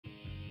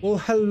Well,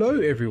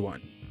 hello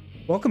everyone.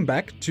 Welcome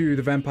back to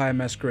the Vampire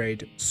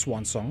Masquerade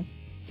Swansong.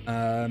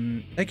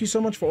 Thank you so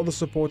much for all the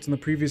support in the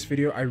previous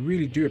video. I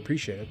really do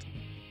appreciate it.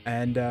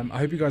 And I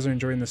hope you guys are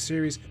enjoying this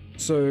series.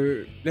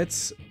 So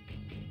let's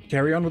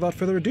carry on without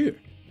further ado.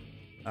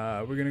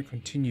 We're going to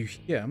continue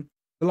here.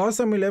 The last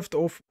time we left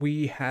off,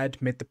 we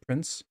had met the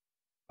prince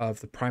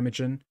of the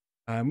Primogen.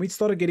 We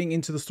started getting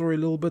into the story a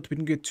little bit. We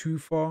didn't get too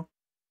far.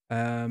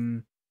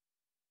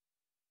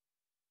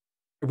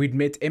 We'd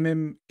met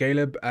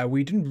Caleb.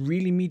 We didn't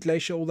really meet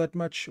Leysha all that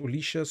much, or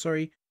Leysha,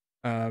 sorry.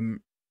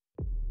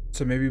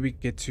 So maybe we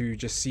get to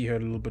just see her a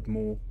little bit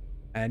more.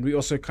 And we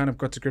also kind of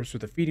got to grips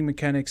with the feeding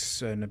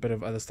mechanics and a bit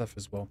of other stuff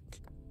as well.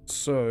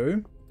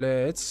 So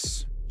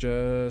let's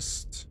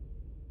just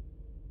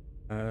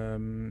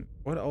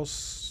what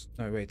else?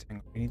 No, wait, hang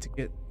on. We need to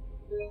get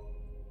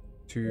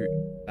to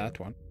that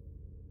one.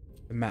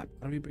 The map.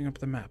 How do we bring up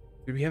the map?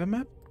 Do we have a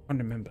map? I can't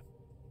remember.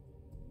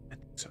 I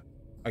think so.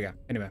 Okay,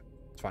 anyway,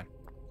 it's fine.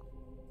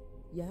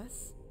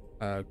 Yes?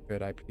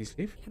 Could I please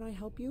leave? Can I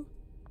help you?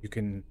 You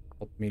can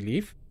help me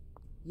leave?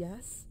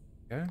 Yes?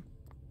 Okay.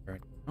 Fair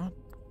enough.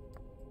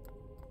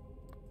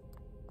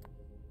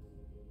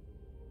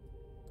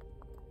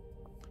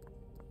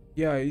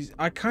 Yeah,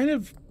 I kind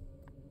of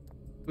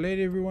let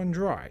everyone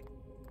dry.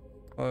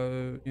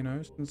 You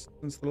know,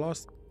 since the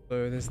last,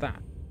 so there's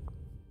that.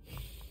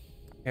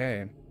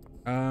 Okay.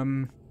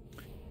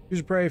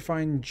 Use pray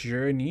find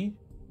journey.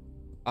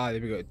 Ah, there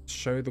we go.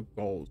 Show the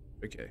goals.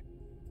 Okay.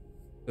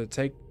 So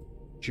take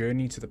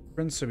journey to the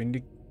prince. So we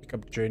need to pick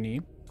up journey.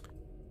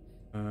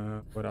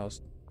 What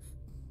else?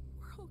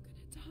 We're all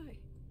gonna die.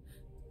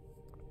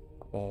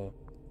 Well,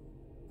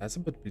 that's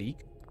a bit bleak.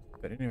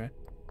 But anyway,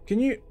 can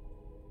you,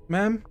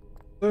 ma'am,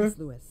 sir, Miss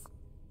Lewis.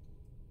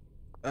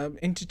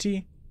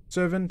 entity,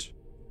 servant,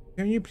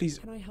 can you please?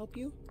 Can I help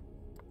you?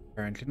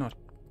 Apparently not.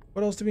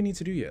 What else do we need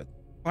to do here?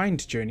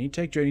 Find journey.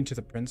 Take journey to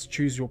the prince.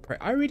 Choose your prey.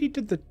 I already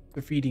did the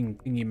feeding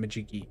thingy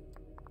majiggy.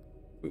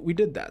 We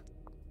did that.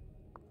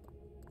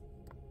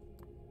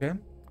 Okay.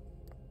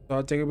 So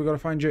I take it we gotta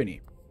find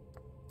journey.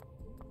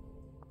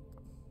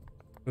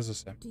 What does this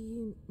say? Do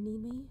you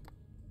need me?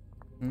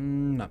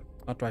 No,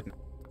 not right now.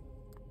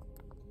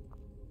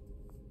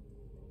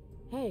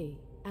 Hey,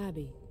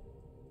 Abby.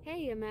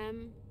 Hey,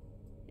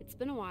 it's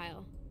been a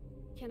while.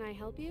 Can I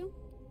help you?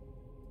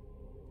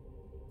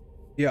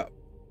 Yeah.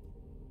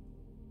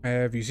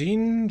 Have you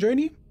seen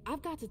Journey?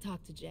 I've got to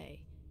talk to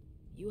Jay.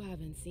 You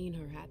haven't seen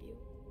her, have you?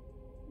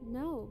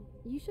 No,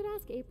 you should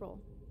ask April.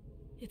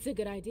 It's a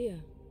good idea.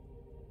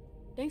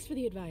 Thanks for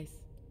the advice.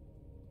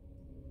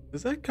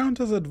 Does that count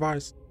as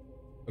advice?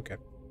 Okay.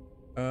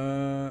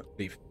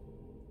 Leave.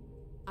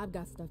 I've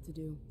got stuff to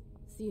do.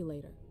 See you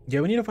later.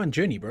 Yeah, we need to find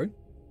Journey, bro.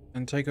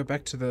 And take her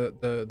back to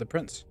the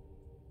prince.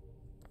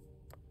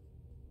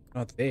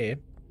 Not there.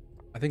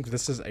 I think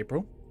this is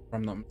April, if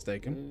I'm not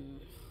mistaken.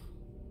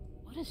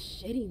 What a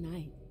shitty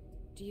night.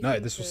 Do you No,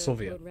 think this was the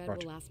Sylvia. Code Red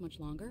Roger. will last much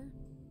longer?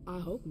 I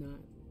hope not.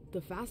 The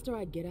faster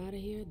I get out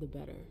of here, the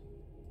better.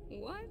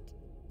 What?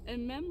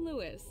 And Mem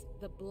Lewis,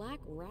 the Black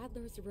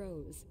Rattler's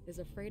Rose, is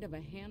afraid of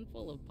a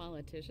handful of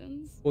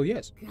politicians? Well,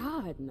 yes.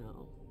 God,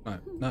 no. No,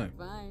 no.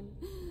 Fine.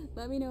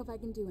 Let me know if I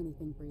can do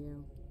anything for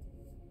you.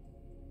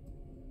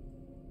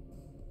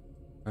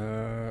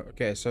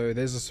 Okay, so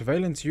there's a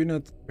surveillance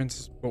unit. The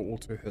princess brought all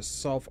to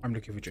herself. I'm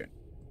looking for Journey.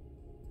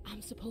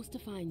 I'm supposed to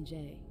find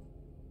Jay.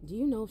 Do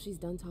you know if she's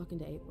done talking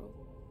to April?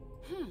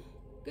 Huh.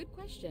 Good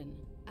question.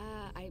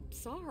 I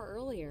saw her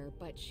earlier,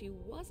 but she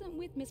wasn't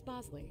with Miss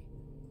Bosley.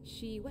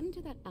 She went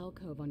into that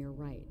alcove on your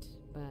right,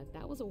 but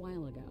that was a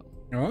while ago.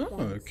 Oh,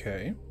 Thanks.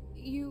 okay.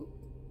 You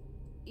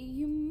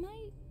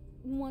might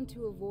want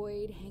to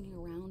avoid hanging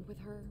around with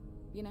her,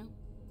 you know?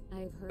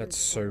 I've heard... That's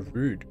so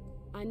rude.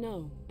 I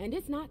know, and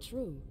it's not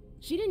true.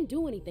 She didn't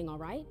do anything, all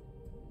right?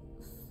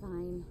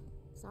 Fine.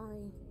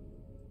 Sorry.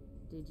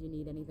 Did you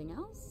need anything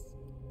else?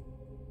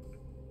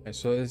 Okay,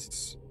 so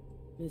it's...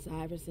 Miss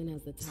Iverson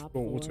has the top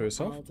all floor to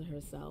herself? all to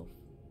herself.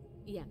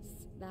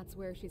 Yes, that's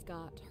where she's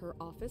got her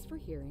office for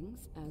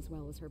hearings, as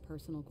well as her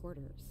personal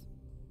quarters.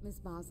 Miss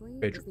Bosley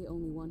Bedroom. is the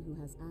only one who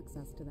has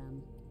access to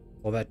them.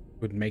 Well, that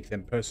would make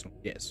them personal,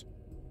 yes.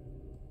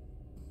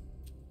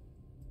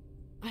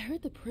 I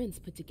heard the prince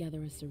put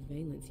together a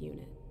surveillance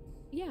unit.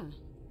 Yeah,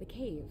 the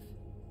cave.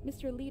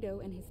 Mr. Lido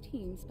and his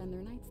team spend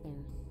their nights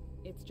there.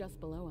 It's just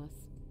below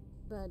us.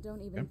 But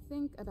don't even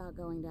think about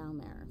going down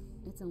there.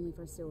 It's only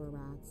for sewer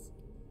rats.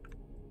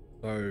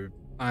 So,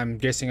 I'm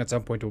guessing at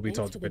some point we'll be Thanks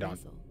told for to go the down.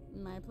 vessel.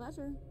 My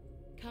pleasure.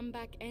 Come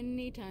back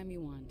anytime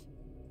you want.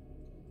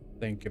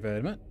 Thank you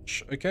very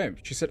much. Okay,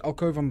 she said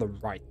alcove on the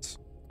right.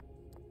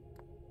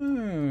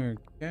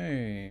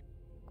 Okay.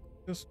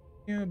 Just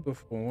here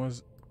before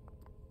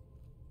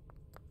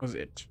was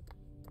it?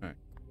 No.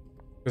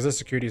 Because the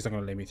security is not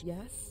going to let me through.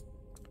 Yes?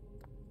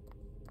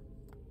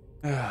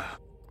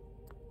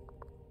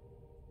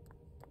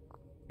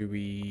 Do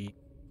we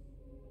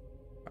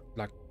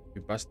like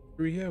we bust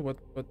through here?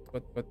 What's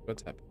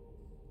happening?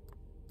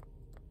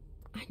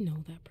 I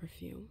know that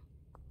perfume.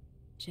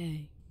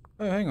 Jay.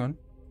 Oh, hang on.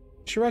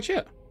 She right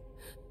here.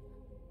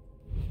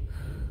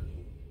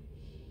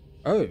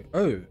 Oh,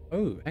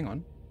 hang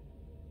on.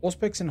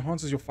 Auspex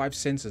enhances your 5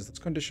 senses. This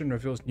condition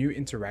reveals new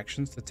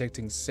interactions,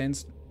 detecting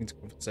sense into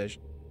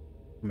conversation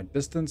from a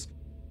distance,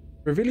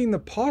 revealing the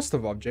past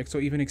of objects,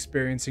 or even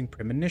experiencing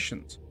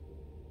premonitions.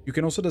 You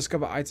can also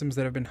discover items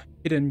that have been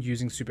hidden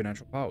using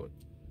supernatural powers.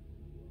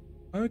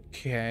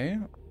 Okay.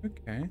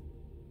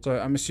 So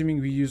I'm assuming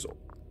we use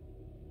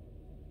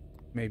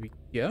maybe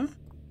here?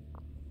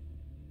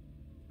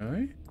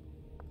 No?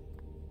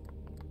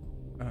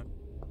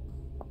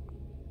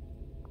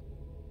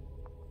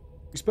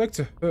 We spoke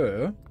to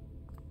her.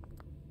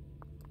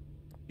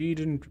 She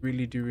didn't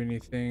really do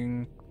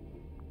anything.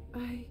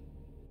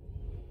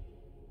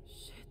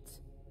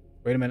 Shit.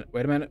 Wait a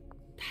minute.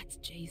 That's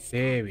Jay's scarf.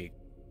 There we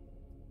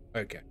go.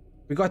 Okay.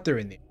 We got there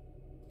in there.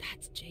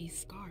 That's Jay's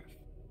scarf.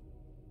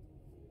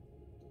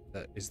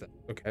 Is that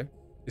okay?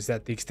 Is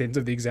that the extent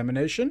of the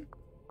examination?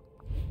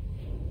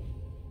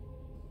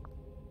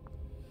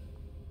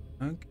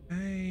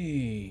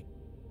 Okay.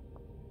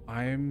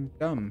 I'm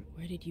dumb.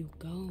 Where did you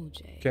go,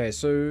 Jay? Okay,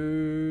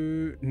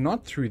 so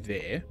not through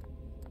there.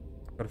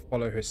 Gotta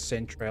follow her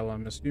scent trail,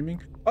 I'm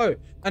assuming. Oh,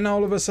 and now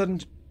all of a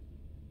sudden...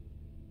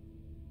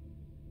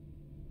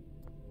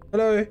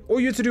 Hello?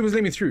 All you had to do was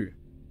let me through.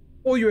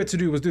 All you had to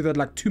do was do that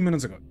like 2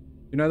 minutes ago.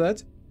 You know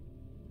that?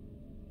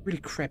 Really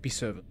crappy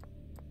servant.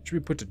 Should be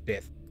put to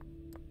death.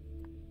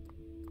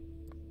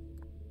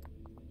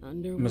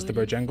 Mr.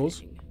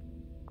 Bojangles.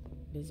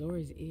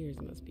 Bazor's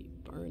ears must be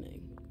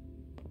burning.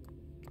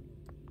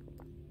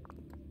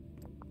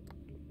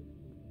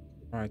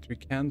 Alright, we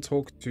can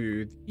talk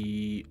to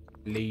the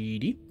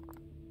lady.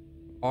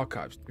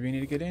 Archives. Do we need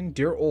to get in?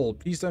 Dear all,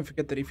 please don't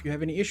forget that if you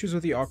have any issues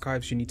with the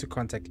archives, you need to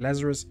contact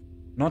Lazarus,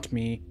 not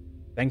me.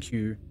 Thank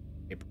you.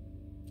 April.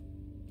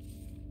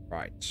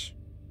 Right.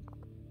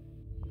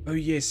 Oh,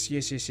 yes,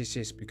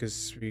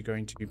 because we're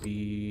going to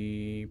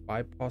be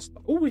bypassed.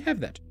 Oh, we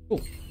have that.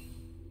 Cool.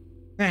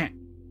 I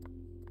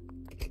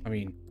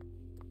mean,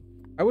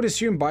 I would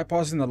assume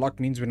bypassing the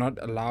lock means we're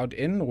not allowed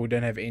in or we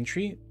don't have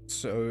entry.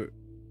 So,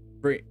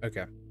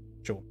 okay,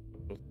 sure.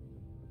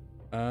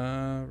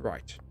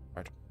 Right.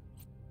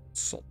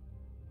 So,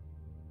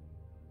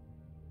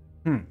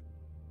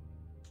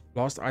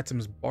 last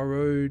items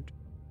borrowed.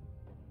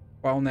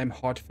 File name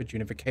Hartford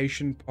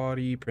Unification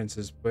Party,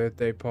 Prince's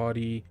birthday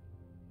party.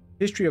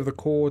 History of the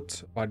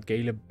court about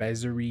Gala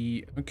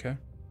Bazary. Okay.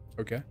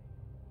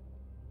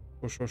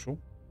 Sure.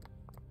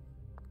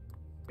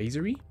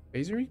 Bazary,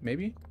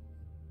 maybe.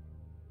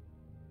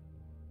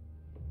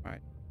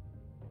 Right.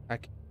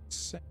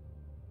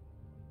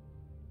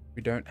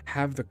 We don't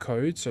have the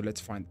code, so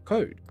let's find the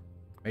code.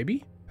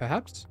 Maybe,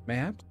 perhaps,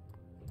 mayhaps.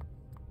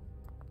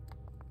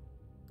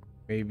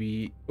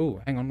 Maybe. Oh,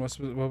 hang on.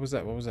 What was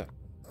that?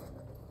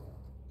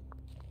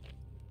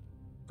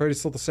 Code is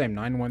still the same.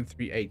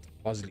 9138.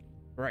 Bosley.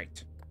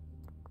 Right.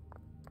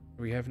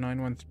 We have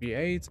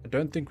 9138. I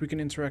don't think we can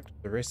interact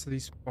with the rest of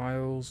these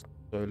files.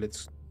 So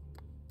let's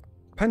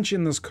punch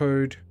in this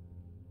code.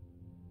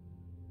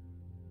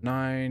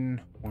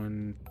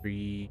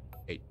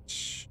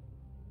 9138.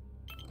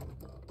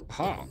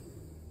 Aha.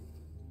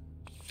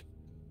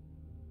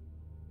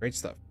 Great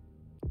stuff.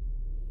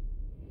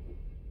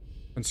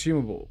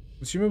 Consumable.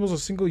 Consumables are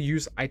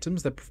single-use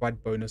items that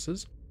provide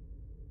bonuses.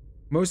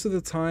 Most of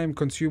the time,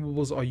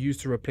 consumables are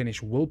used to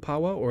replenish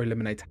willpower or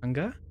eliminate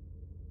hunger.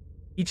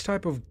 Each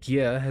type of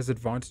gear has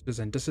advantages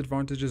and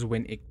disadvantages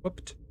when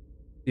equipped.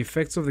 The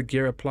effects of the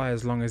gear apply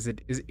as long as it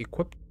is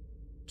equipped.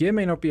 Gear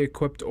may not be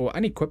equipped or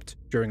unequipped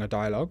during a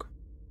dialogue.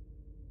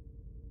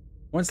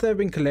 Once they have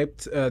been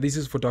collected, this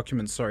is for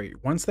documents, sorry.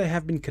 Once they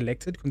have been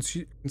collected,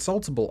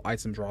 consultable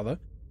items rather,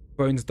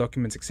 bones,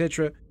 documents,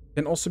 etc.,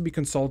 can also be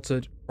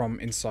consulted from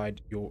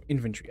inside your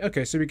inventory.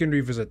 Okay, so we can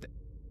revisit that.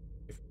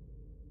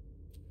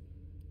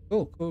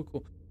 Cool.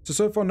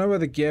 So far, no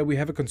other gear. We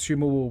have a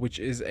consumable, which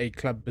is a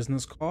club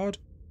business card.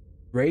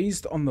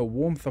 Raised on the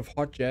warmth of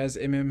hot jazz,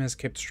 has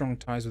kept strong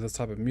ties with a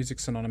type of music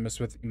synonymous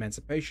with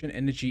emancipation,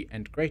 energy,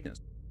 and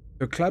greatness.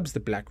 Her clubs, the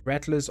Black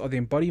Rattlers, are the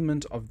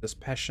embodiment of this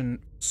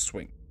passion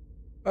swing.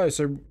 Oh,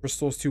 so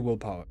restores 2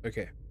 willpower.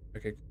 Okay. I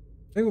think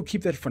we'll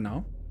keep that for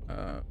now.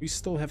 We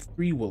still have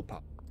 3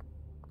 willpower.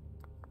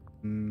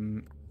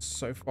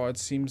 So far, it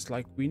seems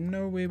like we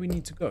know where we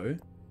need to go.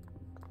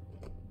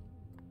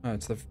 Oh,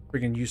 it's the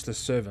friggin' useless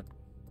servant.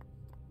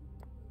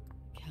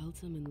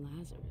 Keltum and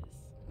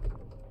Lazarus.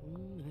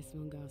 I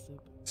smell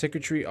gossip.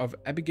 Secretary of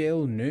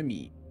Abigail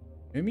Nermi.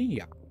 Nermi?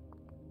 Yeah.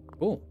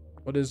 Cool.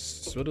 What do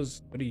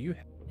you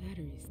have?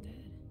 Battery's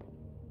dead.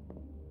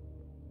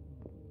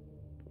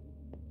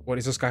 What,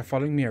 is this guy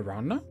following me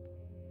around now?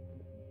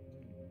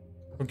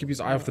 Don't keep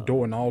his eye off the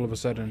door and now all of a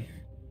sudden.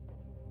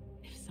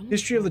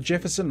 History of the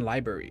Jefferson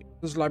Library.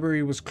 This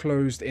library was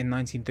closed in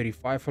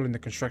 1935 following the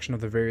construction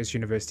of the various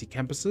university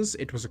campuses.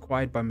 It was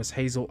acquired by Miss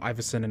Hazel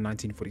Iverson in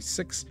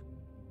 1946.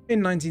 In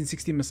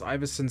 1960, Miss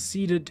Iverson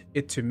ceded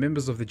it to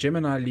members of the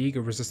Gemini League,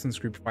 a resistance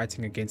group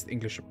fighting against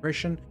English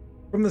oppression,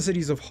 from the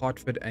cities of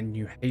Hartford and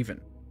New Haven.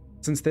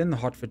 Since then, the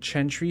Hartford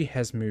Chantry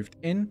has moved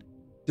in,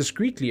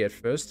 discreetly at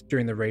first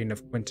during the reign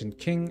of Quentin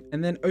King,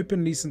 and then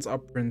openly since our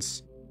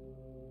Prince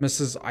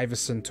Mrs.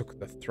 Iverson took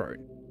the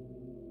throne.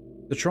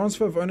 The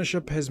transfer of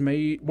ownership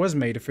was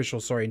made official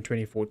in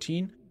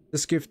 2014.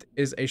 This gift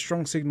is a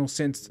strong signal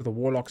sent to the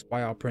Warlocks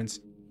by our prince.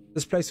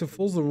 This place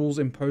fulfills the rules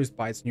imposed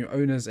by its new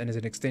owners and is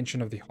an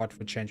extension of the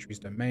Hartford Chantry's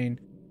domain.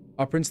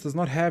 Our prince does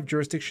not have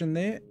jurisdiction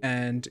there,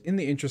 and in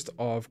the interest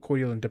of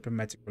cordial and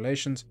diplomatic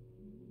relations,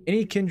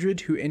 any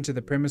kindred who enter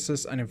the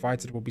premises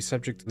uninvited will be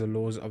subject to the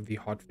laws of the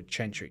Hartford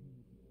Chantry.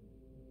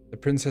 The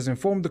prince has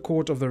informed the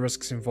court of the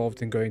risks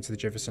involved in going to the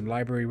Jefferson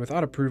Library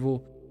without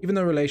approval, even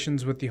though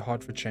relations with the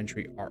Hartford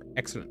Chantry are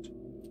excellent.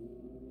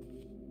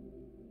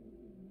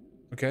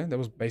 Okay, that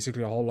was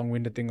basically a whole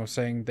long-winded thing of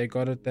saying they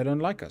got it, they don't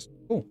like us.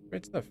 Cool,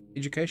 great stuff.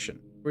 Education.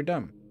 We're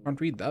dumb.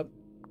 Can't read that.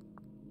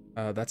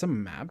 That's a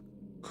map.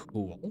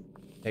 Cool.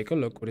 Take a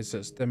look. What is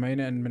this? Domain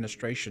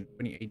Administration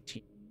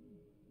 2018.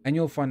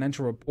 Annual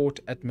financial report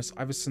at Miss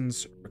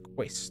Iverson's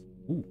request.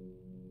 Ooh.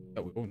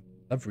 Yeah, we all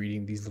love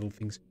reading these little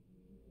things.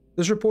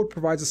 This report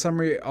provides a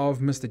summary of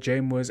Mr. J.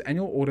 Moore's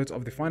annual audit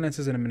of the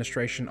finances and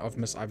administration of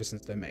Miss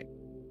Iverson's domain.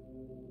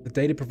 The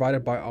data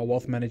provided by our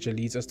wealth manager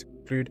leads us to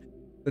conclude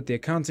that the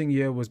accounting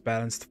year was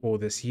balanced for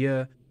this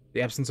year.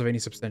 The absence of any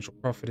substantial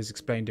profit is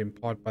explained in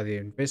part by the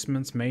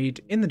investments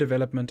made in the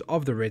development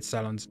of the Red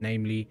Salons,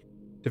 namely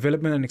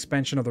development and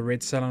expansion of the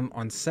Red Salon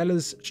on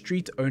Sellers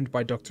Street owned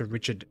by Dr.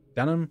 Richard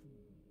Dunham,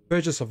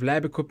 purchase of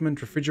lab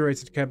equipment,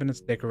 refrigerated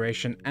cabinets,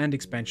 decoration, and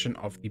expansion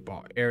of the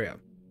bar area.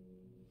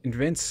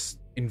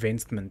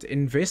 Investment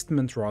in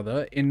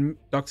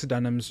Dr.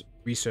 Dunham's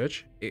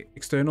research,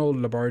 external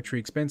laboratory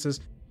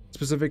expenses,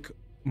 specific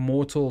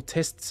mortal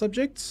test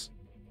subjects.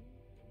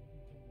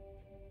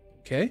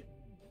 Okay.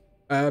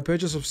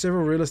 Purchase of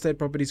several real estate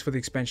properties for the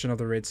expansion of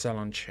the Red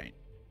Salon chain.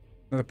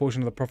 Another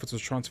portion of the profits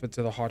was transferred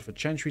to the Hartford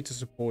Chantry to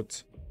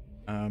support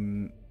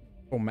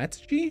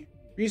formatology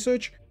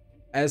research,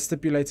 as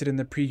stipulated in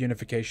the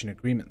pre-unification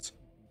agreements.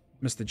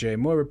 Mr. J.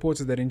 Moore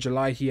reported that in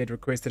July he had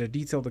requested a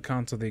detailed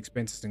account of the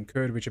expenses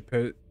incurred, which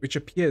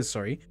appears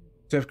to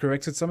have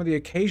corrected some of the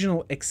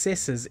occasional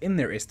excesses in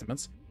their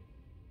estimates.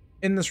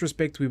 In this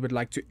respect, we would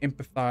like to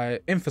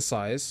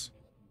emphasize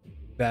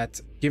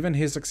that given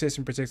his success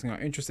in protecting our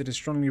interests, it is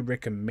strongly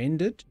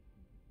recommended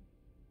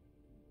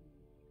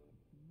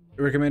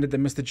that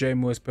Mr. J.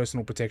 Moore's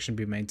personal protection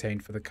be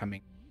maintained for the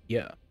coming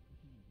year.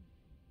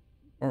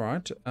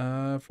 Alright,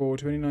 for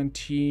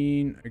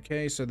 2019,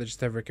 okay, so they just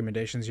have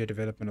recommendations here: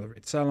 development of the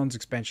Red Salons,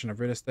 expansion of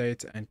real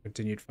estate, and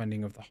continued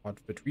funding of the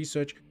Hartford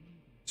research.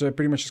 So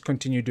pretty much just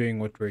continue doing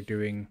what we're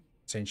doing,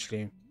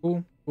 essentially.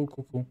 Cool.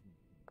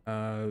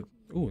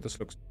 Oh, this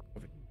looks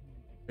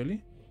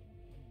really.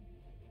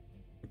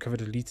 Recover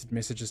deleted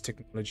messages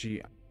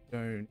technology. I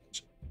don't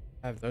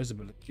have those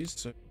abilities,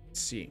 so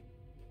let's see.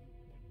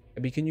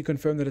 Abby, can you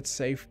confirm that it's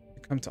safe to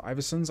come to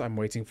Iverson's? I'm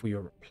waiting for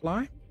your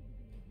reply.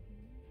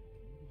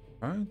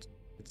 Alright,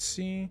 let's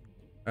see.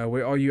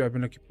 Where are you? I've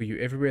been looking for you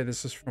everywhere.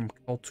 This is from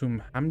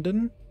Kaltum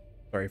Hamden.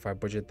 Sorry if I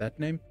butchered that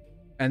name.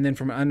 And then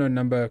from an unknown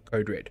number,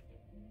 code red.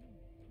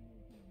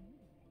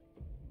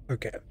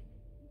 Okay.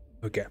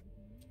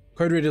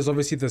 Code red is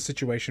obviously the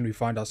situation we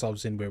find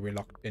ourselves in, where we're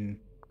locked in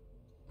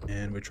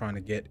and we're trying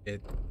to get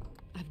it.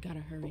 I've got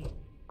to hurry.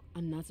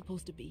 I'm not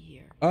supposed to be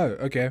here. Oh,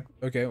 okay.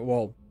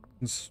 Well,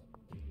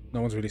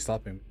 no one's really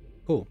stopping me.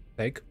 Cool.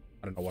 Take.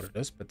 I don't know what it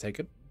is, but take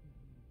it.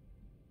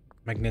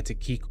 Magnetic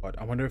keycard.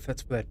 I wonder if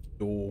that's for that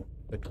door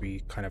that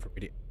we kind of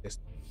already accessed.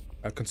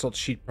 Consult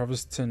sheet,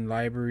 Provinston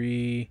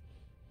Library.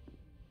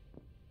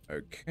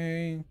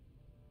 Okay.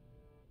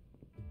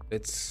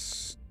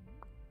 These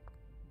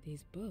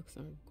books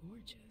are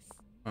gorgeous.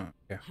 Oh,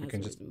 yeah. We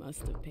can just must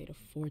have paid a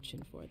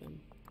fortune for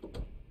them.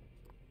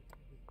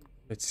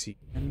 Let's see.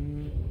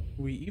 Can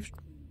we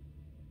eavesdrop?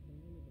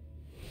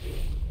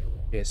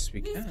 Yes, we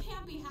can. This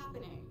can't be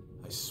happening.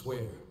 I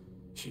swear,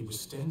 she was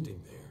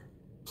standing there,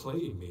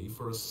 playing me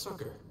for a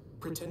sucker,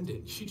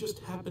 pretending she just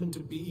happened to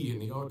be in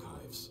the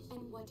archives.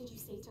 And what did you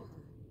say to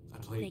her? I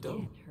played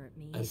dumb. Can't hurt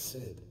me. I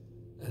said,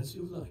 "As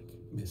you like,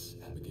 Miss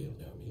Abigail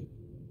Naomi,"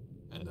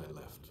 and I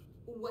left.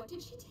 What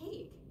did she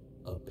take?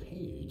 A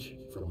page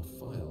from a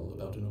file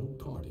about an old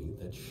party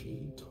that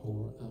she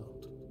tore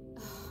out.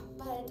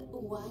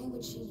 But why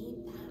would she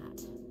need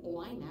that?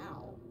 Why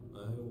now?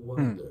 I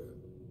wonder.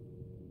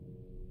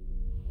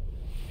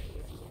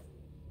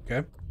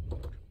 Okay.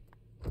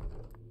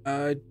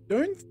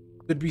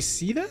 Did we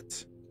see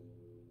that?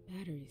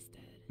 Battery's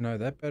dead. No,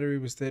 that battery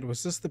was dead.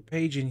 Was this the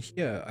page in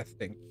here? I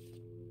think.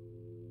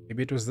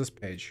 Maybe it was this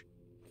page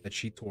that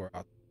she tore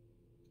out.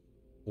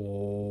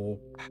 Or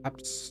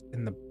perhaps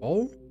in the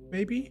bowl,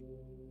 maybe?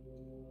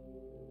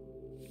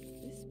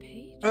 This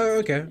page. Oh,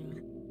 okay.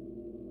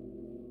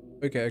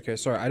 Okay.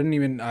 Sorry, I didn't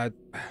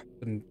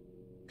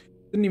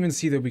even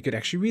see that we could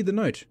actually read the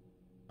note.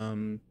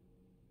 Anyway,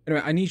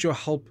 I need your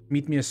help.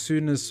 Meet me as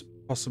soon as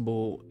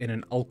possible in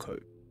an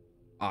alcove.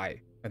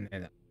 And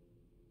then.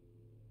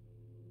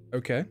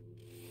 Okay.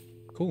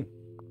 Cool.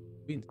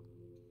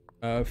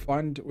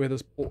 Find where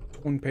this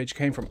torn page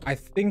came from. I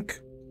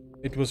think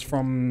it was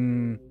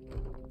from.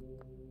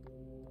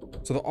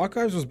 So the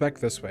archives was back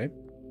this way.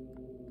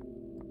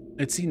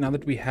 let's see, now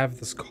that we have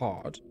this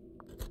card,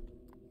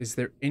 is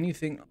there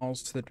anything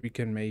else that we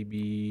can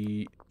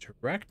maybe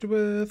interact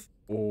with?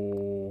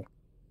 Or...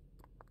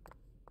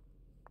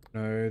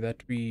 no,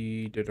 that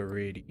we did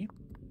already.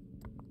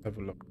 Have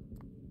a look.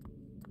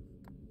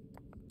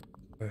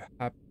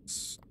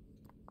 Perhaps...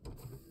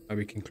 oh,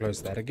 we can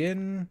close that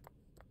again.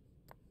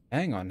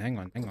 Hang on.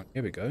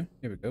 Here we go.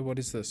 What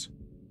is this?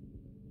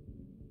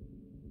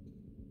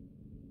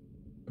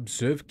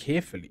 Observe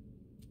carefully.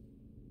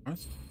 What?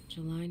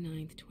 July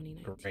 9th,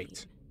 2019.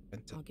 Great.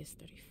 August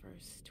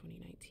 31st,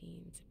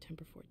 2019.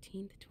 September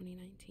 14th,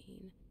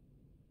 2019.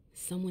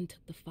 Someone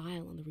took the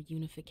file on the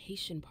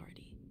reunification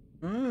party.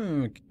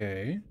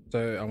 Okay.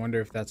 So I wonder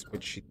if that's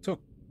what she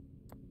took.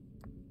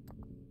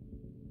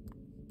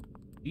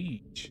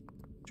 Each.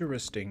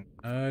 Interesting.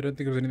 I don't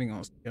think there was anything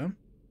else here.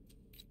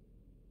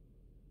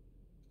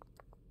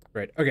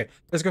 Great. Okay,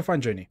 let's go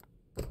find Journey.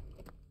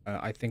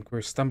 I think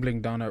we're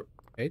stumbling down a...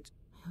 wait.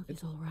 I hope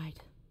it's all right.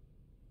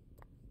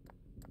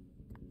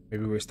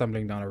 Maybe we're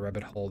stumbling down a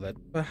rabbit hole that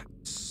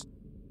perhaps...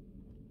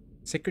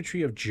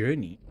 Secretary of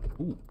Journey.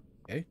 Ooh,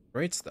 okay.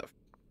 Great stuff.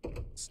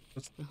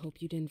 I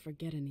hope you didn't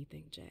forget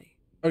anything, Jay.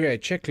 Okay,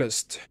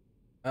 checklist.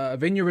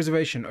 Venue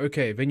reservation,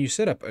 okay. Venue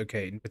setup,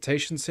 okay.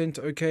 Invitation sent,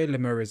 okay.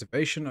 Limo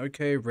reservation,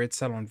 okay. Red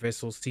Salon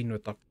vessel seen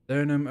with Dr.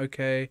 Dunham,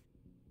 okay.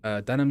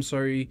 Dunham,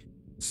 sorry.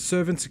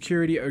 Servant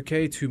security,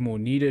 okay. 2 more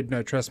needed.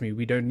 No, trust me,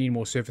 we don't need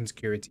more servant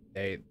security.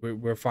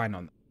 We're fine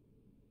on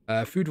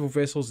that. Food for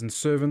vessels and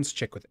servants,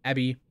 check with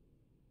Abby.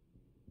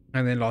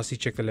 And then lastly,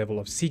 check the level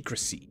of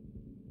secrecy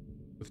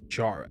with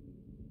Jara.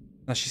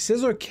 Now, she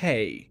says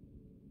okay.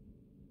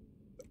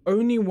 The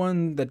only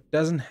one that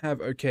doesn't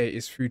have okay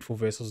is food for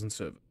vessels and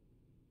servants.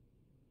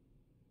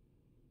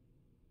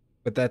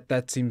 But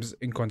that seems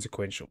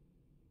inconsequential.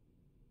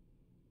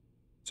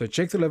 So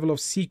check the level of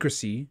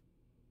secrecy,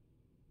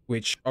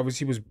 which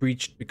obviously was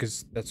breached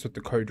because that's what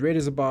the code red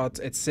is about.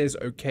 It says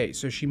okay.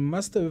 So she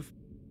must have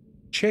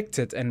checked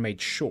it and made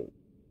sure.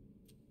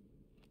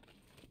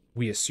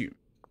 We assume.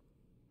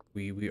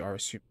 We are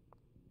assuming.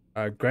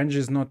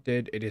 Granger's not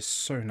dead. It is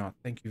so not.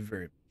 Thank you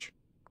very much.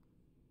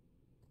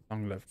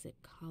 Long live. Is it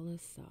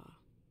Kalasa?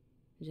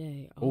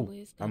 Jay Oh,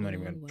 always got I'm not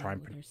even along gonna well try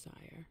and with her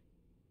sire.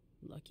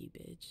 Lucky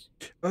bitch.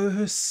 Oh,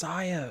 her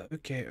sire.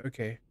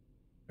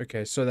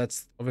 Okay. So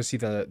that's obviously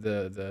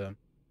the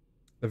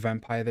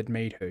vampire that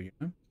made her, you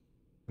know?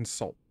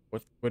 Consult.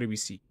 What do we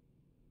see?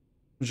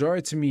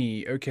 Jara to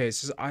me. Okay, it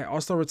says I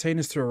asked our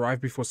retainers to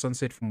arrive before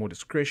sunset for more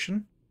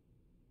discretion.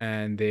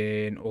 And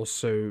then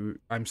also,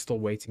 I'm still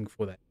waiting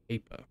for that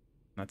paper.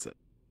 That's it.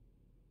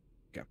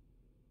 Okay.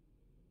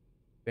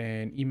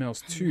 Then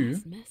emails to...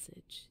 last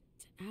message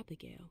to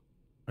Abigail.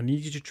 I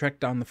need you to track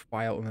down the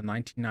file on the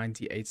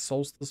 1998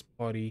 Solstice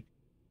Party.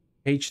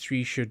 Page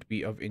 3 should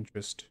be of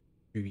interest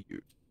to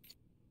you.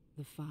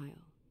 The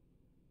file.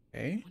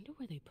 Okay. I wonder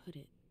where they put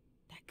it.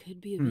 That could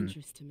be of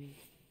interest to me.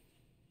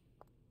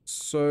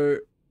 So,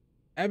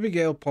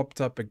 Abigail popped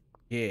up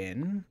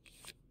again.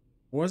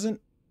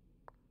 Wasn't...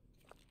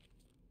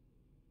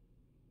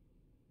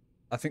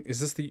 I think, is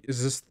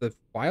this the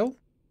file?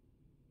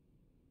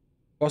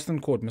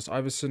 Boston Court, Miss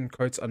Iverson,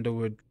 Coates,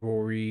 Underwood,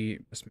 Rory,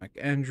 Miss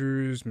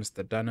McAndrews,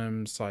 Mr.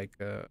 Dunham,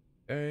 Psycho.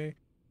 Okay.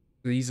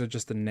 These are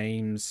just the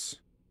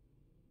names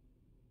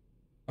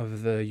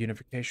of the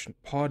unification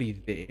party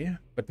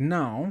there. But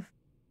now...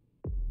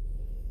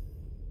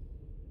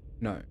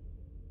 No.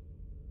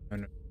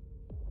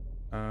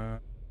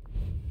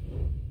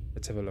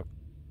 Let's have a look.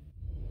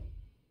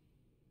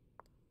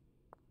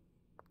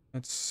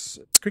 Let's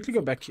quickly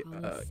go back here.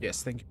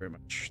 Yes, thank you very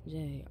much.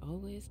 Jay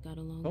always got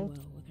along well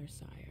with her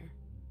sire.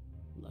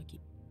 Lucky.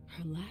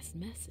 Her last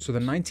message. So the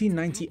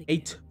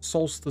 1998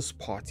 Solstice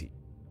Party.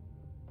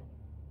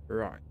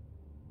 Right.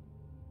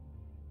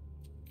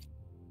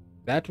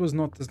 That was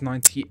not the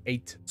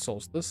 98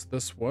 Solstice.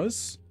 This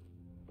was...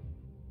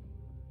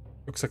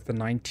 looks like the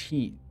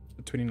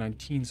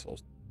 2019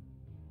 Solstice.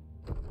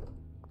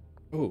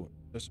 Oh.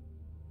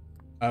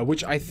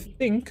 Which I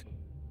think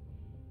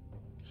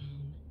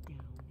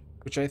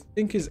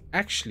is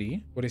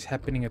actually what is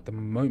happening at the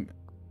moment.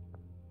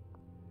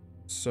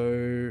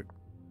 So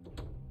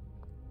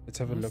let's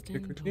have a look here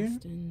quickly.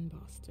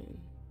 Boston.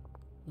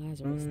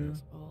 Lazarus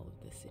knows all of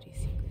the city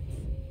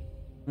secrets.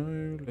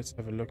 No, let's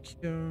have a look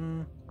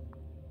here.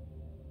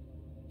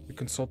 We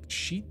consult the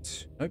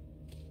sheet. Nope.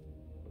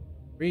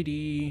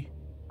 Ready.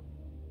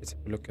 Let's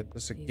have a look at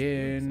this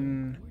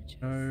again.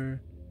 No.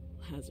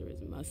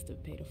 Lazarus must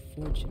have paid a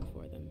fortune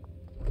for them.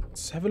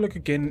 Let's have a look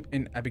again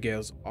in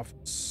Abigail's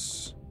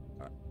office.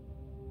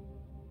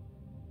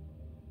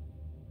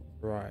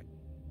 Right.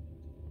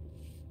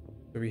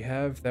 So we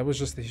have, that was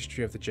just the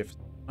history of the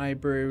Jefferson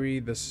Library.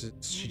 This is,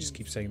 she just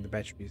keeps saying the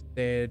battery is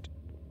dead.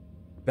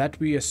 That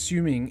we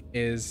assuming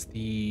is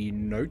the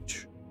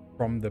note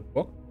from the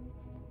book.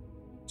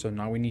 So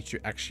now we need to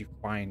actually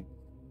find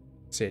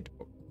said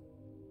book.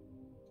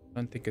 I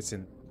don't think it's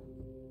in.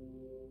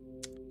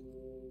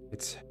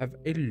 Let's have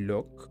a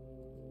look.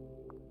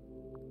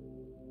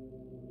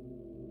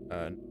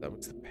 That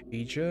was the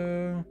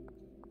pager.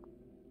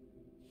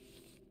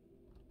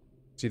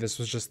 See, this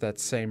was just that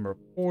same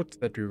report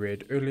that we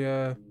read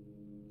earlier.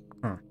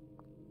 Huh.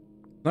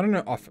 Not in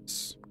her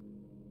office.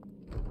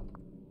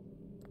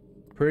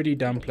 Pretty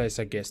dumb place,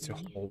 I guess, to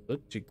hold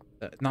it.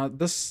 Now,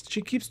 this,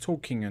 she keeps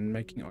talking and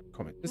making odd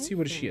comments. Let's see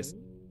what she is.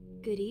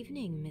 Good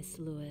evening, Miss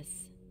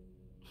Lewis.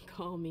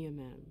 Call me a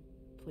ma'am,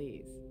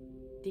 please.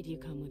 Did you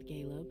come with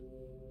Caleb?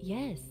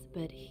 Yes,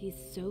 but he's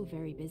so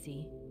very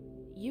busy.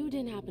 You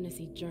didn't happen to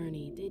see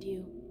Journey, did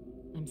you?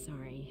 I'm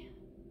sorry.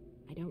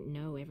 I don't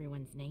know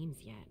everyone's names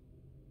yet.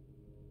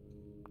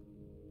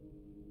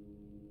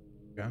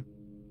 Okay.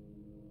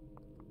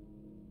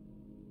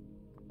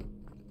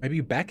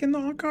 Maybe back in the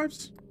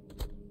archives?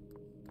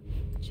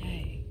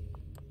 Jay,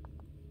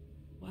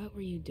 what were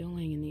you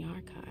doing in the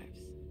archives?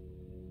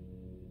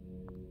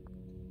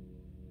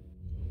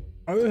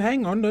 Oh,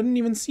 hang on. I didn't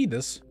even see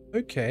this.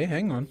 Okay,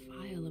 hang on.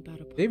 File about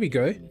a There we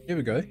go. program a Here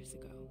we few go. years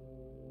ago.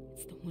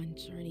 It's the one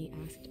Journey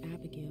asked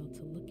Abigail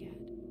to look at.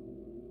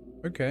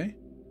 Okay.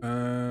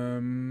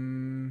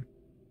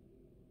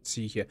 Let's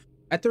see here.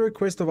 At the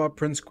request of our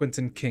Prince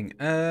Quentin King,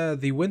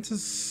 the winter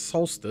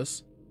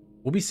solstice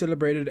will be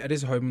celebrated at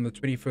his home on the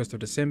 21st of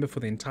December for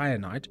the entire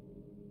night.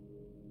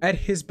 At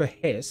his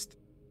behest,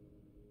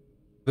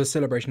 the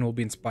celebration will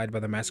be inspired by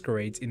the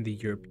masquerades in the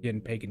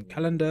European pagan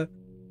calendar.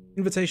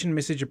 Invitation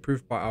message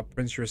approved by our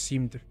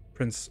esteemed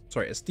Prince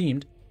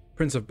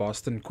of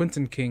Boston,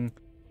 Quentin King,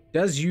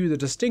 does you the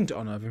distinct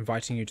honor of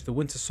inviting you to the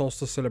winter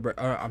solstice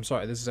celebration. I'm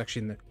sorry, this is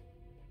actually in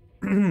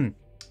the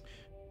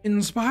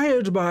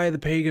inspired by the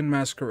pagan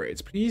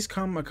masquerades. Please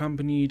come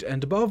accompanied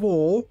and above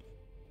all,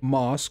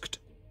 masked.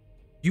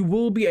 You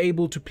will be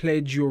able to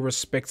pledge your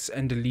respects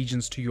and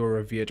allegiance to your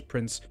revered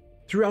prince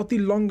throughout the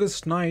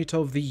longest night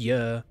of the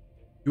year.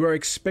 You are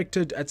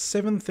expected at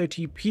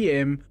 7:30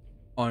 p.m.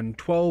 on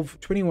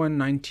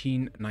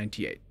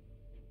 12/21/1998.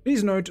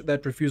 Please note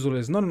that refusal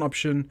is not an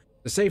option.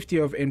 The safety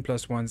of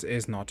N+1s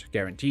is not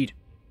guaranteed.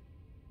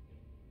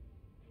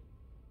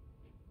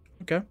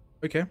 Okay,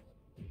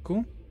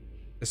 cool.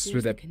 This is There's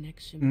with a that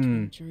connection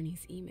between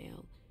Journey's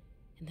email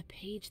and the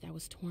page that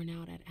was torn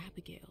out at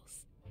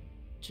Abigail's.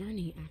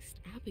 Journey asked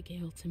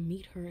Abigail to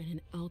meet her in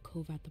an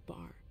alcove at the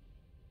bar.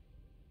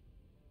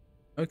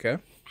 Okay.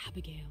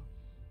 Abigail,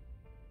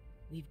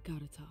 we've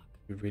got to talk.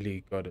 We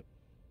really got it.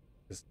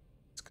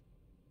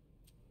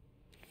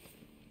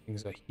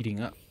 Things are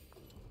heating up.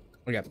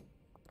 Okay.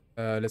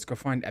 Let's go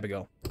find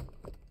Abigail.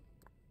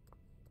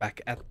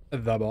 Back at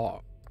the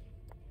bar.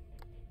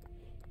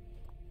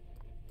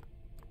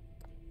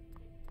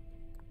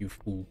 You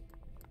fool.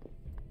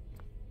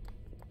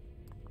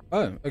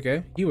 Oh,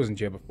 okay. He wasn't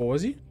here before,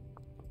 was he?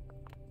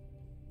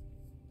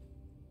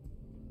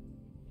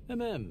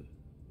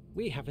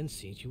 We haven't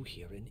seen you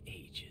here in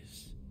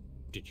ages.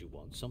 Did you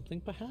want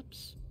something,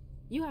 perhaps?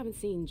 You haven't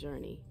seen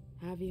Journey,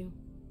 have you?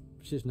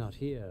 She's not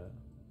here.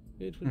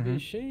 It would be a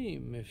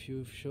shame if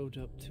you've showed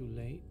up too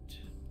late.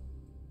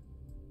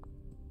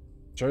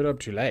 Showed up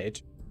too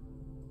late?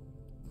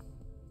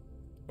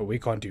 But we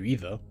can't do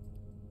either.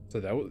 So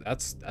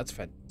that's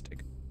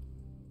fantastic.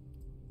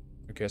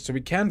 Okay, so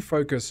we can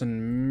focus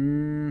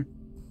on...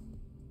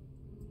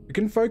 we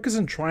can focus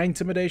and try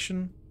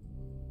intimidation.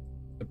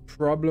 The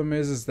problem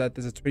is that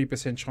there's a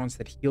 20% chance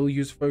that he'll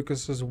use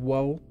focus as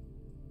well.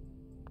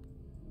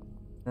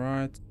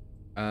 Right.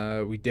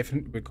 We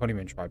can't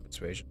even try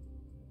persuasion.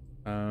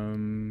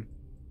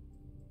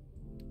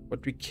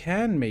 What we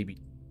can maybe...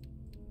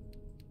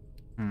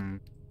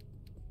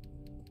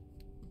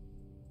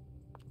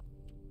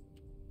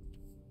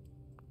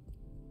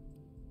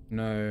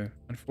 No,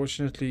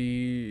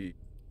 unfortunately...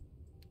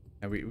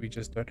 no, we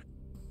just don't.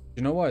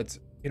 You know what?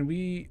 Can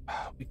we...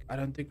 I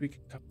don't think we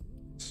can cover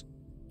this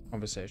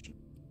conversation.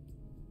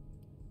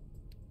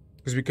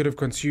 Because we could have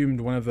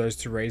consumed one of those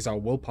to raise our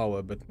willpower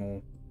a bit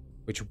more,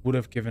 which would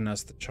have given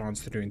us the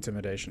chance to do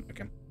intimidation.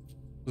 Okay.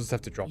 We'll just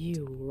have to drop it.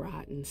 You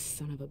rotten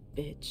son of a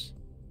bitch.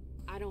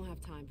 I don't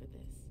have time for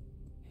this.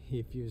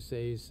 If you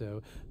say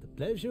so. The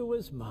pleasure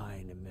was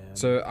mine, ma'am.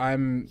 So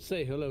I'm...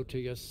 say hello to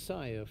your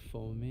sire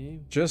for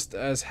me. just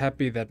as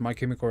happy that My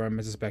Chemical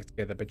Romance is back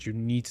together, but you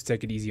need to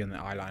take it easy on the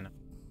eyeliner.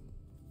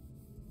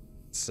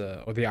 It's,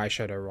 or the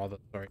eyeshadow, rather.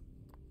 Sorry.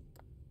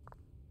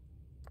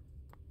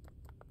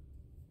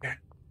 Okay.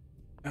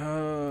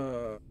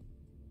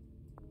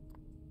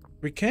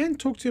 We can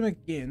talk to him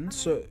again,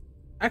 so...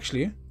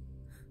 actually...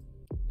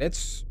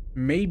 let's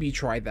maybe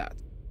try that.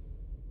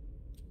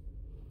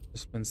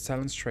 Disciplines,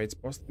 talents, traits,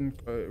 Boston...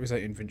 was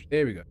that inventory?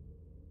 There we go.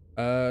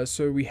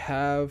 So we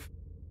have...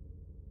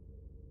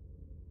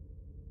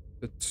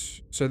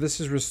 so this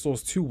is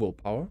restores 2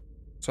 willpower.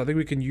 So I think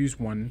we can use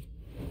 1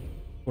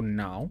 for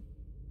now.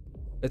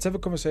 Let's have a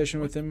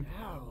conversation with him.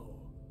 Ow.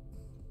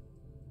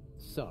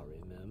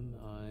 Sorry, ma'am.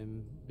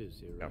 I'm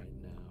busy right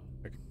now.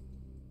 Okay.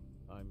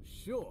 I'm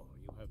sure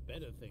you have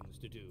better things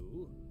to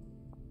do.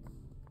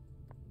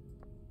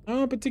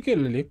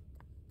 Particularly, to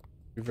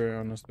be very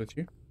honest with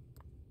you.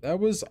 That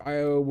was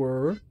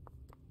our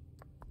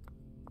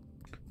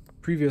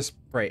previous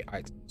prey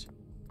items.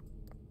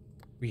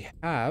 We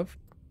have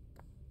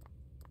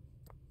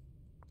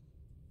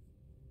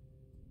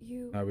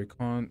No, we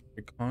can't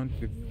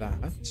do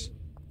that.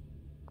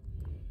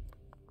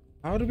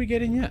 How do we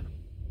get in here?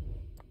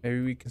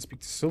 Maybe we can speak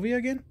to Sylvia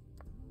again?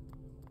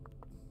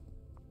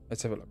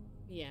 Let's have a look.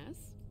 Yes?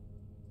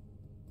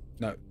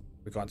 No,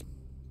 we can't.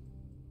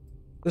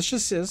 This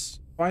just says,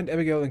 find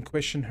Abigail and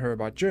question her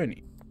about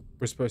Journey.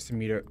 We're supposed to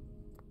meet her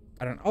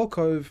at an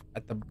alcove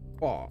at the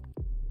bar.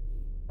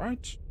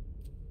 Right?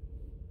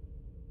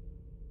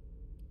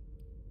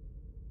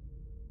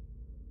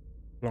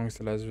 Belongs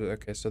to Lazarus.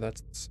 Okay, so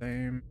that's the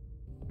same.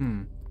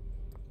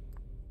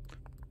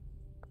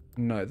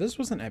 No, this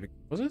wasn't Abigail,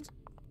 was it?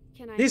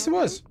 Can I Yes, it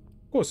help was. you?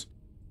 Of course.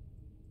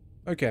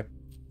 Okay.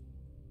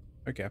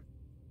 Okay.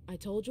 I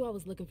told you I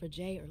was looking for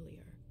Jay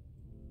earlier.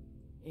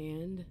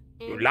 And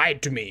You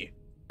lied to me.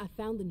 I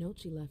found the note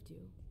she left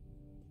you.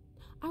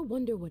 I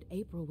wonder what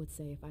April would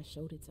say if I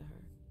showed it to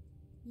her.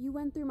 You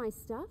went through my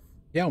stuff?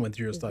 Yeah, I went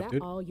through your Is stuff, that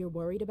dude. all you're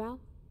worried about?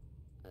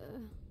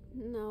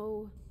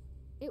 No.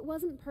 It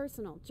wasn't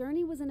personal.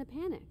 Journey was in a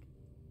panic.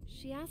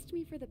 She asked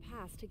me for the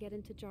pass to get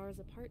into Jara's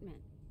apartment.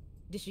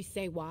 Did she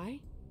say why?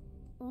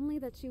 Only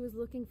that she was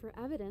looking for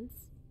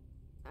evidence.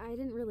 I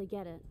didn't really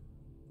get it.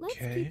 Let's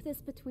Okay. keep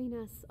this between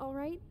us, all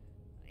right?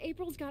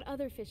 April's got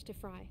other fish to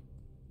fry.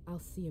 I'll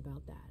see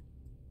about that.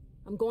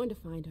 I'm going to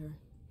find her.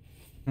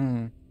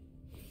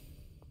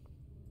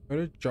 Go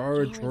to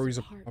Jara Jara's Jory's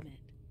apartment. apartment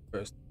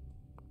first.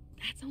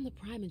 That's on the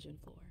Primogen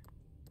floor.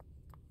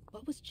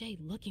 What was Jay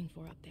looking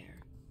for up there?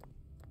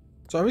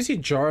 So obviously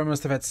Jara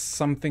must have had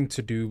something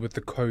to do with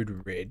the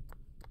code red.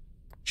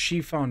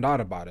 She found out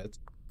about it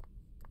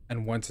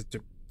and wanted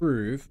to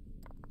prove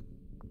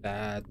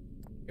that.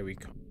 Here we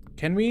come.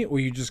 Can we, or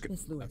you just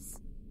Miss Lewis.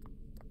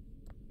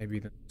 maybe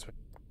that's right.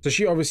 So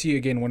she obviously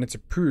again wanted to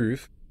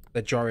prove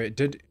that Jara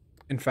did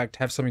in fact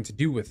have something to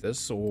do with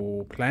this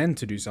or plan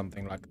to do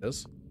something like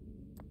this.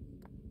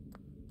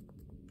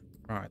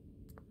 Alright.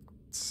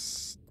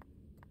 Let's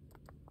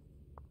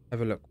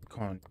have a look. We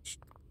can't.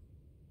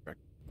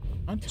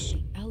 Took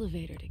the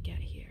elevator to get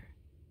here.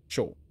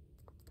 Sure.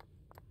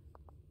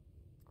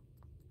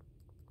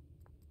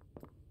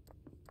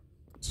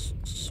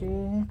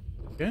 So,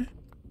 yeah.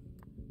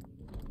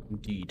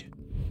 Indeed.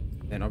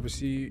 Then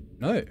obviously,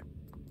 no.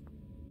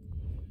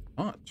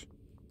 Not.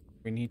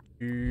 We need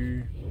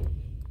to.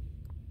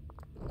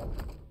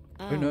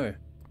 Oh no.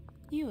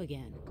 You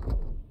again. Oh,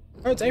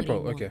 it's What do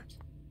April. you Okay. want?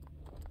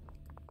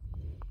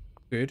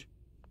 Good.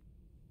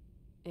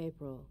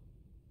 April,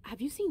 have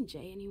you seen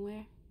Jay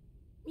anywhere?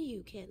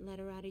 You can't let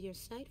her out of your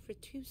sight for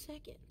 2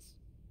 seconds.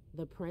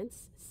 The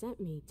prince sent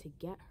me to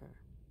get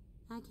her.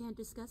 I can't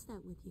discuss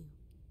that with you.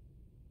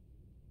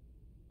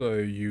 So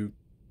you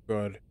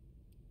got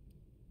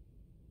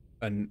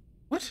an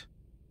what?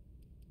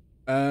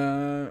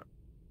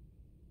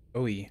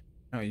 Oh, yeah.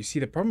 No, you see,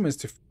 the problem is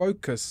to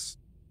focus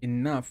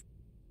enough.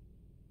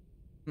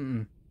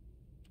 And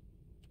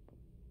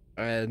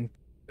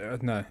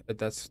no,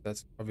 that's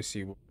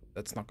obviously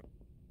that's not good.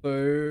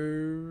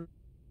 So,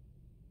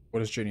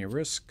 what is Journey a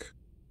risk?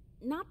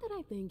 Not that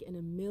I think in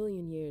a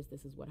million years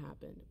this is what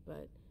happened,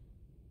 but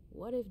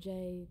what if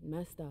Jay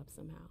messed up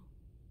somehow?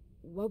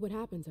 What would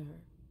happen to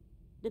her?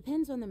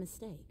 Depends on the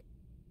mistake.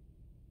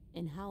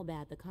 And how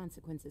bad the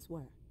consequences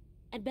were.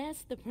 At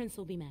best, the prince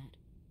will be mad.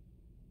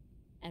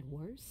 At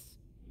worst,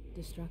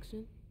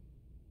 Destruction?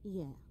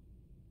 yeah.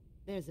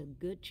 There's a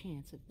good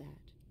chance of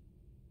that.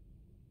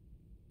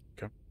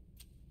 Okay.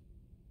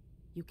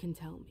 You can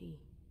tell me.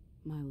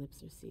 My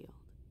lips are sealed.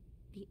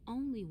 The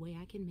only way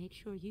I can make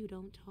sure you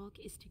don't talk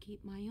is to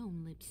keep my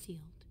own lips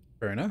sealed.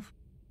 Fair enough.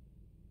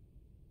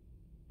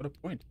 What a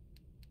point.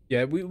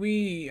 Yeah,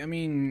 I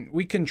mean,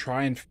 we can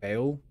try and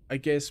fail, I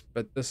guess,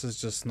 but this is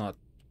just not,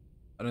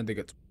 I don't think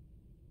it's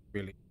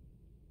really.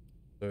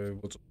 So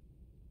we'll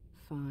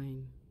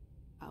Fine.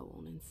 I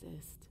won't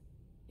insist.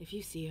 If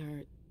you see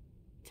her,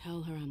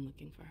 tell her I'm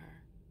looking for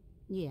her.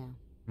 Yeah,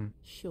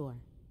 sure.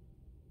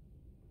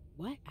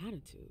 What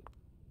attitude?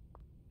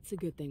 It's a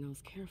good thing I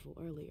was careful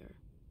earlier.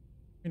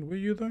 I mean, were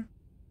you though?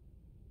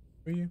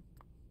 Were you?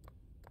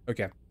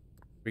 Okay.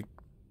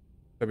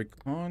 So we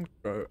can't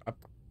go up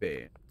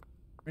there.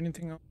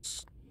 Anything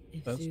else?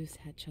 If That's- Zeus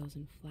had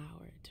chosen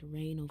flower to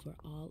reign over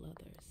all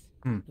others,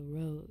 the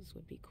rose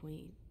would be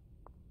queen.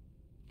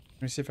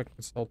 Let me see if I can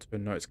consult her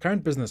notes.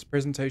 Current business.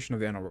 Presentation of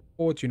the annual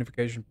report.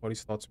 Unification party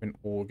starts in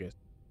August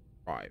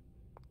 5.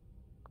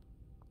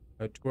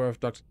 A tour of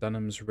Dr.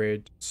 Dunham's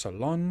Red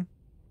Salon.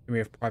 Then we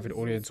have private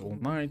audience all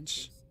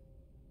night.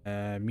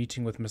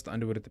 Meeting with Mr.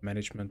 Underwood at the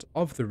management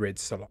of the Red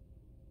Salon.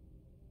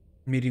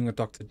 Meeting with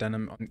Dr.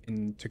 Dunham on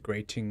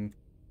integrating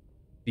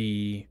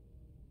the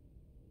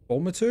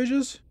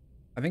thaumaturges,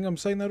 I think I'm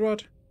saying that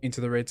right, into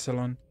the Red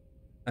Salon.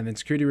 And then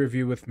security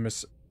review with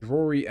Miss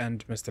Rory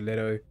and Mr.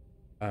 Leto.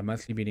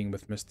 Monthly meeting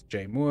with Mr.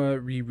 J. Moore.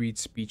 Reread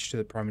speech to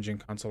the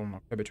Primogen Council on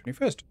October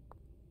 21st.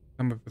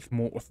 Come up with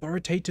more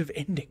authoritative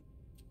ending.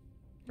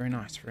 Very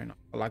nice, very nice.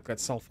 I like that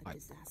self-hype.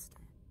 Disaster.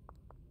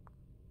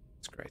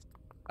 It's great.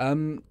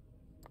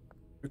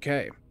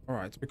 Okay.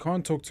 Alright, we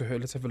can't talk to her.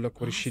 Let's have a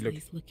look. What is she looking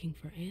Bosley's looking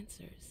for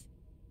answers.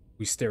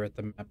 We stare at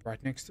the map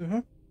right next to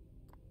her.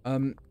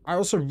 I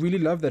also really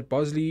love that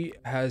Bosley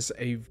has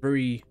a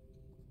very,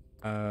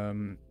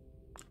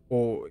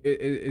 or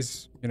it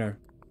is, you know,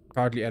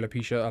 proudly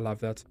alopecia. I love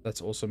that.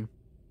 That's awesome.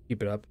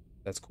 Keep it up.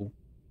 That's cool.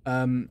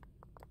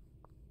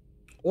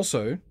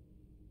 Also,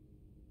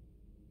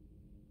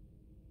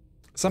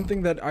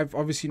 something that I've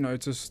obviously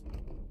noticed.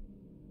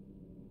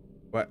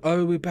 What?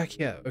 Oh, we're back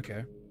here.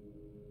 Okay.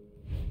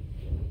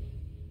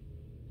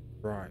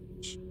 Right.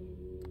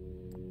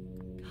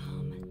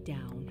 Calm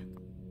down.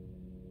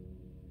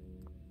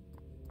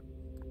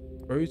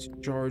 Go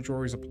to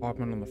Jory's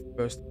apartment on the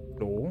first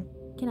floor.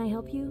 Can I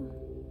help you?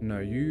 No,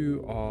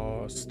 you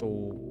are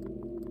still...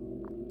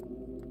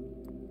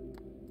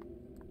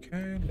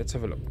 Okay, let's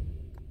have a look.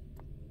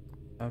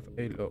 Have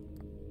a look.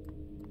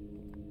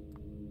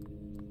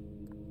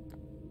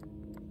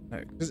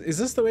 No, is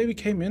this the way we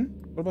came in?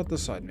 What about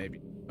this side,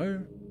 maybe?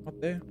 No, not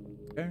there.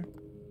 Okay.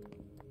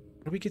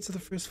 How do we get to the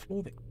first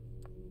floor then?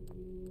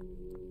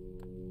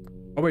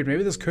 Oh wait,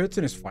 maybe this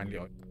curtain is finally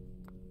open.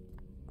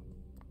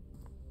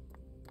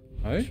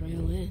 No?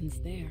 Trail ends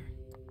there.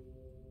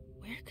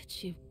 Where could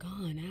she have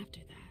gone after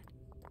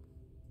that?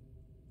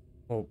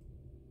 Well,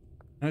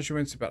 I know she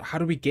went to bed. How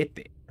do we get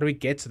there? How do we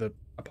get to the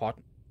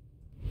apartment?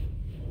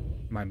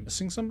 Am I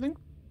missing something?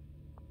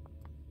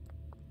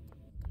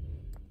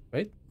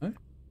 Wait, no?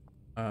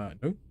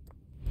 No.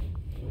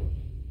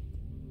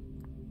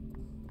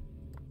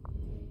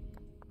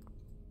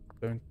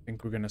 Don't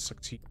think we're gonna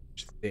succeed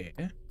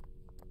there.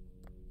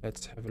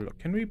 Let's have a look.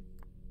 Can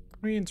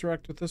we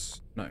interact with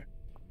this? No,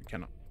 we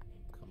cannot.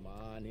 Come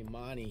on,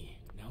 Imani.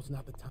 Now's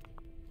not the time.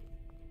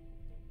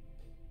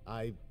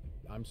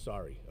 I'm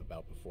sorry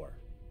about before.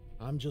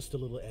 I'm just a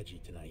little edgy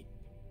tonight.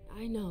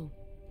 I know.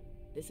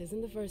 This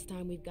isn't the first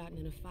time we've gotten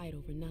in a fight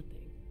over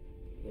nothing.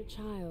 Your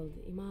child,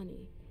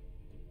 Imani.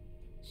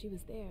 She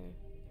was there.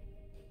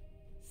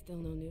 Still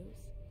no news?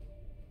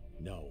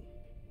 No.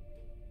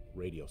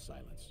 Radio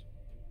silence.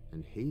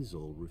 And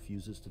Hazel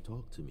refuses to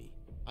talk to me.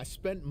 I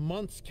spent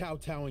months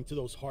kowtowing to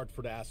those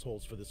Hartford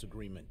assholes for this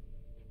agreement.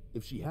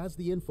 If she has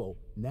the info,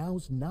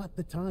 now's not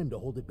the time to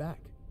hold it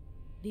back.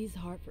 These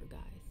Hartford guys.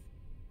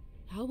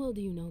 How well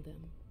do you know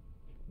them?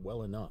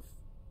 Well enough.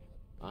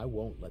 I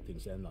won't let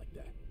things end like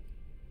that.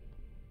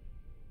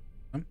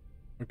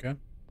 Okay.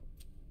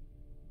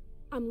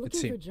 I'm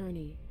looking for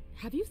Journey.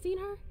 Have you seen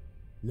her?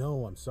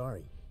 No, I'm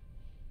sorry.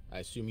 I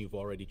assume you've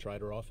already tried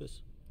her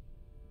office?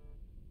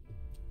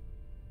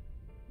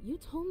 You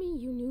told me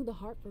you knew the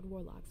Hartford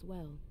Warlocks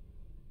well.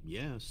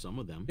 Yeah, some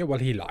of them. Yeah, well,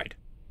 he lied.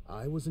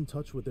 I was in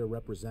touch with their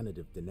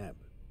representative, Deneb.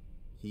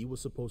 He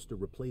was supposed to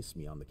replace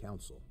me on the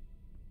council.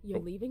 You're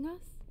leaving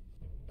us?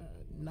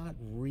 Not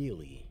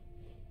really.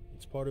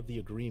 It's part of the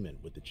agreement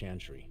with the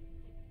Chantry.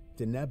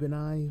 Deneb and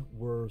I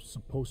were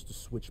supposed to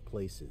switch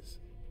places.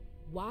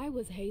 Why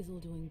was Hazel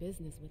doing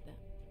business with them?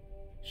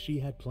 She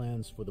had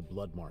plans for the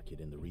blood market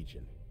in the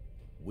region.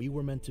 We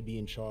were meant to be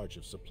in charge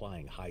of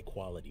supplying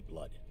high-quality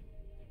blood.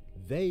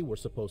 They were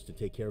supposed to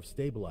take care of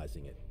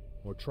stabilizing it,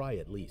 or try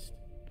at least.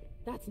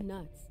 That's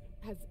nuts.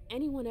 Has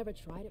anyone ever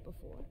tried it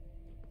before?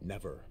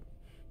 Never.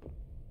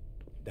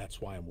 That's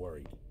why I'm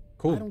worried.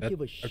 Cool. I don't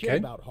give a shit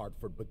about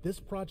Hartford, but this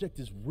project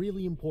is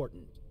really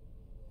important.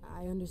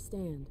 I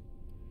understand.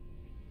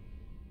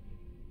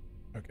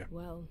 Okay.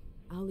 Well,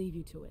 I'll leave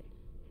you to it.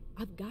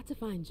 I've got to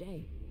find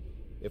Jay.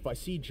 If I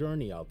see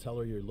Journey, I'll tell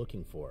her you're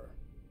looking for her.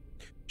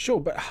 Sure,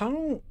 but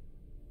how...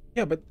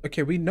 Yeah, but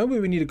okay, we know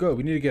where we need to go.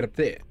 We need to get up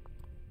there.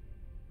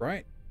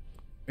 Right?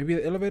 Maybe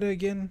the elevator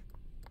again?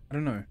 I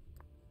don't know.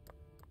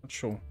 Not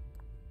sure.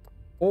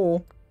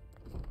 Or,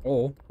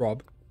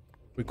 Rob,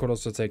 we could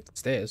also take the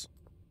stairs.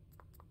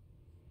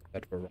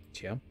 That were right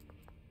here.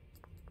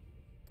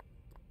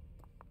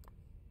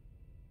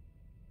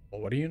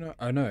 Well, what do you know?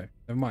 Oh, no.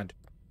 Never mind.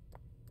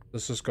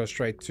 Let's just go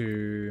straight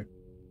to...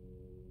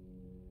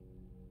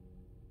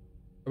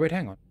 Oh, wait,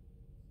 hang on.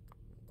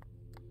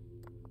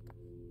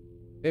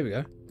 There we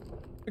go.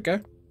 Okay,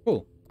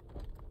 cool.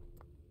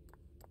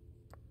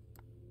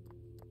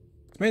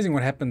 It's amazing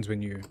what happens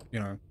when you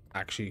know,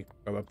 actually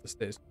go up the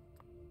stairs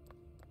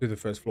to the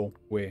first floor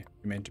where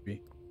you're meant to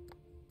be.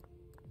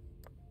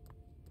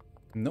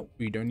 Nope,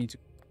 we don't need to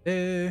go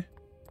there.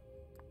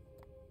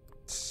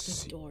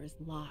 This door is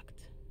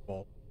locked.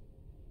 Well,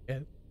 yeah.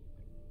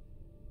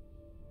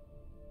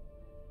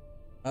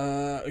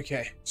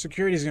 Okay.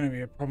 Security is going to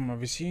be a problem,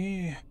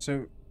 obviously.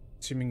 So,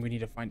 assuming we need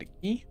to find a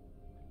key.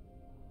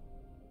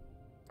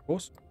 Of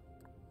course.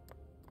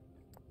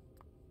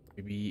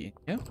 Maybe in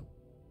here?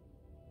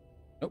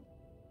 Nope.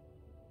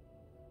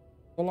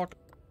 All locked.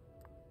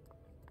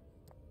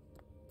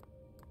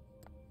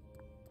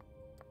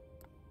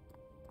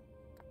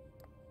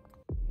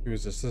 Who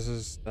is this? This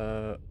is,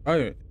 oh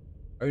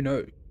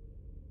no.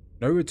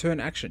 No return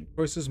action.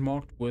 Choices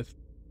marked with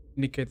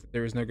indicate that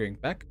there is no going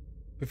back.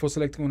 Before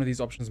selecting one of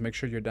these options, make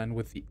sure you're done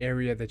with the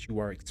area that you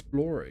are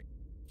exploring.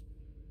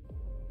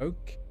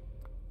 Okay.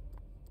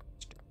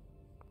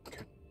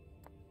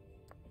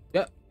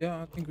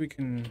 Yeah, I think we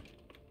can...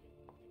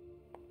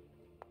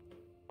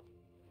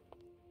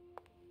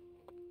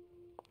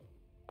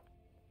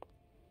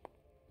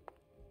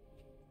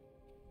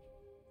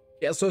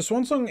 Yeah, so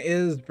Swansong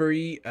is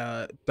very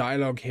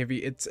dialogue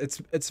heavy.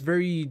 It's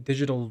very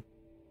digital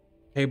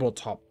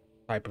tabletop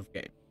type of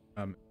game.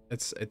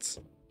 It's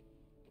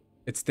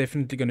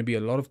definitely going to be a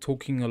lot of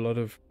talking, a lot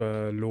of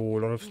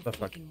lore, a lot of stuff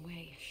like.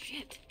 Way.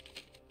 Shit.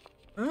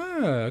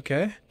 Ah,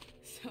 okay.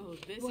 So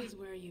this is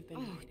where you've been.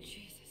 Oh,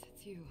 Jesus,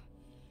 it's you.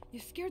 You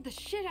scared the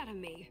shit out of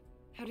me.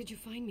 How did you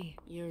find me?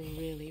 You're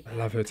really I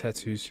love her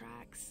tattoos.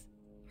 Tracks.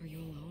 Are you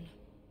alone?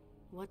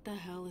 What the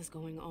hell is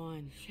going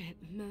on? Shit,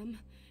 Mem.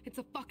 It's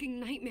a fucking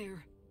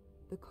nightmare.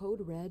 The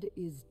code red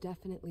is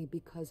definitely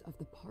because of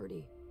the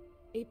party.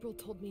 April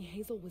told me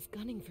Hazel was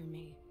gunning for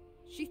me.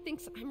 She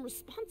thinks I'm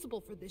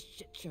responsible for this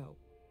shit show.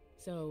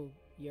 So,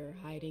 you're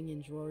hiding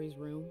in Drury's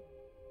room?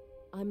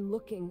 I'm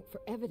looking for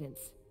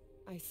evidence.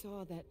 I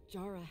saw that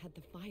Jara had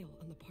the file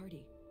on the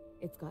party.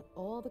 It's got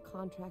all the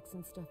contracts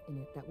and stuff in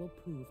it that will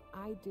prove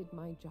I did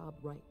my job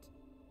right.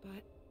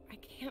 But I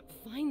can't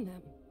find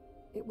them.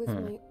 It was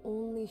my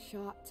only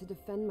shot to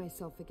defend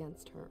myself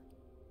against her.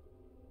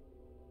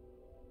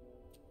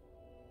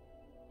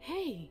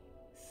 Hey,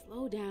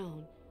 slow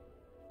down.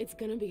 It's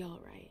gonna be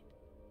alright.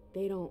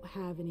 They don't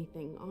have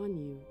anything on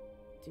you,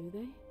 do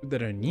they? They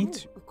don't need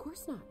to. Of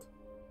course not.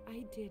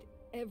 I did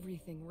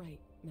everything right,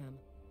 ma'am.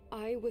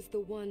 I was the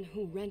one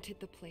who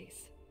rented the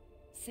place.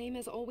 Same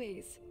as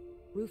always.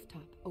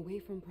 Rooftop, away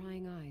from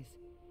prying eyes.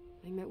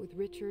 I met with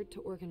Richard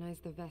to organize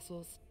the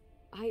vessels.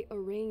 I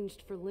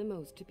arranged for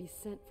limos to be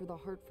sent for the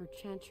Hartford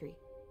Chantry.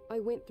 I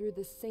went through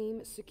the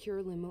same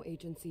secure limo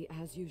agency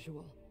as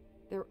usual.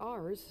 They're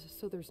ours,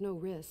 so there's no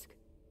risk.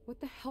 What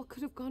the hell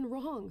could have gone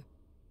wrong?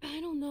 I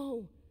don't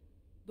know.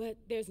 But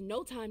there's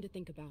no time to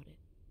think about it.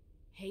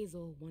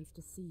 Hazel wants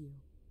to see you.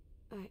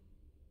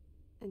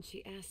 And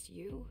she asked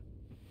you?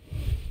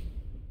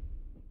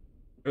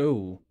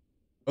 Oh.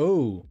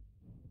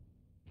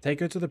 Take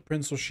her to the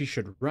prince or she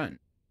should run.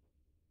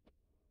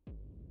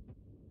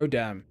 Oh,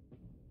 damn.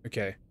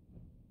 Okay.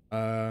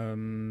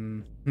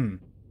 Well,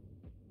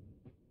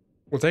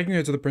 taking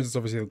her to the prince is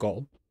obviously the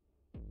goal.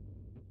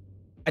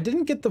 I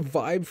didn't get the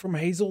vibe from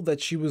Hazel that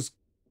she was...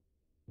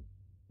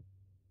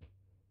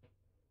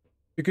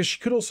 Because she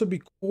could also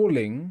be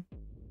calling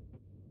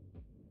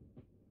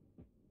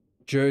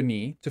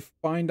Journey to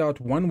find out,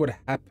 one, what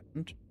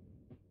happened.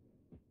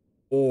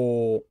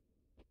 Or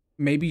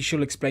maybe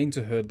she'll explain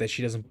to her that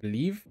she doesn't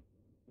believe.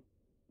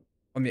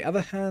 On the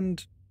other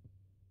hand,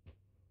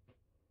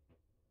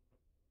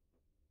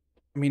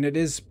 I mean, it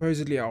is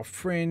supposedly our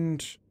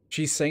friend.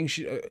 She's saying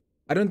she...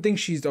 I don't think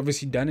she's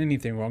obviously done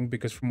anything wrong,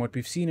 because from what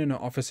we've seen in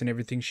her office and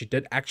everything, she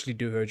did actually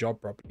do her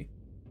job properly.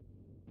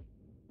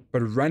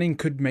 But running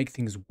could make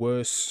things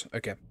worse.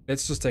 Okay,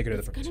 let's just take it to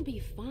the prince. It's gonna be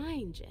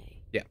fine,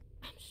 Jay. Yeah.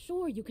 I'm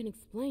sure you can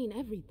explain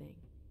everything.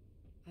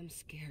 I'm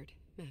scared,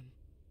 ma'am.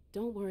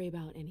 Don't worry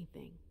about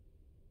anything.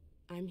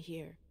 I'm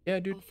here. Yeah,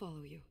 dude. I'll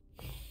follow you.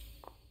 I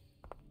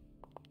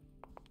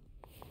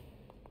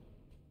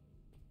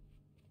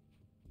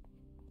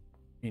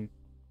mean,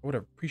 I would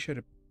have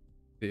appreciated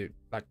the,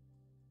 like,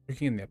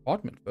 looking in the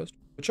apartment first,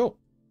 but sure.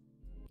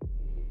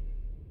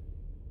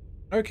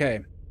 Okay.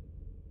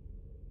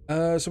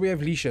 So we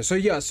have Leysha. So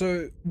yeah,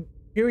 so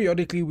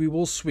periodically we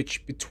will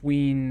switch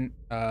between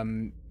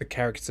the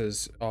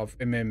characters of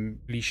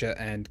Leysha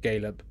and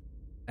Caleb,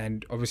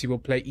 and obviously we'll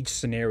play each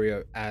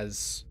scenario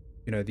as,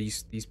 you know,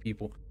 these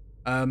people,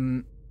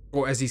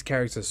 or as these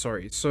characters,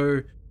 sorry.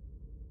 So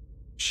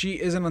she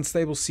is an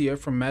unstable seer.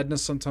 From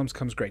madness sometimes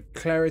comes great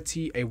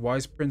clarity. A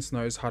wise prince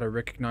knows how to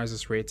recognize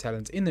this rare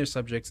talent in their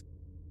subjects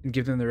and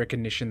give them the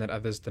recognition that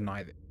others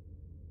deny them.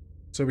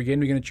 So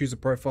again, we're going to choose a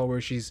profile where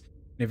she's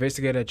an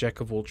investigator, a jack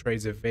of all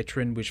trades, a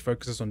veteran, which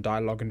focuses on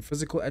dialogue and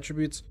physical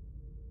attributes.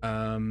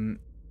 Or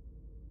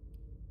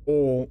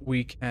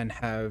we can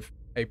have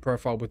a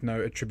profile with no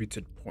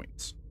attributed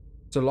points.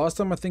 So last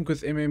time, I think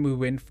with we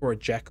went for a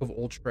jack of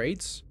all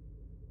trades.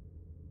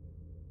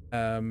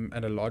 And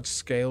a large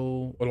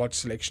scale or large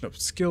selection of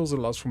skills that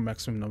allows for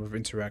maximum number of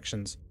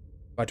interactions,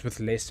 but with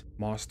less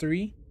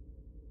mastery.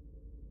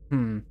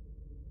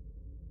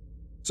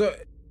 So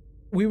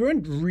we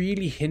weren't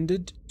really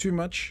hindered too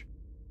much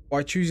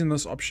by choosing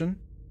this option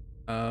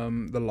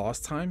the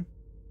last time,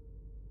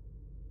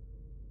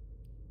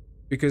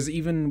 because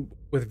even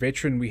with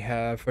veteran we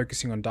have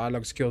focusing on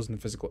dialogue skills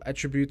and physical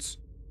attributes,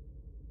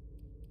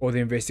 or the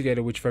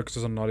investigator, which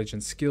focuses on knowledge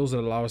and skills that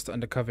allow us to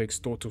undercover,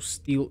 extort, or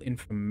steal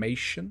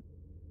information.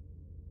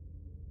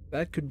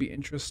 That could be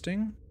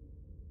interesting.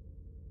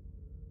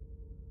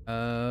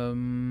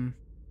 But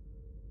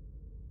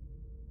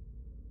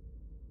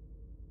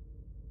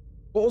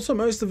also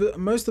most of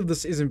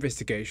this is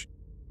investigation.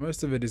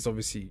 Most of it is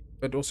obviously,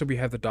 but also we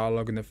have the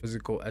dialogue and the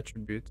physical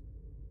attribute.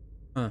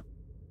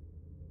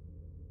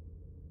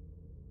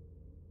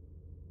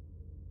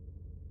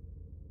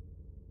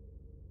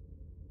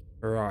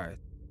 Right.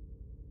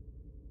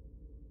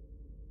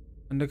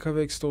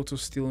 Undercover, extort, or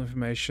steal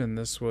information.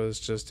 This was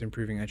just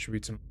improving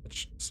attributes and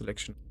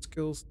selection of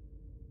skills.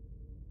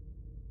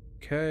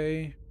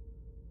 Okay.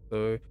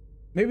 So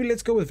maybe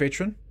let's go with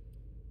veteran,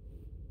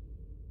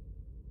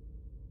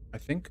 I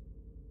think.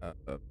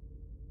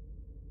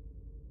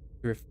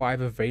 We have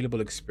 5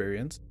 available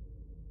experience.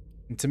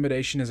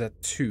 Intimidation is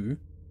at 2.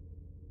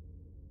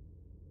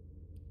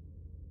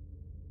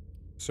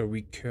 So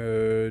we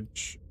could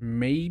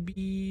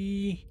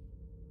maybe...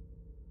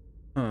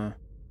 Huh.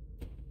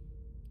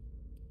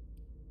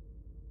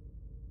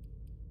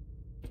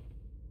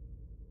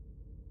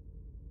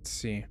 Let's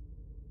see.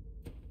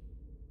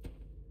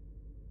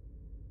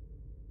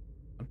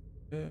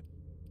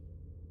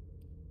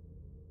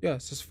 Yeah,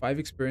 it says 5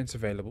 experience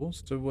available.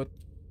 So what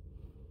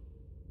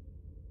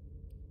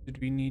did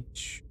we need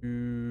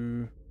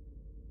to...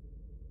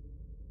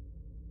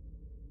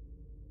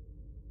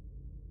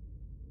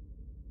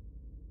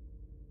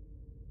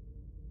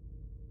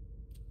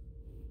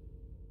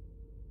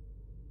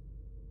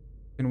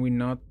 Can we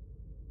not...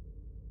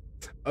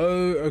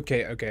 Oh,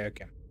 okay.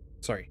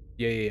 Sorry.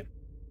 Yeah.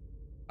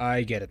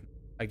 I get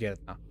it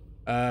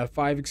now.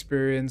 5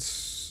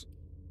 experience.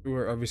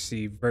 We're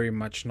obviously very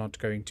much not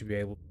going to be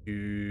able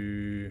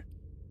to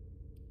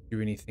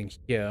do anything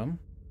here.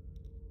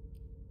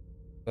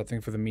 So I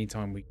think for the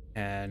meantime we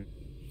can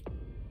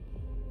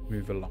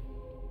move along.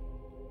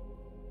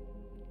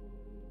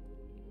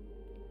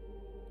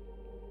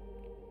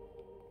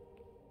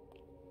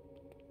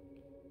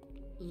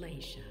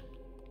 Leysha,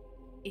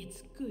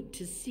 it's good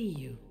to see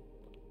you.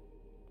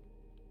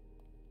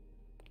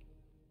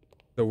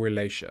 So we're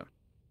Leysha.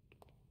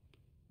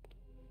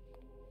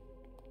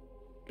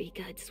 Be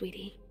good,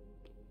 sweetie.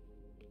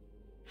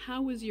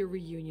 How was your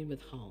reunion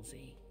with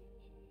Halsey?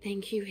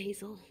 Thank you,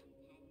 Hazel.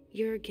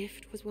 Your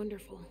gift was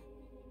wonderful.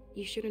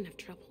 You shouldn't have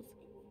troubled.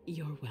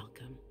 You're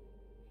welcome.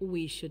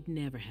 We should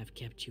never have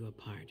kept you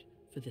apart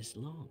for this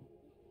long.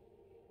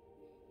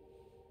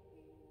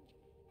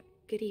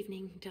 Good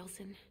evening,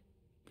 Delsin.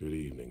 Good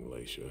evening,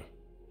 Leysha.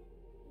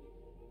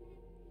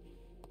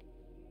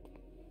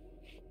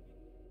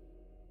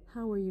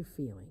 How are you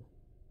feeling?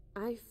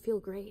 I feel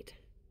great.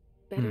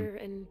 Better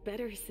and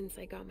better since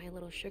I got my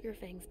little sugar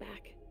fangs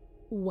back.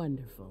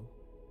 Wonderful.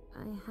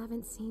 I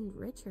haven't seen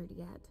Richard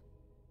yet.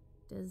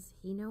 Does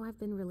he know I've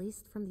been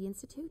released from the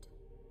Institute?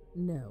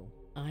 No.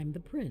 I'm the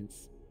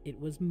prince. It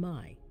was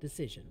my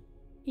decision.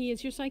 He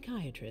is your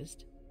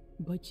psychiatrist.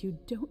 But you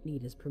don't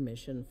need his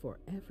permission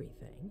for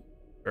everything.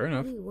 Fair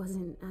enough. He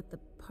wasn't at the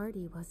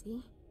party, was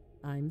he?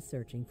 I'm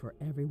searching for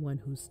everyone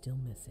who's still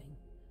missing.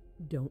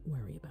 Don't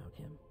worry about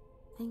him.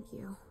 Thank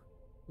you.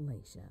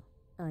 Leysha,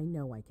 I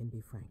know I can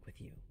be frank with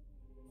you.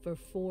 For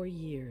 4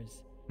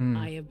 years,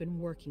 I have been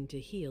working to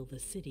heal the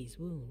city's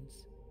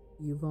wounds.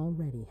 You've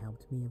already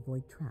helped me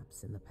avoid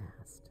traps in the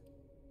past.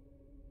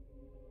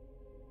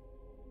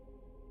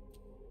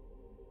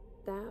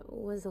 That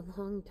was a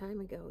long time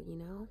ago, you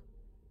know?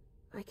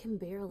 I can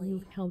barely...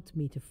 You've helped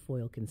me to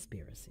foil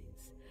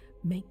conspiracies,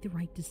 make the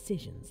right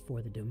decisions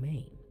for the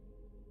domain.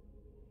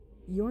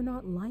 You're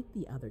not like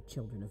the other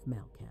children of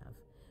Malkav.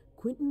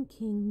 Quentin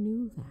King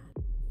knew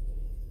that.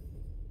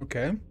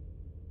 Okay.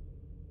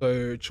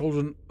 So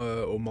children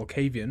or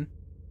Malkavian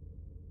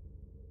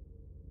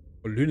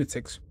or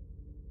lunatics.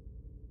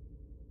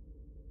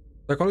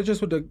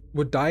 Psychologists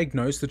would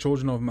diagnose the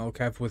children of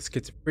Malkav with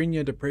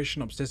schizophrenia,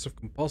 depression, obsessive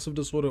compulsive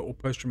disorder, or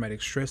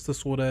post-traumatic stress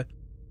disorder,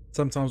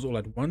 sometimes all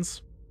at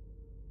once.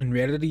 In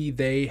reality,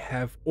 they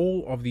have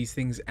all of these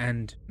things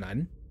and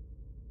none.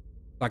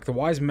 Like the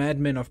wise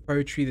madmen of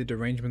poetry, the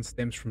derangement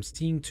stems from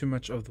seeing too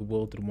much of the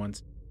world at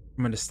once,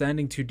 from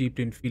understanding too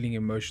deeply and feeling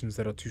emotions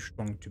that are too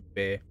strong to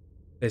bear.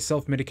 They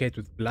self-medicate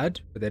with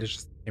blood, but that is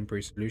just a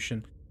temporary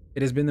solution.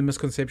 It has been the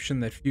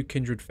misconception that few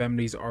kindred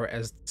families are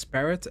as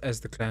disparate as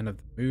the clan of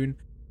the moon.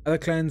 Other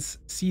clans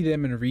see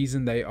them and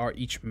reason they are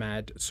each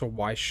mad, so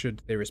why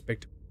should their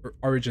respective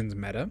origins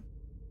matter?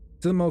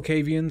 To the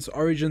Malkavians,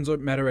 origins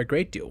matter a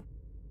great deal.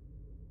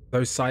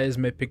 Those sires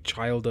may pick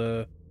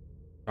childer?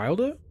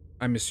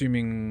 I'm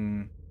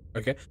assuming...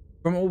 Okay.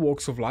 From all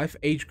walks of life,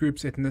 age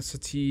groups,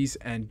 ethnicities,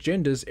 and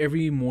genders,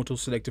 every mortal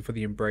selected for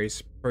the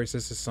embrace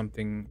possesses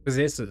something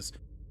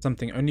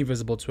only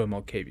visible to a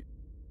Malkavian.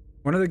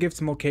 One of the gifts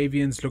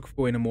Malkavians look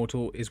for in a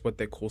mortal is what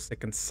they call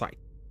second sight.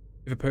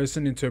 If a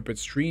person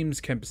interprets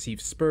dreams, can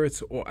perceive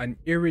spirits, or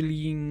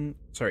unerringly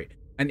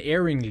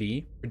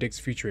predicts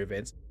future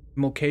events,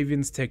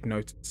 Malkavians take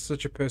note.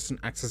 Such a person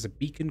acts as a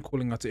beacon,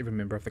 calling out to every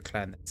member of the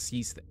clan that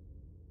sees them.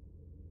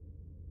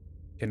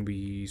 Can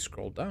we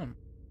scroll down?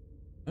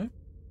 No?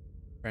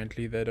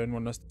 Apparently they don't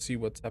want us to see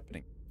what's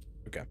happening.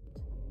 Okay.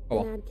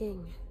 The Mad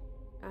King.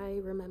 I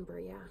remember,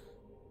 yeah.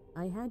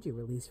 I had you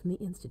released from the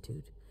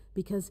Institute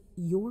because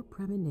your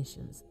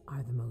premonitions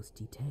are the most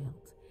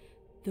detailed.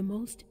 The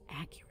most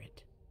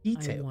accurate.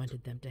 I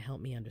wanted them to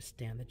help me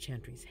understand the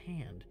Chantry's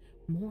hand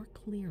more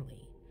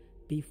clearly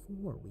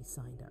before we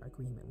signed our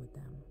agreement with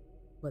them.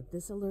 But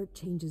this alert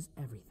changes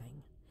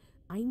everything.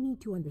 I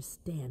need to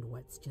understand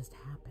what's just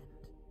happened.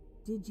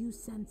 Did you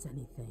sense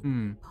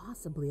anything,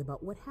 possibly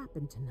about what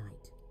happened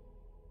tonight?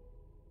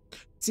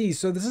 See,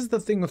 so this is the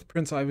thing with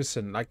Prince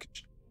Iverson. Like,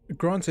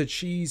 granted,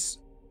 she's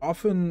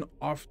often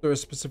after a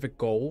specific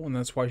goal, and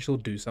that's why she'll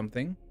do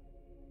something,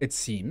 it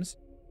seems.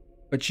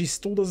 But she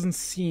still doesn't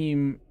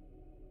seem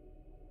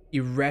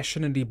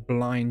irrationally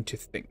blind to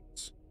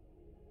things.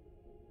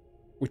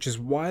 which is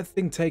why I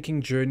think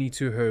taking Journey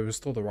to her was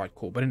still the right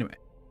call. But anyway,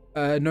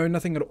 no,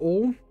 nothing at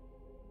all.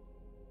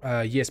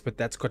 Yes, but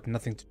that's got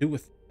nothing to do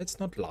with it. Let's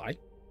not lie.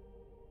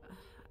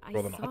 I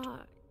saw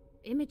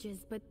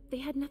images, but they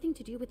had nothing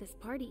to do with this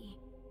party.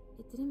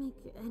 It didn't make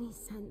any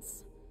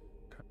sense.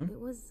 Okay. It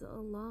was a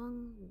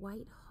long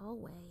white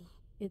hallway.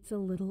 It's a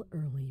little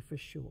early for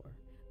sure,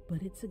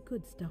 but it's a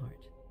good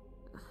start.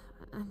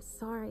 I'm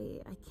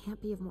sorry, I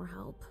can't be of more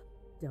help.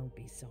 Don't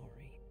be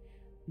sorry.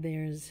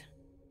 There's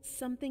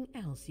something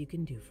else you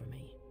can do for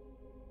me.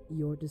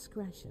 Your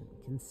discretion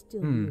can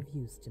still be of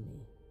use to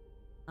me.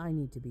 I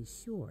need to be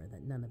sure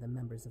that none of the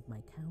members of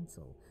my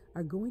council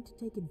are going to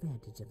take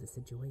advantage of the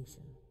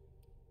situation.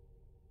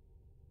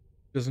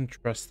 Doesn't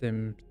trust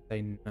them,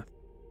 say nothing.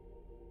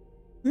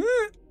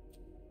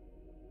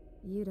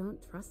 You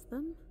don't trust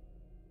them?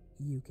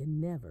 You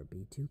can never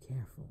be too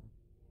careful.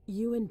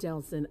 You and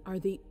Delson are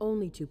the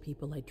only two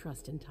people I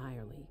trust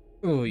entirely.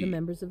 Oh, the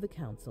members of the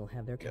council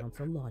have their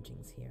council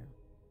lodgings here.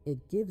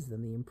 It gives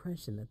them the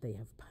impression that they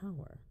have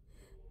power,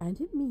 and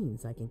it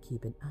means I can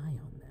keep an eye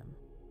on them.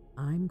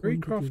 I'm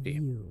going to give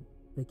you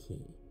the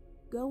key.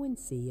 Go and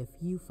see if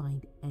you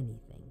find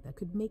anything that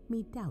could make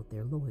me doubt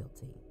their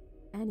loyalty.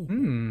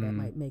 Anything that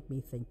might make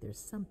me think there's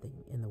something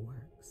in the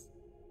works.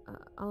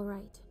 All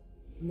right.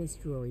 Miss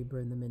Drury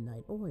burned the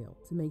midnight oil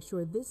to make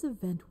sure this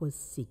event was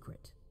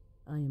secret.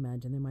 I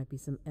imagine there might be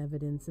some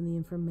evidence in the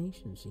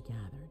information she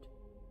gathered.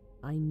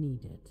 I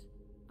need it.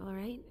 All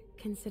right,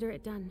 consider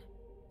it done.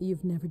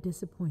 You've never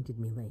disappointed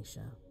me,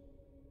 Leysha.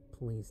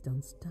 Please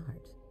don't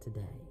start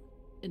today.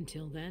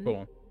 Until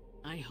then,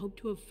 I hope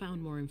to have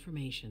found more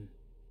information.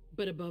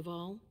 But above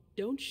all,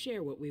 don't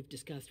share what we've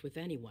discussed with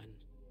anyone.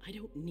 I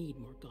don't need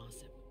more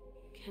gossip.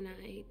 Can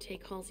I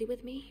take Halsey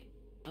with me?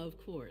 Of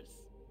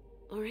course.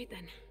 All right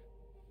then.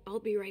 I'll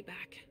be right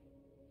back.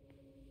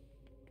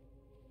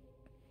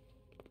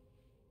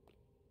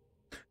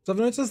 So I've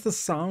noticed the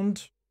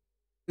sound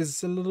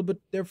is a little bit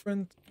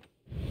different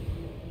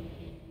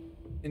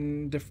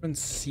in different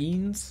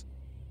scenes.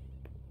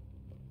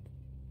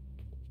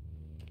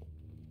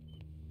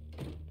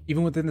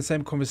 Even within the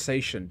same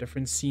conversation,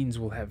 different scenes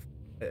will have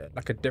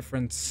like a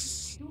different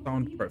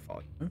sound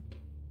profile, you know?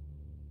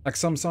 Like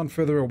some sound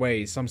further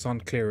away, some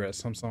sound clearer,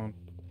 some sound...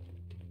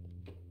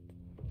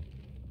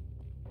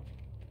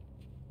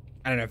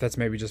 I don't know if that's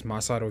maybe just my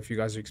side or if you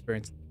guys are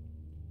experiencing.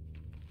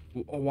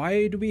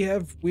 Why do we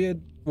have weird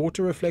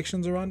water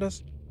reflections around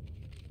us?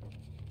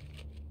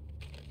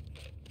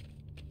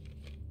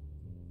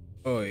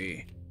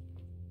 Oi.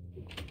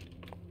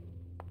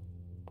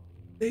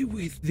 They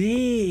were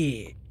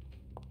there.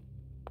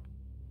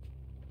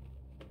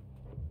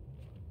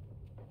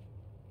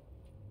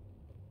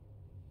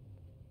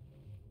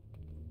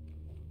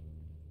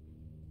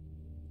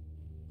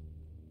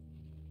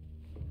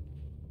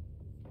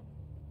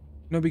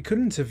 No, we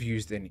couldn't have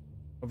used any,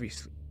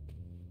 obviously.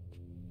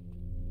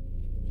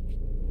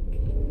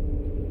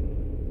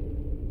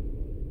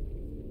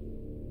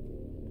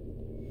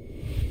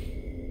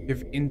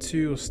 Give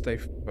into or stay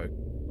focused.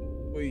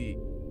 Oi.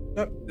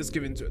 No, let's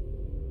give into it.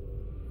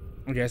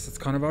 I guess it's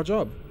kind of our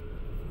job.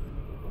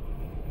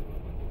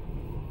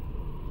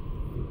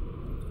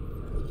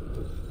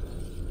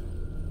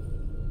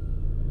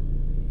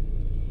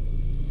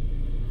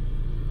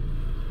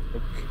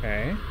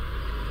 Okay.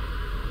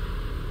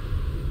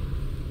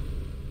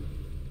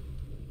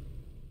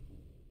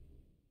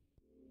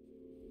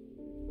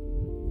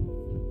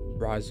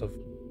 Rise of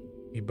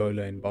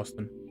Ebola in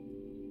Boston.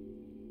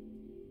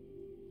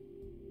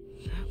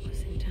 That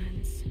was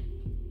intense.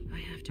 I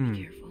have to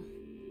be careful.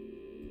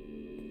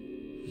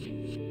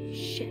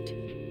 Shit,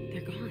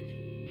 they're gone.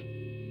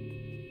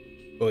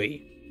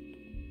 Oi.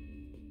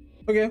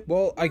 Okay,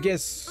 well, I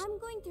guess... I'm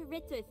going to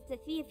Richard's to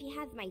see if he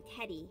has my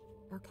teddy.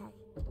 Okay.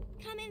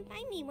 Come and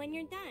find me when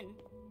you're done.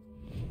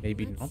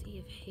 Maybe Let's not. see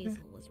if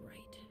Hazel was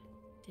right.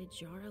 Did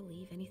Jara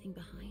leave anything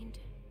behind?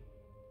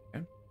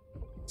 Okay.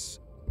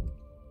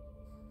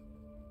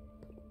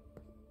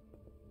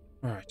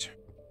 Alright.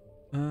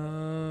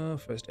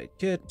 First aid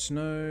kit,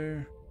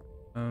 no.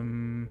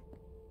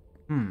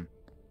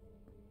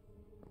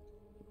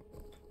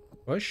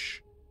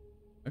 Push.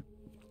 Okay.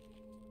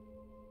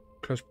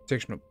 Close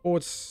protection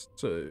reports.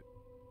 So,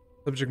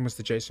 subject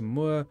Mr. Jason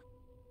Moore.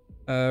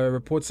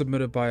 Report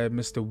submitted by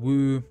Mr.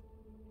 Wu.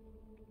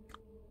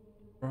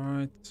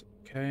 Right,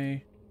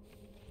 okay.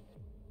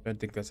 Don't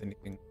think that's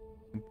anything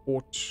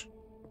important.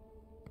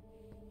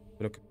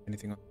 Look at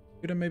anything on the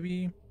computer,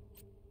 maybe.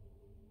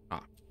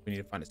 Ah, we need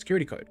to find a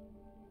security code.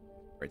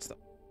 Great stuff.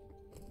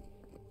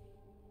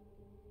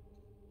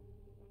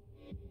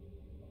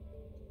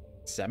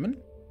 7?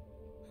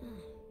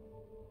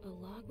 A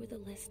log with a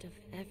list of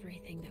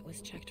everything that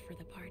was checked for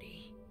the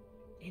party.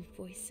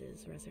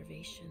 Invoices,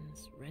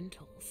 reservations,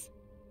 rentals.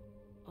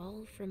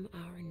 All from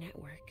our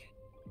network.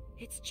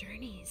 It's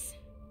Journeys.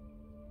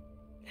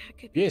 That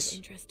could be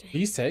interesting.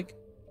 Please take.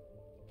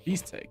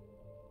 Please take.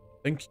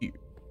 Thank you.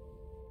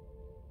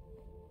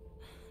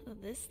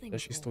 This thing.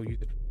 Does she still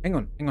use it? Hang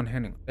on.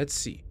 Let's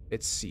see.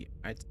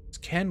 Right.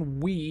 Can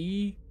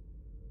we...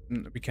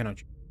 No, we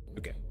cannot.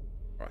 Okay.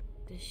 All right.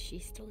 Does she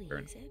still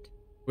use it?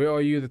 Where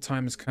are you? The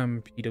time has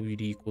come.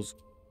 PWD equals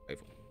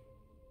 5.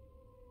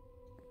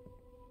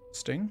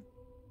 Sting.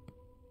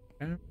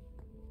 Okay.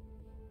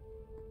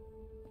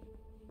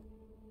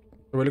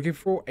 So we're looking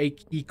for a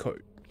key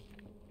code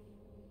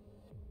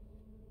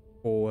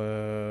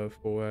for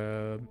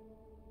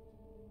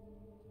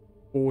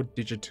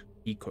 4-digit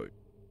key code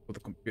for the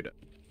computer.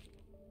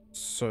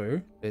 So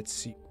let's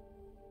see.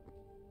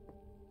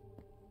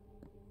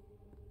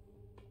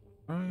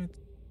 Right.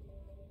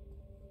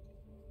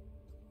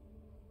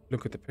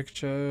 Look at the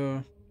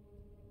picture.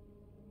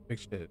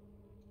 Picture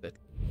that.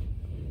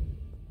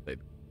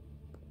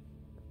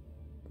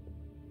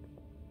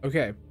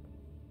 Okay.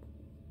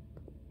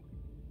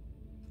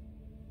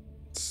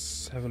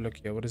 Let's have a look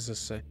here. What does this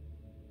say?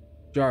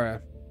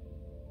 Jara,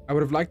 I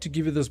would have liked to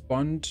give you this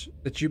bond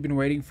that you've been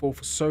waiting for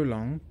so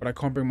long, but I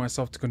can't bring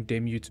myself to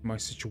condemn you to my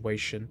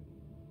situation.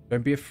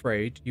 Don't be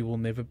afraid. I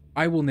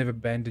will never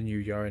abandon you,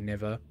 Yara,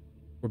 never.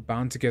 We're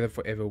bound together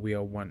forever. We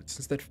are one.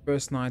 Since that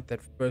first night,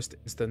 that first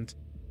instant,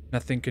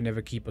 nothing can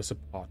ever keep us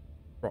apart.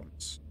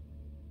 Promise.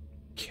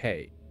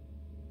 Okay.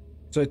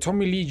 So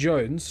Tommy Lee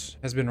Jones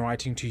has been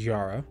writing to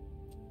Yara,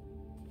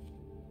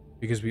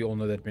 because we all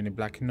know that Men in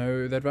Black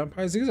know that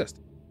vampires exist.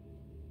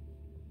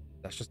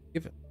 That's just a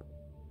given.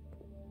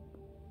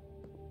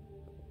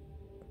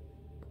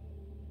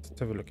 Let's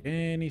have a look.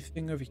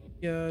 Anything over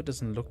here?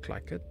 Doesn't look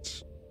like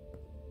it.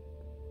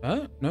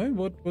 Huh? No?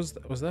 What was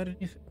that? Was that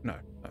anything? No,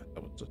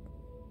 that was just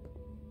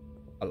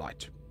a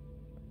light.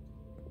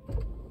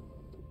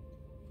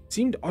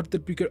 Seemed odd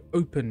that we could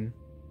open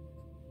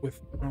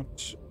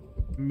without...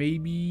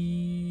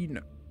 Maybe...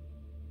 No.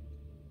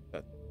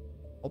 That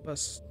help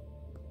us.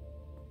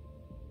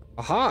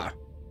 Aha!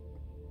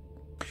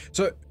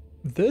 So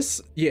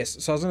this,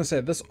 yes, so I was going to say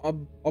this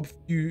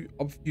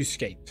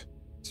obfuscate.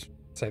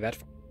 Say that.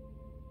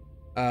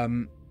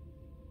 Oh,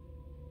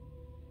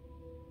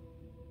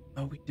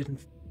 we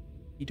didn't.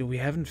 Either we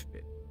haven't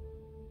fit.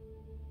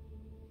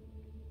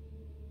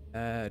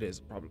 That is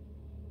a problem.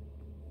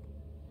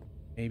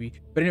 Maybe.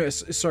 But anyway,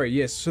 sorry,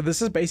 yes. So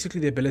this is basically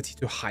the ability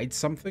to hide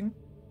something.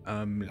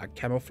 Like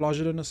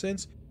camouflage it in a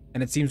sense.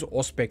 And it seems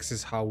Auspex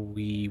is how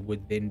we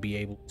would then be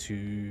able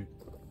to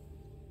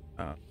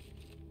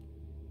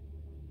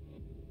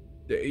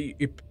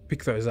you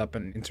pick those up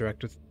and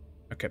interact with.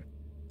 Okay.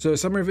 So,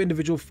 summary of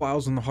individual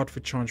files on the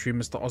Hartford Chantry.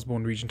 Mr.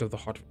 Osborne, regent of the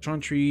Hartford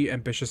Chantry,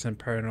 ambitious and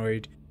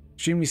paranoid,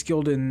 extremely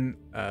skilled in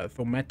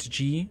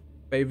thaumaturgy,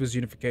 favors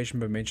unification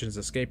but mentions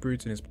escape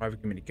routes in his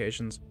private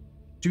communications.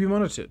 To be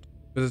monitored.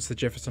 Visits the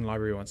Jefferson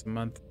Library once a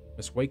month.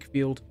 Miss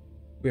Wakefield.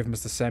 We have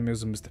Mr.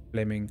 Samuels and Mr.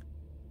 Fleming.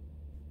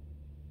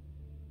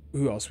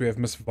 Who else? We have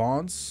Miss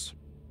Vance.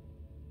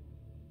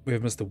 We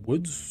have Mr.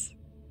 Woods.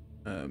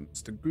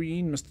 Mr.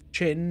 Green, Mr.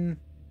 Chen,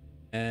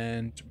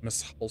 and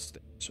Miss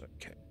Halstead.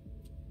 Okay.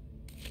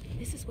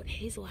 This is what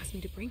Hazel asked me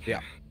to bring her.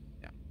 Yeah.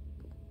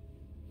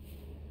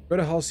 Go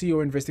to Halsey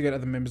or investigate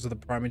other members of the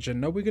Primogen.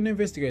 No, we're going to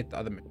investigate the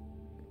other members.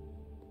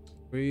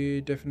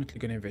 We're definitely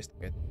going to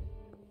investigate.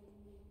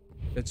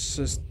 Let's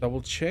just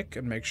double check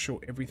and make sure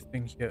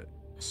everything here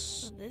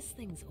is... Well, this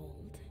thing's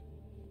old.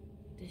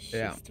 Does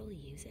she still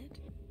use it?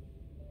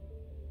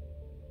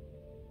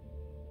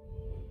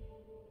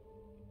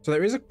 So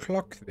there is a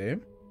clock there.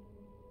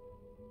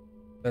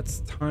 That's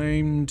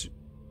timed,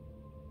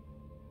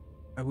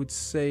 I would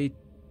say,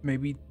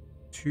 maybe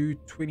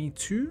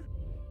 222?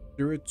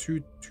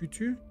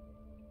 0222?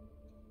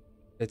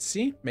 Let's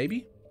see,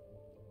 maybe?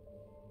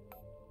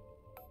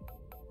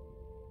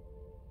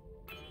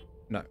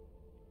 No.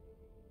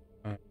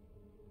 What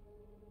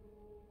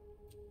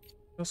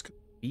else could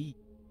it be?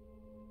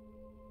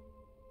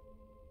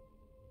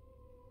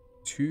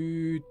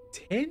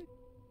 210?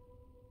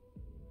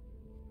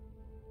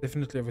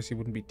 Definitely, obviously,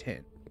 wouldn't be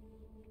 10.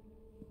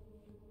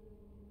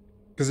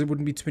 Because it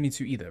wouldn't be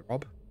 22 either,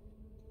 Rob.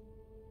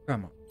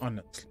 Come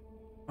on,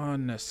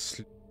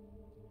 honestly.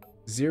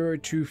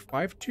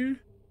 0252?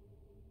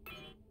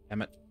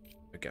 Damn it.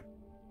 Okay.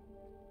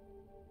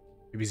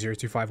 Maybe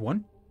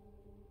 0251?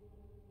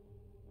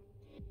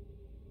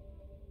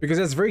 Because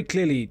that's very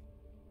clearly...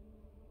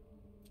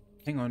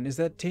 Hang on, is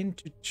that 10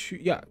 to 2?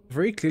 Yeah,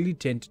 very clearly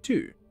 10 to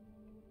 2.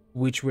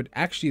 Which would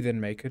actually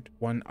then make it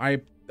 1...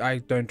 I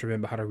don't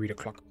remember how to read a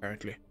clock,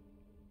 apparently.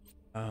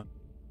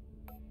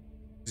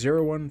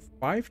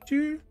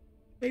 0152?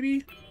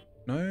 Maybe?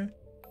 No.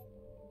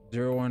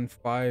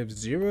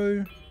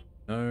 0150?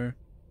 No.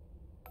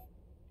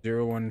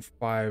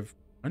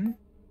 0151?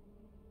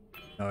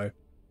 No.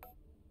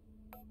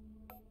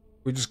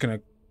 We're just gonna...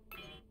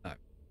 No.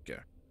 Go.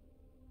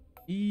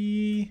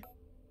 E3?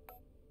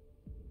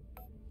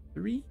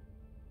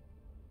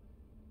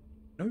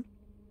 No.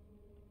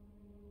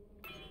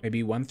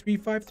 Maybe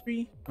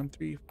 1353?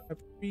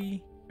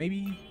 1353?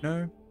 Maybe?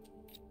 No.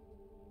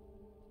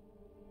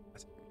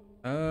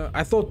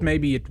 I thought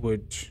maybe it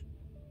would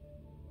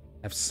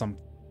have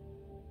something,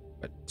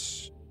 but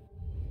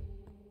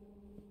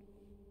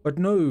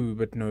no.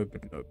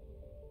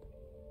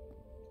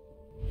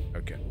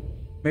 Okay.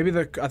 Maybe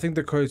I think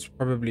the code's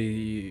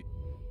probably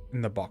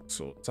in the box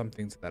or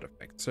something to that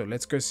effect. So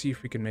let's go see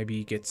if we can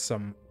maybe get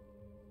some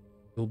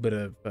little bit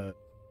of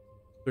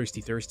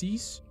thirsty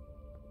thirsties.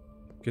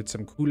 Get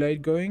some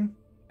Kool-Aid going,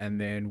 and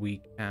then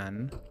we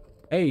can...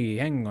 Hey,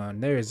 hang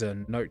on, there is a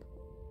note.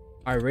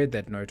 I read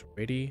that note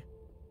already,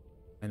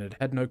 and it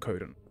had no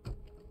code on it.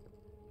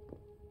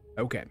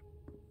 Okay.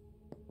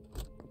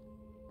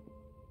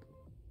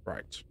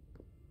 Right.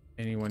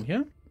 Anyone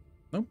here?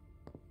 No?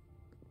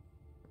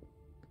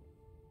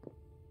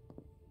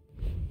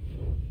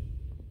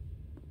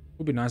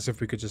 Would be nice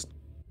if we could just,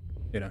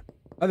 you know...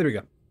 Oh, there we go.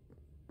 I'm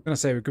gonna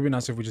say it could be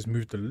nice if we just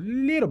moved a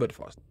little bit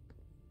faster.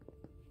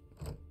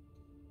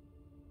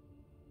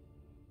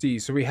 See,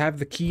 so we have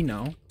the key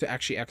now to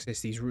actually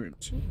access these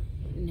rooms.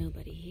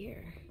 Nobody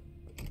here.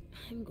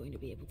 I'm going to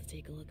be able to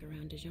take a look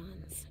around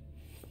Dijon's.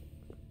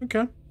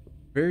 Okay.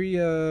 Very,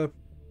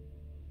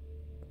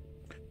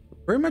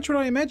 very much what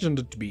I imagined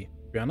it to be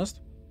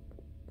honest.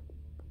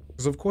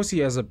 Because of course he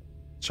has a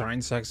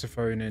giant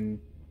saxophone and...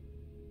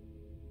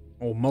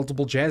 or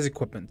multiple jazz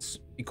equipments.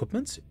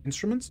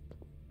 Instruments?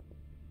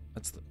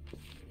 That's the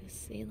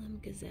Salem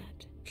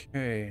Gazette.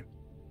 Okay.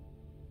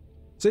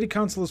 City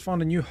Council has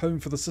found a new home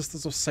for the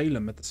Sisters of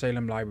Salem at the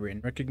Salem Library in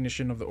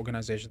recognition of the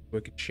organization's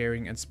work in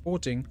sharing and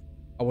supporting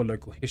our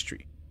local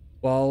history.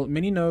 While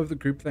many know of the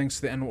group thanks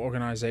to the annual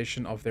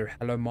organization of their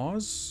Hello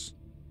Mars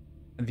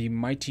and the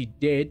Mighty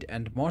Dead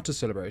and Martyr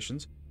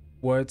celebrations,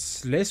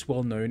 what's less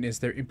well known is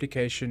their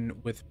implication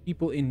with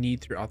people in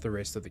need throughout the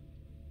rest of the year.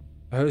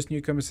 To host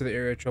newcomers to the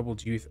area,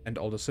 troubled youth, and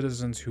older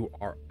citizens who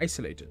are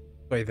isolated.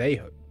 So they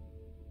hope.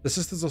 The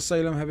Sisters of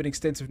Salem have an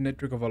extensive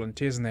network of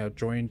volunteers, and they are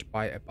joined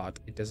by about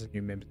a dozen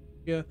new members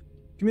each year.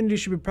 The community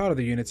should be proud of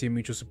the unity and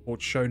mutual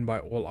support shown by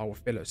all our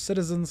fellow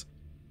citizens,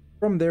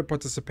 from their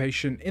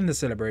participation in the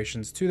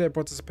celebrations to their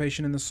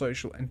participation in the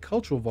social and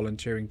cultural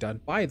volunteering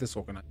done by this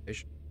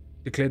organization,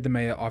 declared the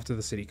mayor after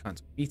the city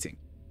council meeting.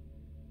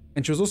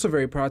 And she was also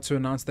very proud to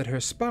announce that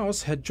her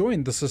spouse had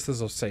joined the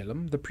Sisters of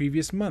Salem the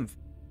previous month.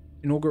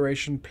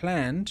 Inauguration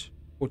planned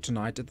for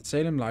tonight at the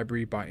Salem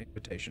Library by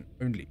invitation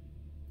only.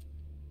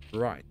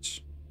 Right.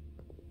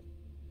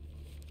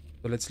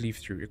 So let's leave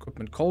through.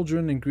 Equipment: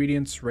 cauldron,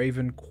 ingredients,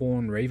 raven,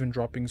 corn, raven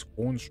droppings,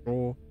 corn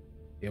straw.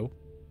 Ew.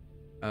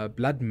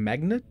 Blood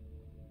magnet.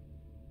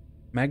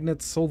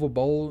 Magnet, silver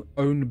bowl,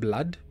 own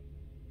blood.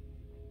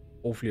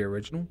 Awfully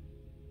original.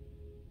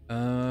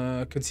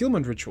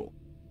 Concealment ritual.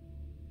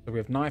 So we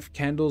have knife,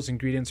 candles,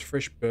 ingredients,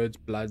 fresh birds,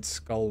 blood,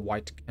 skull,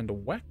 white candle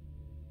wax.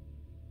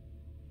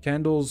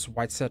 Candles,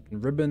 white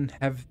satin ribbon,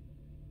 have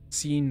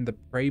seen the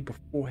prey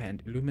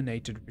beforehand,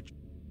 illuminated ritual.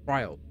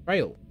 Trail.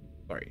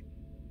 Sorry.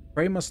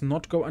 Prey must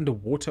not go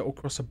underwater or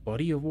cross a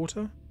body of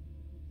water.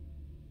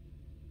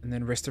 And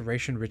then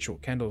restoration ritual.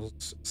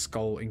 Candles,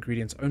 skull,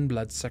 ingredients, own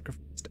blood,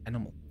 sacrificed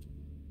animal.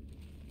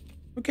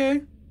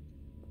 Okay.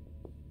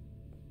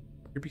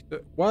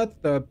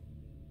 What the...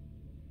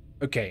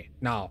 Okay,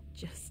 now.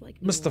 Just like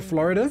Mr.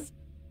 Florida?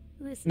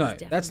 No,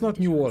 that's not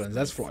New Orleans.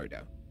 That's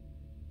Florida.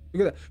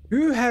 Look at that.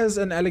 Who has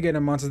an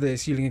alligator mounted to their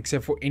ceiling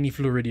except for any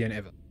Floridian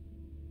ever?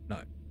 No.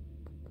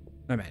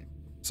 No, man.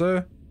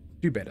 So,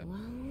 do better. Well.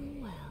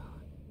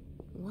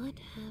 What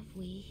have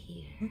we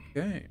here?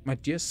 Okay. My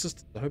dear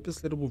sister, I hope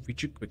this letter will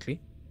reach you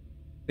quickly.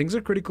 Things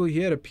are critical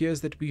here. It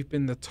appears that we've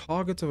been the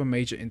target of a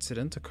major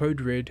incident. A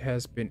code red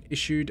has been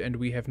issued, and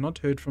we have not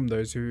heard from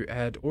those who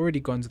had already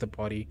gone to the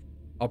party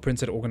our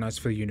prince had organized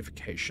for the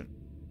unification.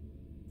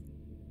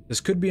 This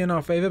could be in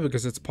our favor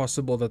because it's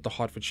possible that the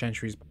Hartford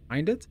Chantry is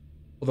behind it.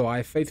 Although I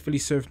have faithfully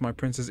served my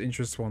prince's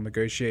interests while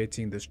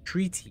negotiating this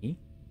treaty,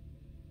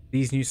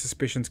 these new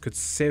suspicions could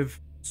serve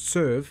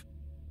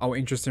our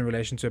interest in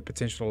relation to a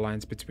potential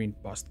alliance between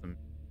Boston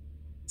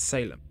and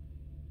Salem.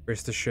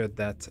 Rest assured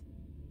that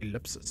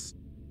ellipsis.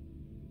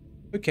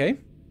 Okay.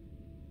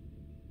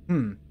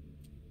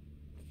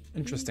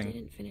 Interesting. He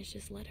didn't finish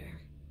his letter,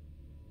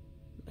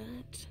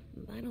 but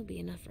that'll be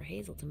enough for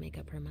Hazel to make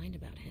up her mind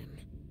about him.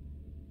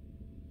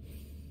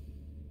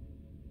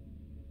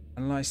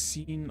 Analyze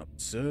scene,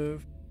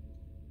 observe.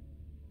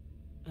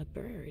 A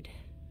bird.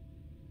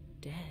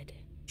 Dead.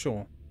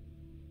 Sure.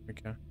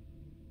 Okay.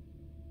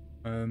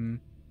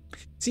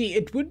 See,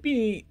 it would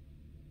be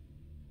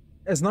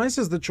as nice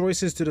as the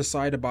choice is to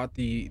decide about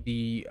the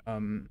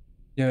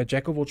you know,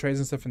 jack of all trades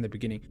and stuff in the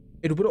beginning.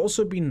 It would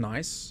also be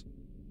nice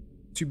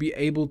to be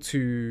able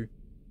to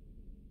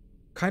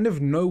kind of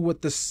know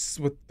what this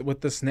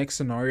next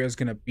scenario is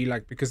going to be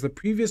like, because the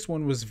previous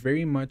one was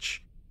very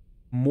much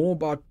more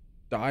about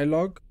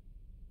dialogue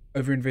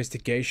over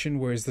investigation,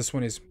 whereas this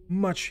one is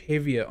much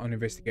heavier on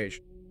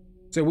investigation.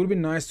 So it would have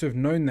been nice to have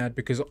known that,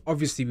 because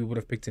obviously we would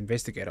have picked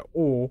investigator,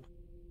 or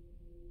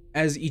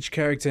as each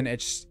character and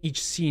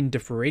each scene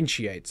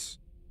differentiates,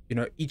 you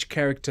know, each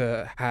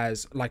character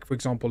has, like, for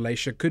example,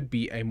 Leysha could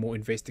be a more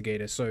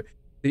investigator, so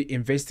the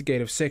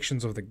investigative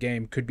sections of the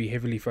game could be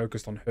heavily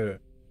focused on her.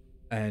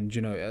 And,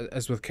 you know,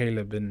 as with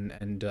Caleb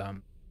and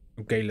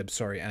Caleb,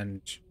 sorry,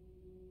 and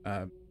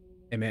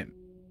MM.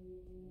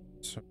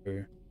 So,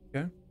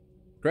 yeah.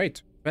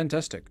 Great.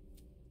 Fantastic.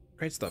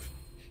 Great stuff.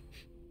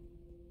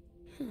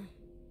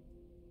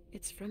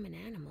 It's from an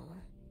animal.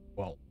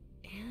 Well.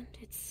 And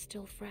it's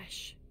still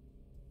fresh.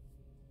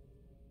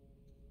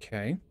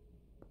 Okay.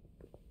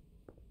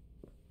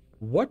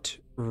 What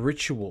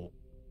ritual?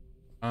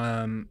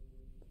 Yeah,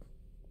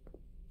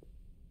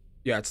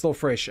 it's still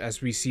fresh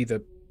as we see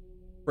the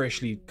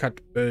freshly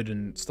cut bird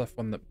and stuff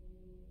on the...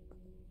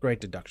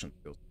 Great deduction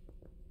skills.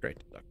 Great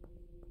deduction.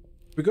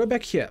 We go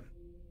back here.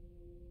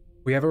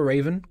 We have a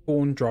raven,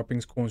 corn,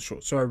 droppings, corn straw.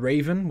 So a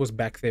raven was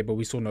back there, but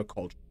we saw no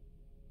cauldron.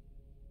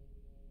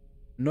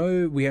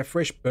 No, we have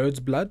fresh bird's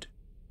blood.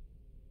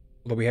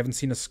 Although we haven't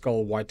seen a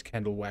skull, white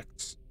candle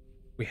wax.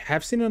 We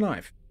have seen a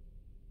knife.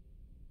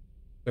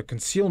 So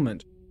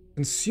concealment.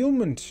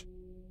 Concealment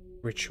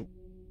ritual.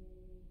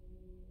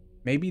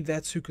 Maybe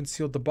that's who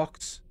concealed the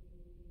box.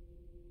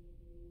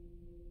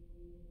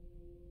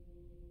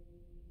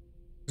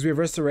 Because we have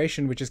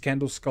restoration, which is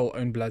candle, skull,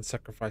 own blood,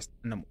 sacrificed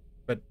animal.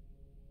 But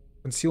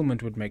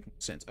concealment would make more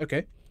sense.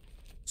 Okay.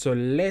 So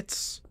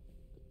let's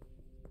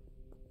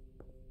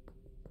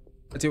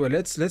tell you what,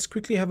 let's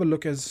quickly have a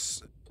look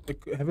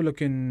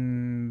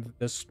in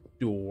this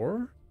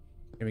door.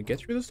 Can we get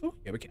through this door?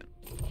 Yeah, we can.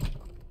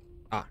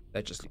 Ah,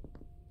 that just leaves.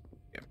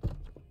 Yeah.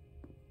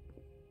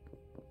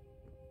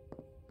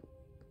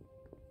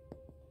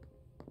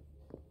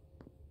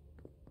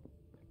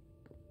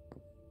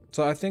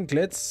 So I think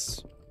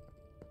let's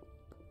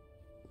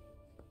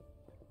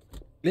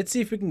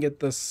see if we can get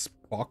this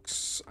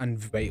box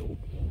unveiled.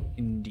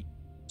 Indeed.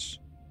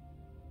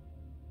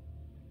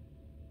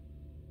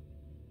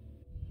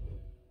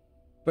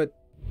 But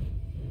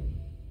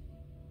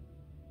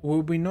were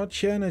we not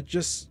here and it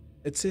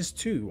says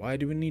 2? Why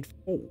do we need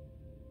 4?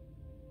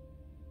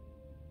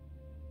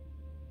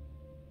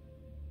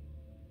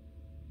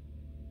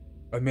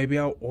 Or maybe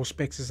our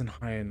auspex isn't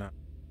high enough.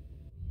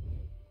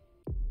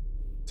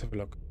 Let's have a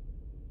look.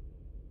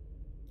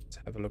 Let's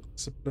have a look at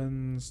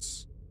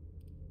disciplines.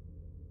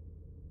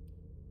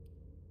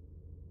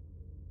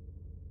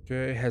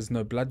 Okay, has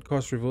no blood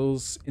cost,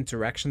 reveals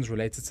interactions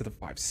related to the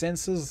 5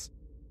 senses.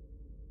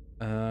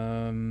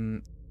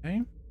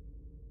 Okay.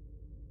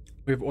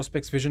 We have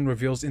Auspex Vision,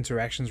 reveals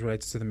interactions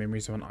related to the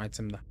memories of an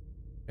item that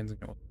depends on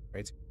your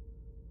rating.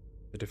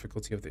 The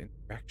difficulty of the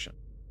interaction.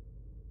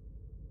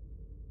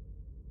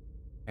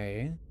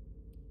 Okay.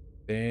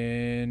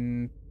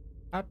 Then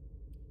up.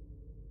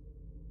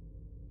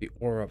 The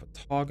aura of a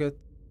target.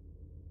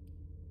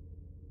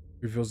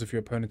 Reveals if your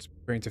opponent's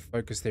preparing to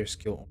focus their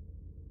skill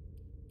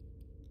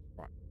on.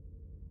 Right.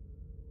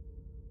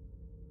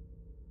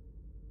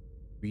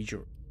 Read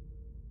your...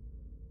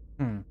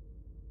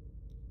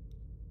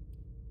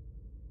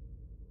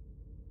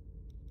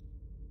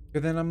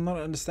 But then I'm not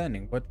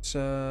understanding what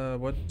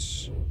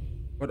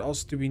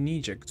else do we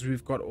need here? Because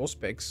we've got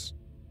Auspex.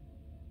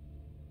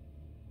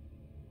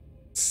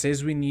 It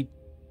says we need,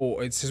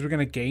 or it says we're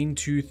gonna gain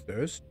 2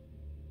 thirst.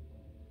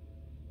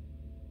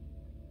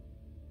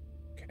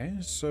 Okay,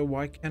 so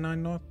why can I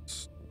not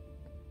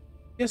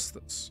guess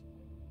this?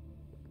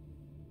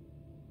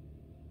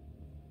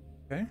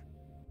 Okay.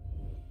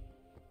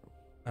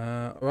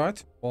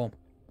 Alright, well,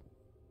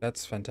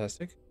 that's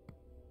fantastic.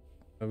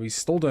 But we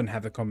still don't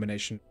have the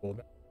combination for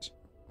that.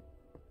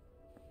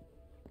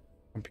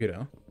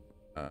 Computer.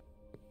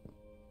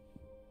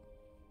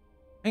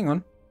 Hang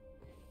on.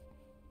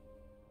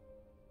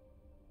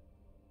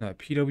 No,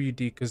 PWD,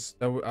 because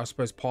that was, I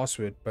suppose,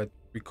 password, but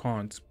we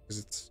can't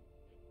because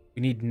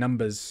we need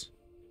numbers,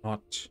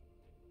 not...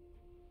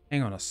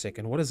 Hang on a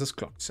second, what does this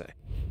clock say?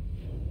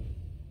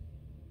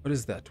 What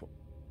is that one?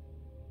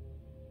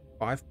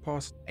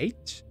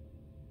 8:05?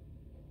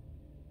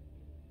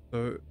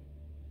 So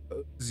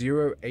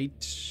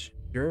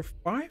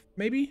 0805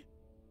 maybe?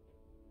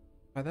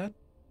 By that?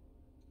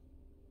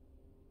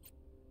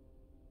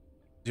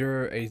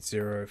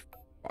 0805.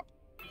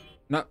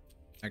 No.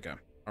 Okay.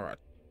 Alright.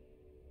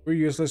 We're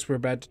useless, we're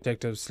bad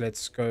detectives.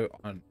 Let's go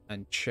on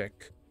and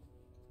check.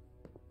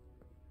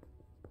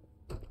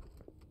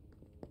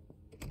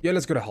 Yeah,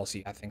 let's go to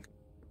Halsey, I think.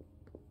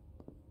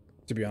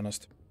 To be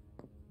honest.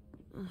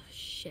 Oh,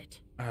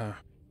 shit.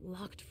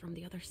 Locked from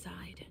the other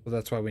side. So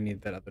that's why we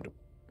need that other door.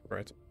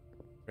 Right.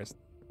 Rest.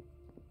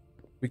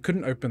 We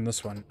couldn't open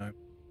this one, no.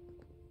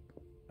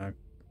 No.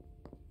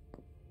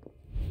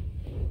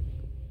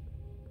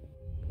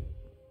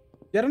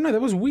 Yeah, I don't know,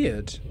 that was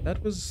weird.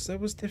 That was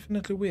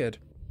definitely weird.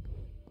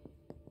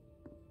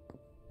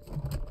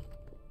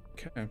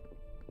 Okay.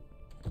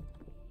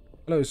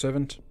 Hello,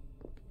 servant.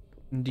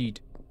 Indeed.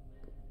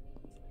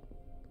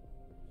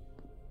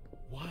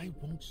 Why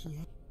won't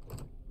she?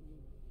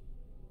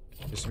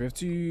 Okay, so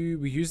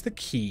we use the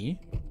key.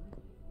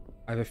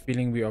 I have a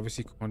feeling we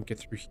obviously can't get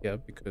through here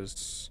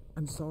because...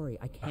 I'm sorry,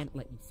 I can't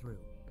let you through.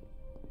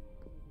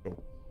 Sure.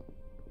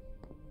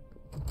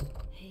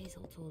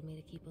 Hazel told me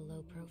to keep a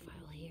low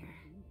profile here.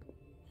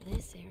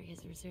 This area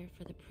is reserved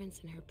for the prince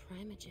and her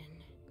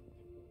primogen.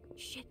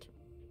 Shit.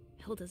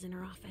 Hilda's in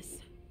her office.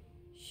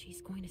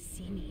 She's going to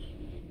see me.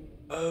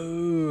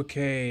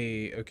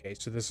 Okay. Okay,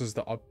 so this is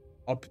the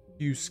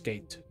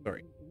obfuscate.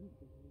 Sorry.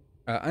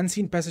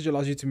 Unseen passage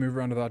allows you to move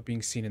around without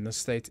being seen. In this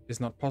state, it is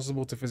not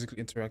possible to physically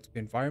interact with the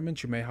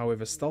environment. You may,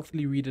 however,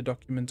 stealthily read a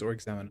document or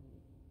examine it.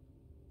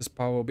 This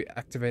power will be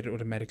activated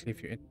automatically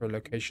if you enter a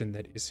location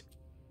that is...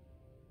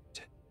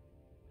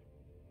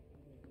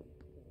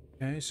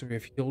 Okay, so we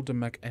have Hilda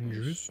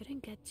McAndrews. I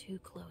shouldn't get too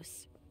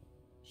close.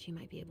 She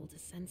might be able to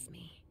sense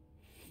me.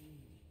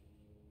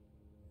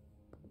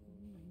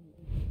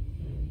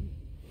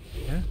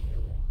 Yeah.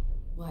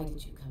 Why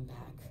did you come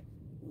back?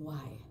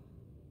 Why?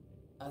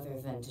 Other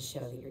than to show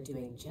that you're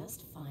doing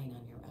just fine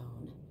on your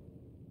own.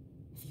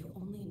 If you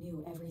only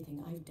knew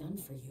everything I've done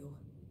for you.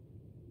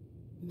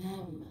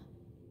 Ma'am.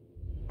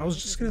 I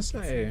was just gonna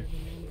say.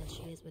 That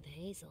she is with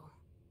Hazel.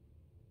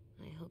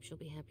 I hope she'll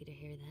be happy to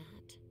hear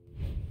that.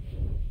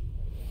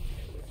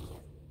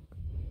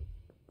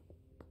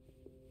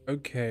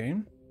 Okay.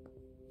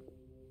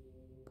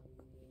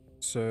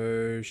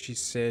 So she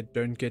said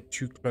don't get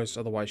too close,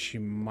 otherwise she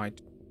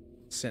might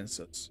sense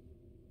us.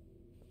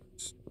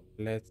 So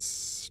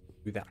let's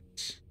do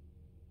that.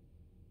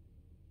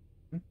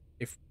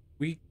 If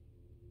we...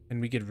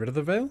 Can we get rid of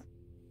the veil?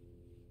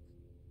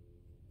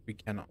 We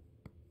cannot.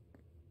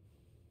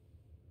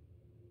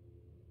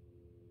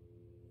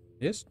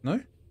 Yes? No?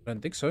 I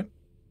don't think so.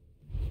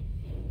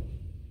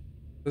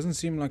 Doesn't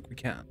seem like we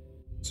can.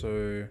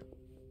 So...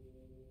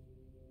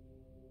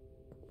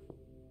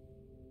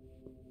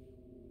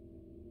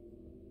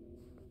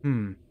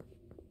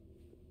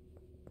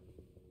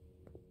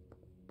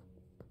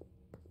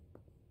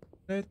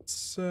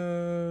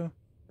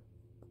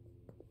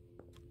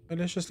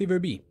 Let's just leave her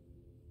be.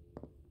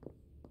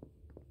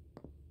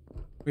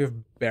 We have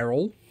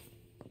Beryl.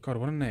 God,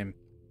 what a name.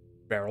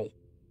 Beryl.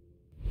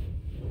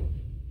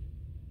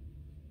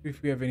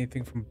 If we have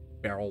anything from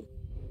Beryl.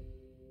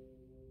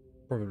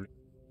 Probably.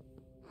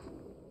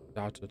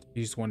 Doubt it.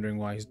 He's wondering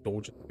why his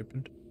door just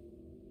opened.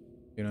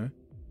 You know?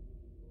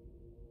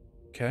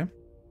 Okay.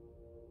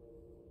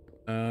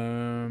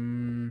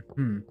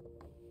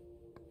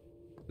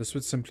 This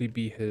would simply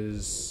be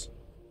his...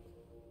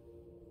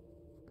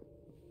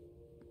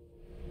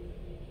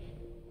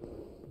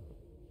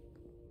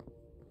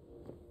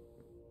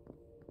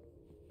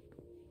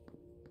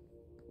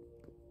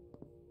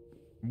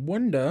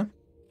 Wonder.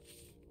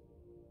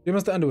 Dear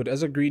Mr. Underwood,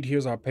 as agreed,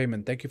 here's our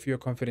payment. Thank you for your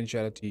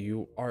confidentiality.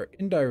 You are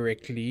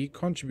indirectly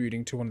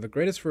contributing to one of the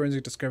greatest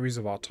forensic discoveries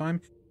of our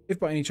time. If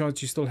by any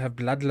chance you still have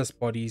bloodless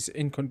bodies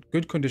in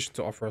good condition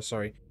to offer us,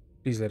 sorry,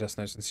 please let us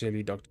know.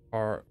 Sincerely, Dr.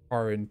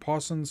 Karen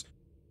Parsons,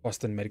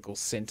 Boston Medical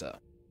Center.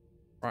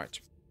 Right.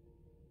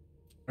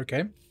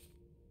 Okay.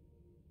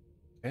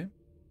 Okay.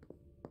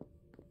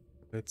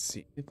 Let's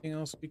see. Anything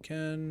else we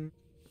can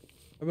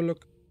have a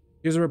look?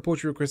 Here's a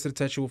report you requested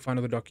attached. You will find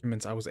other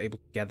documents I was able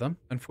to gather.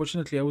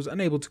 Unfortunately, I was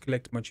unable to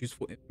collect much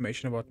useful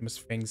information about Miss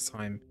Feng's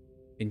time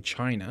in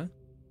China,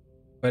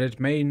 but it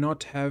may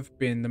not have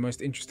been the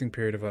most interesting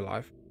period of her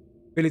life.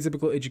 Fairly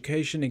typical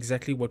education,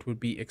 exactly what would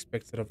be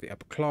expected of the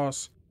upper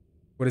class.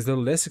 What is a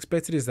little less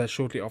expected is that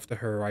shortly after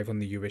her arrival in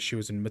the US, she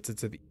was admitted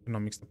to the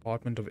economics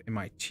department of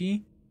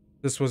MIT.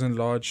 This was in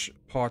large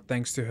part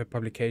thanks to her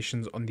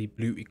publications on the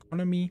blue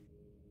economy,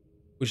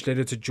 which led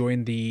her to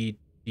join the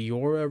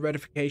Diora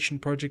ratification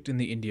project in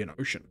the Indian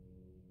Ocean.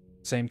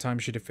 At the same time,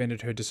 she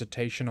defended her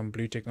dissertation on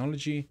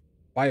biotechnology,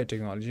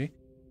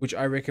 which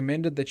I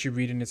recommended that you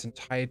read in its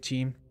entirety.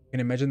 You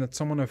can imagine that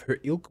someone of her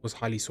ilk was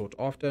highly sought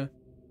after.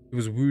 She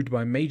was wooed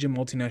by major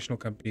multinational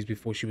companies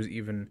before she was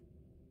even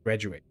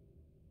graduated.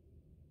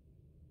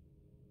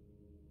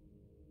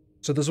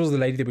 So this was the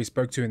lady that we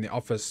spoke to in the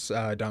office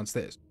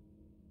downstairs.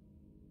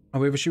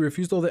 However, she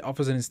refused all their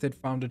offers and instead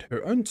founded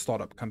her own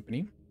startup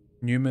company,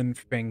 Newman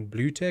Feng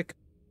Blue Tech.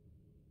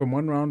 From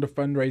one round of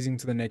fundraising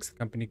to the next, the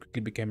company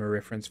quickly became a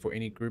reference for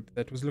any group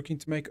that was looking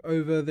to make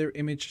over their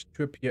image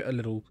to appear a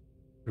little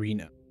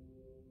greener.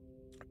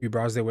 If you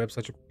browse their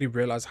website, you quickly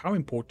realize how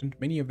important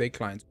many of their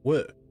clients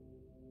were.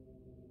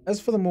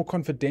 As for the more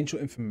confidential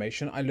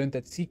information, I learned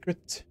that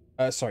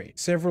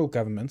several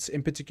governments,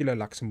 in particular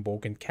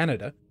Luxembourg and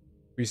Canada,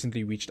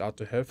 recently reached out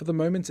to her. For the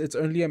moment, it's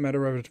only a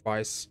matter of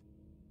advice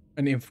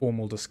and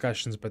informal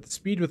discussions, but the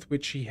speed with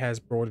which she has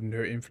broadened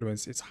her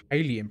influence is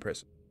highly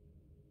impressive.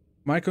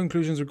 My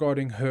conclusions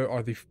regarding her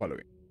are the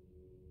following.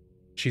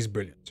 She's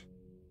brilliant.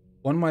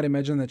 One might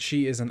imagine that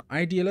she is an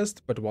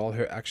idealist, but while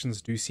her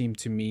actions do seem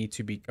to me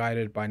to be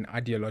guided by an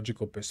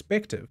ideological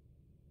perspective,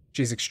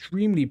 she is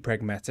extremely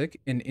pragmatic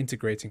in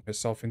integrating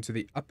herself into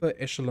the upper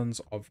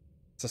echelons of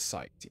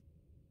society.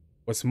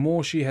 What's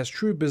more, she has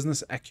true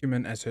business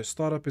acumen, as her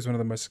startup is one of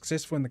the most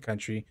successful in the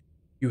country.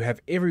 You have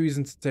every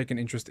reason to take an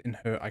interest in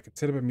her. I could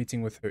set up a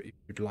meeting with her if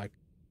you'd like.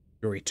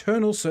 Your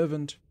eternal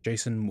servant,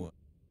 Jason Moore.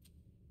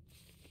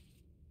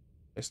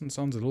 Jason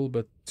sounds a little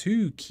bit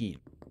too keen.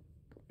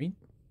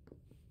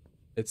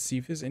 Let's see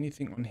if there's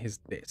anything on his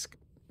desk.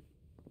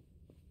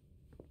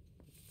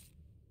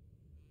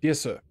 Dear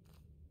sir,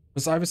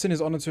 Miss Iverson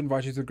is honored to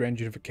invite you to the grand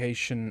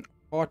unification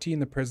party in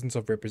the presence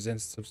of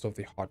representatives of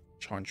the Hart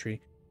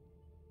Chantry.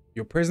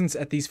 Your presence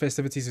at these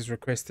festivities is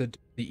requested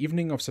the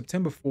evening of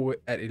September 4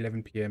 at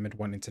 11 p.m. at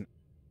 1 International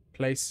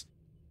Place,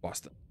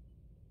 Boston.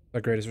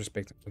 The greatest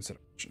respect and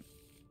consideration.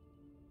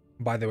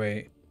 By the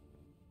way,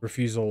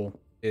 refusal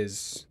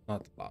is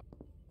not allowed.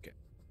 Okay.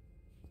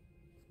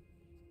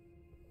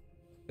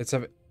 Let's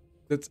have it.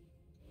 Let's.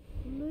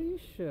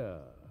 Leysha.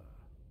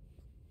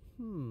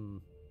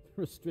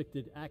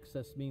 Restricted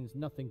access means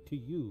nothing to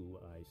you,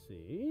 I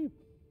see.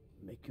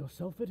 Make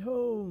yourself at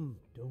home.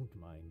 Don't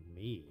mind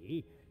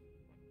me.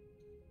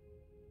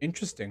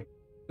 Interesting.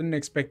 Didn't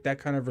expect that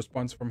kind of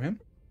response from him.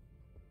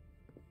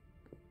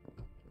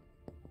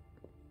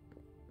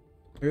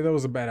 Maybe that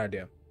was a bad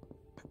idea.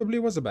 Probably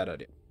was a bad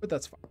idea, but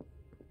that's fine.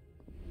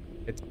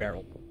 It's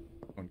Beryl.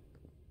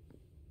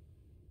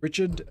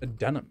 Richard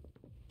Dunham.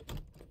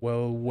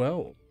 Well,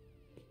 well.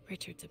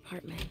 Richard's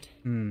apartment.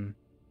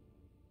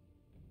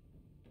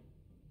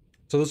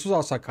 So this was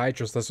our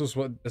psychiatrist. This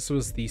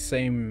was the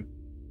same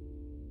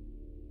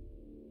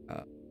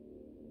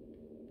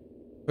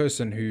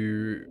person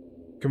who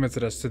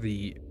committed us to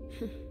the,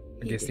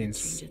 I guess,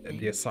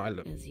 the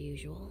asylum. As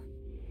usual.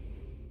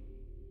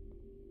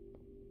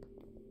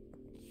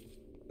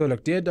 So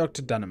look, dear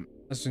Dr. Dunham,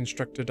 as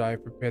instructed, I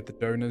have prepared the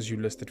donors you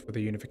listed for the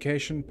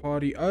unification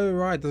party. Oh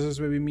right, this is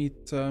where we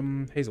meet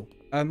Hazel.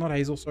 Not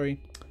Hazel, sorry.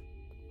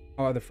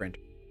 Our other friend.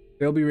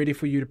 They'll be ready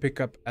for you to pick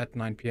up at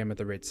 9 PM at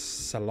the Red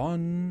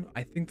Salon.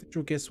 I think that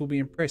your guests will be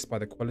impressed by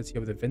the quality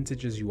of the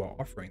vintages you are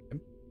offering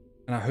them,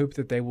 and I hope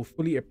that they will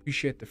fully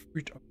appreciate the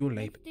fruit of your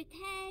labor. Mr.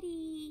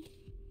 Teddy.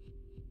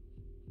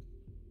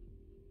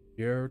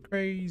 You're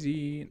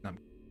crazy. No.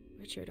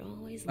 Richard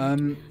always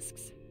loved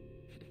masks.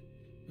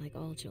 Like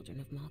all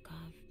children of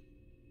Malkov.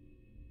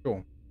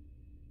 Sure.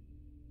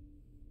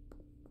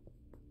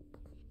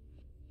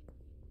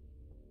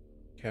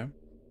 Okay.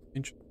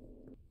 Interesting.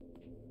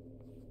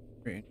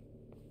 Great.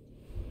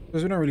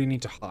 Because we don't really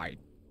need to hide.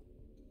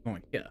 No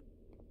one here.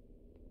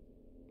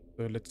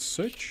 So let's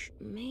search.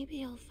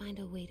 Maybe I'll find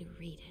a way to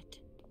read it.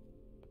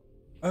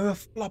 A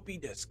floppy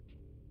disk.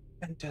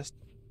 Fantastic.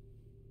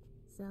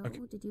 So,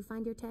 did you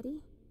find your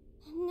teddy?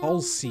 No,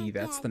 Halsey,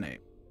 that's the name.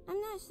 I'm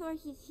not sure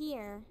he's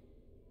here.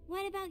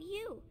 What about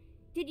you?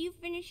 Did you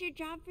finish your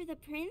job for the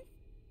prince?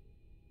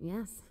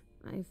 Yes,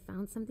 I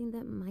found something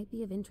that might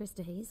be of interest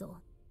to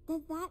Hazel.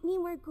 Does that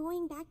mean we're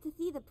going back to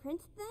see the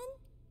prince then?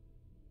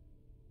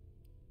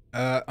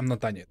 I'm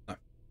not done yet, no.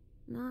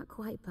 Not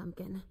quite,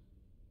 Pumpkin.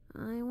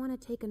 I want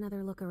to take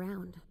another look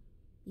around.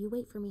 You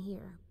wait for me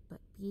here,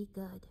 but be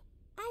good.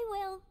 I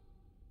will.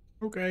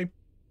 Okay.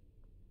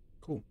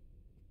 Cool.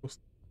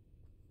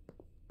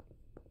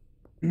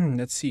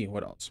 Let's see,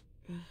 what else?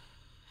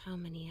 How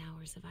many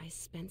hours have I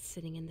spent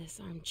sitting in this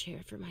armchair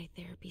for my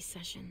therapy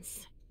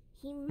sessions?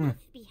 He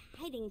must be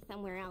hiding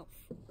somewhere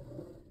else.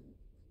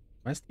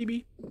 Must he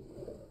be?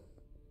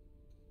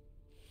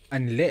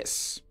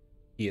 Unless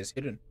he is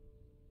hidden.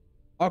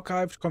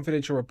 Archived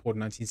Confidential Report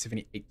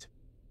 1978.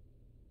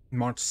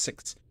 March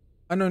 6th.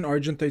 Unknown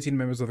origin, 13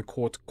 members of the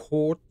court.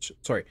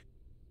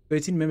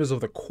 13 members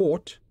of the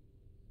court.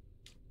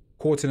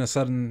 Caught in a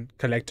sudden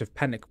collective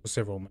panic for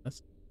several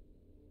minutes.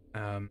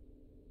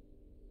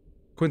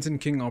 Quentin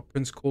King, our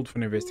prince, called for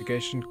an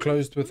investigation.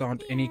 Closed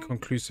without any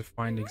conclusive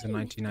findings in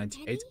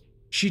 1998.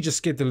 She just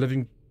scared the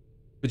living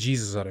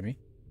bejesus out of me.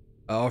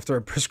 After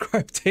a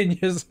prescribed 10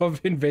 years of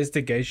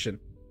investigation.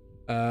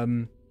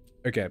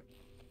 Okay.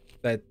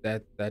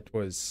 That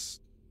was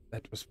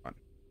fun.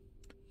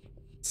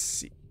 Let's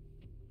see.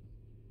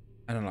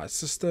 Analyze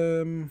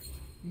system.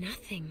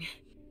 Nothing.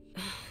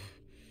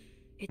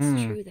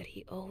 It's true that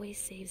he always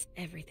saves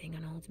everything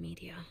on old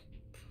media.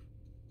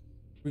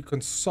 We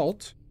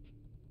consult.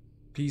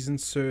 Please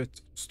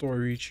insert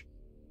storage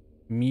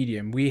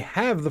medium. We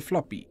have the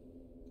floppy.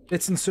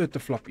 Let's insert the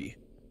floppy.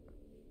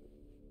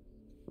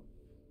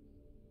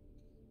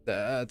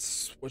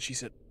 That's what she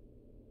said.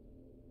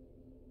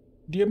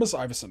 Dear Miss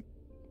Iverson,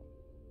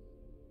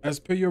 as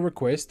per your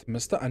request,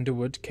 Mr.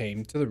 Underwood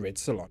came to the Red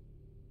Salon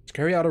to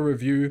carry out a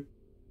review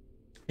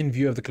in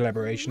view of the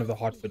collaboration of the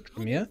Hartford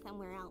premiere.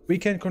 We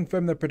can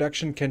confirm that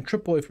production can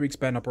triple if we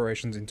expand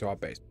operations into our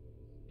base.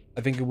 I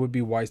think it would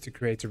be wise to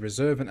create a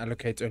reserve and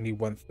allocate only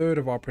 1/3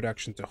 of our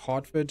production to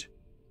Hartford.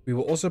 We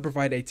will also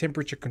provide a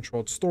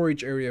temperature-controlled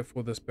storage area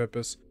for this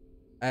purpose.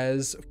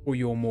 As for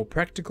your more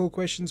practical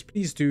questions,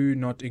 please do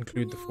not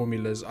include the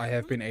formulas I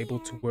have been able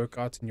to work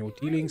out in your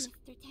dealings.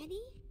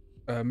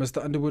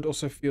 Mr. Underwood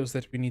also feels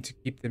that we need to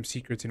keep them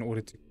secret in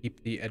order to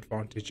keep the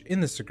advantage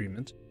in this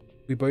agreement.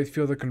 We both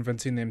feel that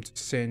convincing them to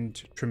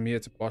send Tremere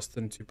to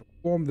Boston to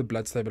perform the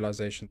blood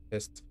stabilization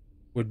tests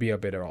would be a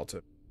better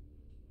alternative.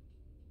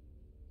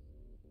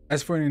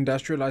 As for an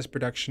industrialized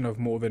production of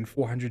more than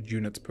 400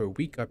 units per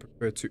week, I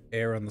prefer to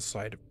err on the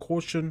side of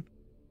caution.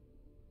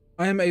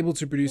 I am able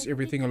to produce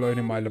everything alone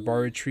in my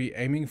laboratory.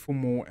 Aiming for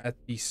more at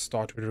the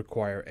start would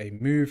require a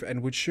move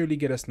and would surely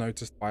get us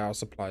noticed by our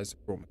suppliers of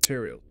raw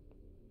material.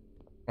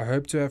 I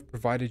hope to have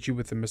provided you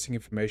with the missing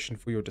information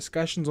for your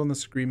discussions on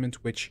this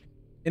agreement, which,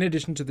 in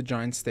addition to the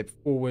giant step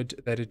forward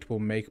that it will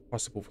make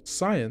possible for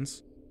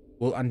science,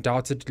 will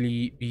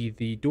undoubtedly be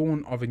the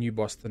dawn of a new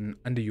Boston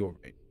under your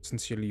reign.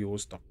 Sincerely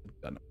yours, Dr.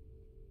 Dunham.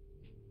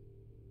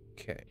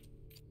 Okay.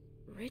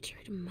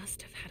 Richard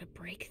must have had a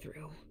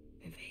breakthrough.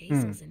 if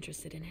Hazel's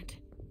interested in it.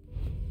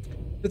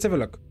 Let's have a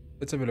look.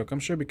 Let's have a look. I'm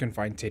sure we can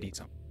find Teddy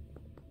some.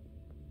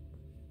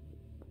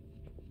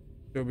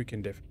 Sure we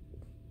can definitely.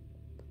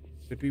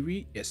 Did we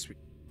read? Yes, we.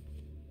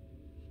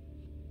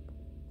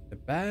 The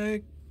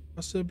bag,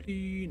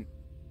 possibly.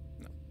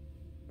 No.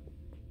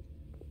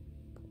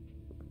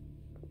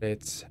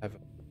 Let's have a.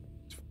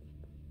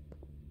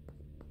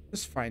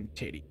 Let's find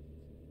Teddy.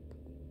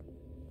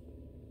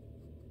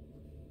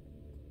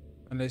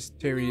 Unless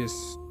Terry is.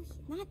 No,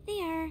 he's not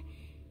there.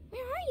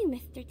 Where are you,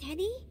 Mr.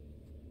 Teddy?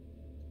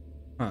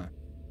 Huh.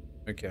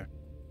 Okay.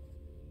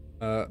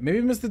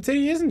 Maybe Mr.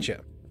 Teddy isn't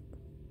here.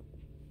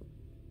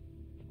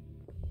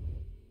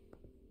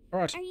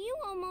 Alright. Are you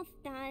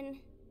almost done?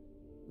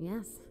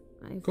 Yes,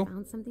 I Cool.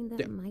 found something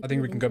that might I think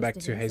be we of can go back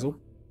interest to to Hazel.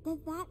 Does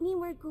that mean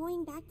we're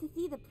going back to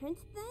see the prince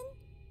then?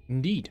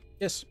 Indeed.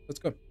 Yes, let's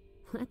go.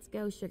 Let's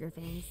go, sugar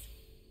face.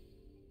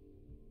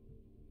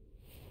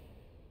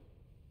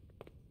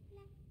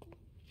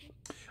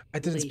 I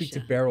didn't speak to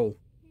Leysha. Beryl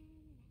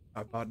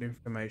about the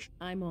information.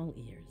 I'm all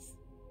ears.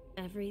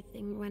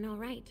 Everything went all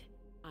right.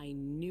 I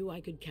knew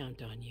I could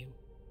count on you.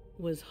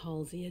 Was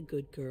Halsey a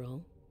good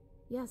girl?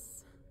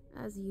 Yes,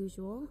 as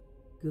usual.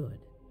 Good.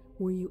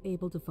 Were you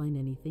able to find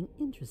anything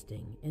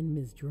interesting in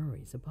Ms.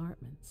 Drury's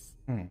apartments?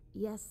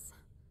 Yes,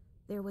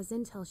 there was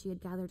intel she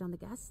had gathered on the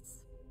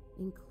guests,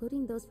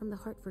 including those from the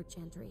Hartford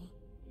Chantry.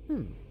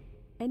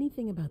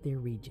 Anything about their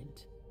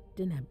regent,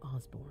 Deneb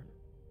Osborne?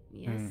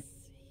 Yes,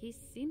 he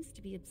seems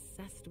to be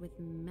obsessed with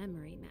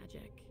memory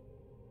magic.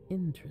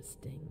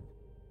 Interesting.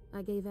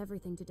 I gave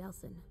everything to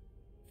Delsin.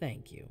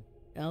 Thank you.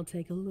 I'll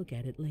take a look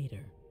at it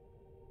later.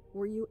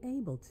 Were you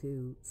able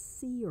to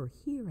see or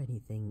hear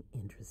anything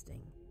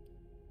interesting?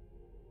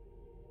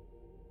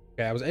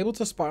 Okay, I was able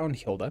to spy on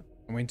Hilda.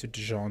 I went to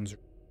Dijon's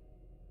room.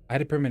 I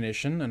had a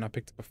premonition and I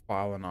picked up a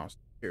file and asked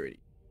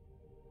security.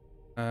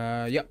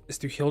 Yeah, let's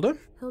do Hilda.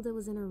 Hilda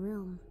was in her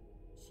room.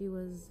 She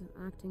was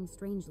acting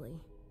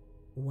strangely.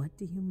 What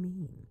do you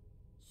mean?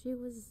 She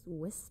was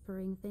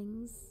whispering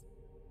things,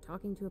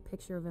 talking to a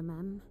picture of a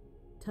mem.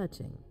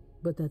 Touching,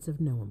 but that's of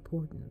no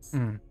importance.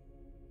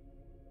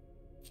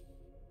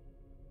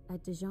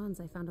 At Dijon's,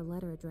 I found a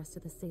letter addressed to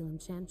the Salem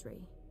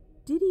Chantry.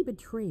 Did he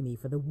betray me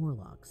for the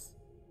Warlocks?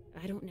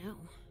 I don't know.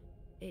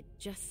 It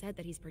just said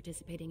that he's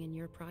participating in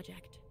your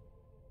project,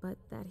 but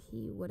that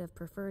he would have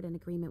preferred an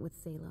agreement with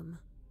Salem.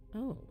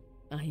 Oh,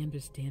 I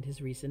understand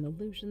his recent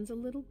illusions a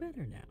little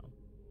better now.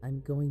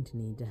 I'm going to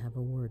need to have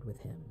a word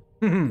with him.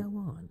 Go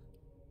on.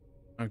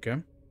 Okay.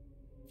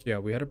 Yeah,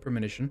 we had a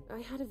premonition.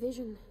 I had a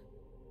vision.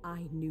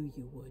 I knew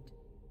you would.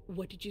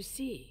 What did you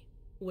see?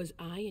 Was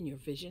I in your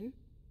vision?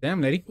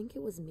 Damn, lady. I think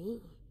it was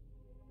me.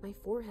 My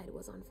forehead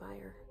was on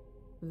fire.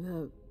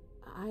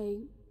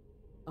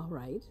 All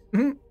right.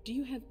 Do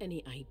you have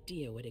any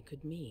idea what it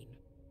could mean?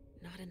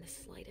 Not in the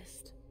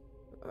slightest.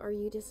 Are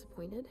you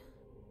disappointed?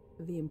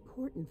 The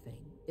important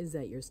thing is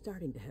that you're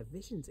starting to have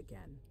visions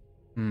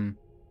again.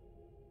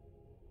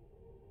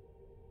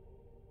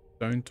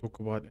 Don't talk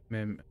about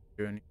mem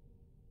journey.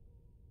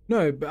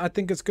 No, but I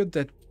think it's good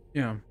that,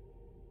 yeah.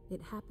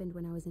 It happened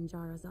when I was in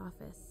Jara's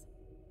office.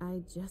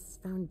 I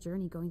just found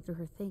Journey going through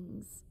her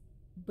things.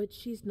 But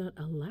she's not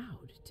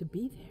allowed to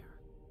be there.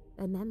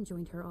 A mem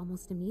joined her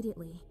almost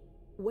immediately.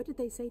 What did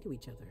they say to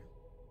each other?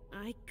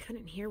 I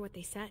couldn't hear what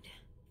they said.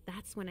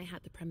 That's when I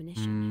had the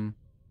premonition.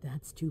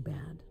 That's too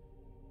bad.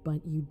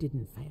 But you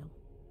didn't fail,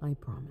 I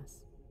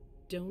promise.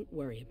 Don't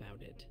worry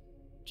about it.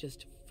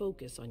 Just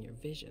focus on your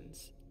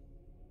visions.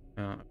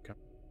 Okay.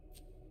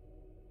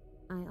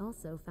 I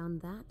also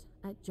found that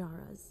at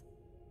Jara's.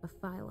 A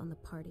file on the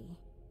party.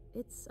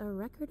 It's a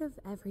record of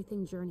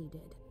everything Journey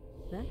did.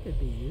 That could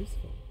be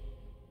useful.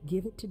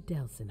 Give it to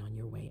Delsin on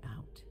your way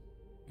out.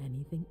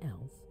 Anything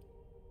else?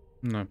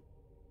 No.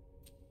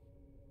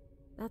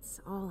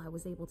 That's all I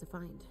was able to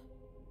find.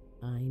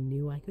 I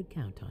knew I could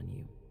count on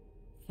you.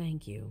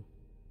 Thank you,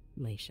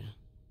 Leysha.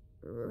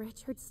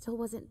 Richard still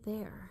wasn't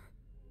there.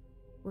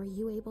 Were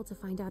you able to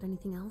find out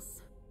anything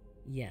else?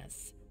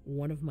 Yes.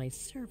 One of my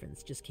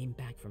servants just came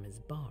back from his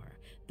bar,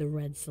 the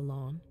Red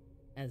Salon,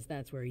 as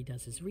that's where he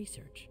does his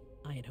research.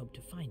 I had hoped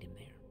to find him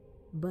there.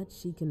 But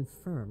she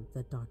confirmed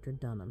that Dr.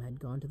 Dunham had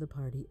gone to the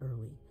party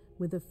early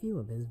with a few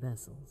of his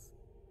vessels.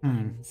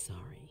 I'm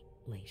sorry,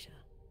 Leysha.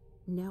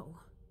 No.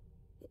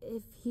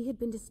 If he had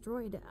been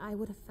destroyed, I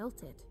would have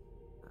felt it.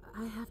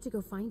 I have to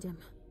go find him.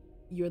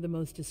 You're the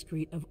most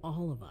discreet of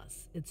all of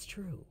us, it's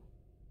true.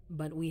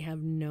 But we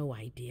have no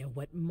idea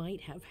what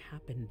might have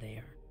happened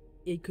there.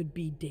 It could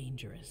be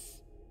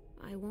dangerous.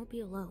 I won't be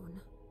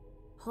alone.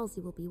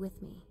 Halsey will be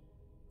with me.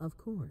 Of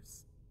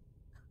course.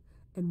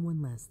 And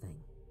one last thing.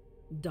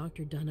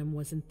 Dr. Dunham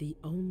wasn't the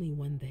only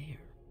one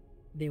there.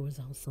 There was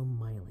also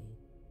Miley,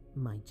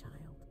 my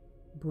child.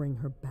 Bring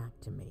her back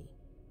to me.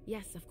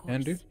 Yes, of course.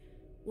 Andrew?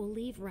 We'll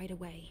leave right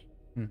away.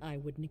 I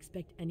wouldn't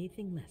expect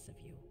anything less of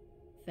you.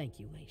 Thank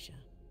you, Leysha.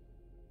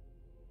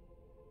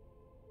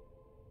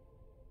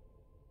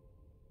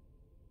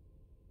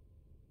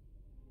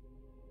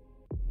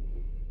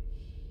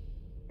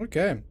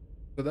 Okay.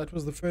 So that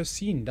was the first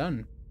scene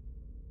done.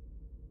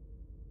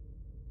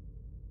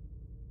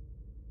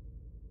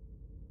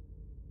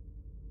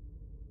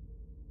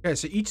 Okay,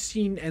 so each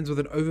scene ends with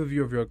an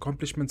overview of your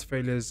accomplishments,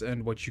 failures,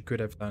 and what you could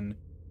have done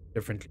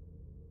differently.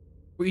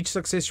 For each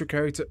success, your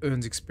character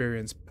earns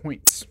experience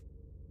points.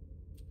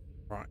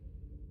 Right.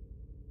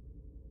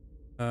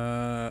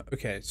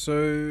 Okay,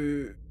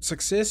 so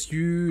success,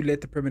 you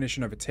let the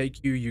premonition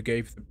overtake you. You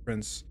gave the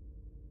prince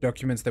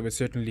documents that would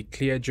certainly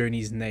clear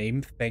Journey's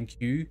name.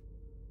 Thank you.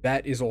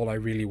 That is all I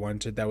really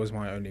wanted. That was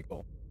my only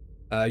goal.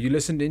 You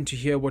listened in to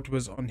hear what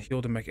was on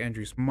Hilda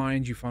McAndrew's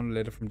mind. You found a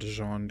letter from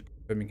Dijon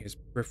confirming his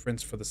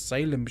preference for the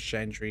Salem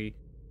chantry.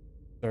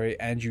 Sorry,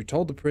 and you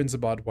told the prince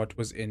about what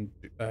was in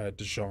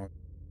Dijon's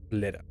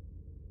letter.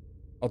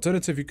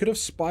 Alternative, you could have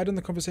spied on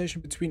the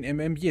conversation between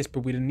MM. Yes,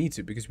 but we didn't need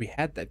to because we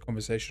had that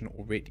conversation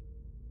already.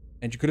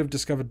 And you could have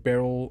discovered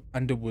Beryl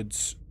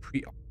Underwood's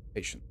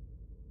preoccupation.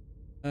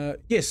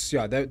 Yes,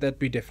 yeah, that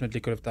we definitely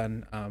could have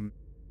done.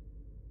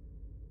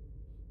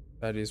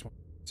 That is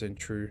 100%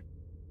 true.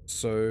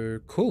 So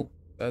cool.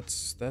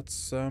 That's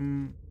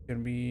can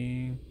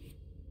we?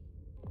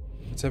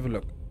 Let's have a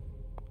look.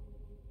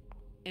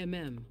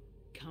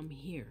 Come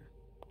here.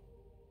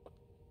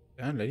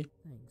 Yeah, lady.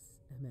 Thanks,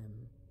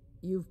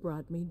 You've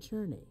brought me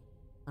Journey.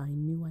 I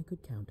knew I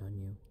could count on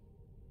you.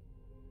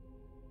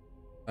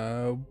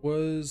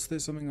 Was there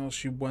something else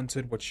she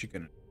wanted? What's she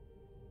gonna?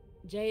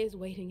 Jay is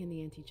waiting in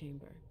the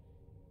antechamber.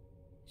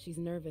 She's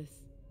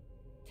nervous.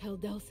 Tell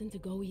Delson to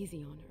go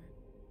easy on her.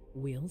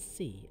 We'll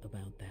see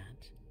about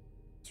that.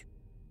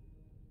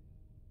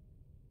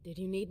 Did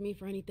you need me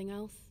for anything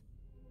else?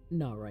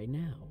 Not right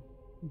now,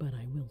 but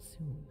I will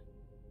soon.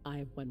 I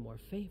have one more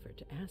favor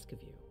to ask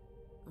of you.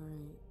 All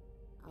right.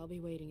 I'll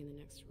be waiting in the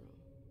next room.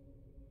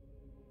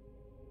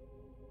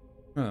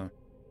 Huh.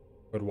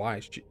 But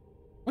why?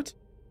 What?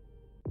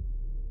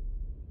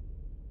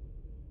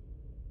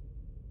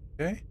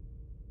 Okay.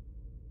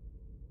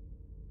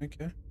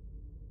 Okay.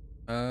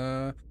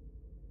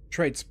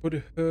 Traits. Put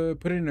it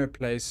in her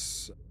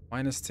place.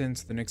 -10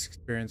 to the next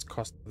experience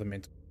cost of the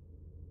mental.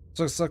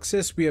 So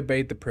success, we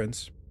obeyed the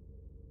prince.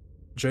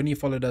 Journey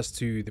followed us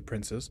to the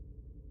prince's.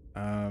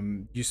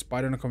 You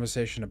spied on a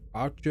conversation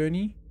about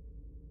Journey.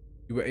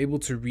 You were able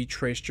to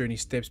retrace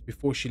Journey's steps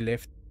before she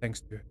left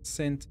thanks to her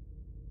scent.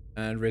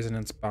 And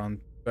resonance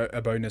bound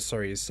a bonus,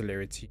 sorry, is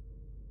celerity.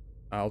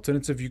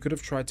 Alternative, you could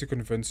have tried to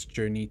convince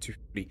Journey to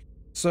flee.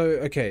 So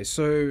okay,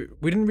 so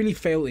we didn't really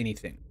fail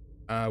anything,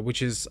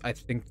 which is I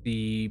think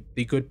the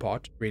good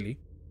part, really.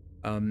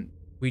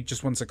 We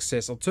just want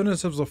success.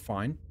 Alternatives are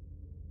fine.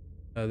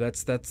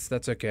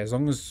 That's okay, as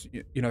long as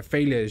you know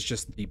failure is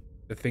just the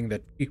thing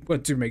that we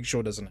want to make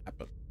sure doesn't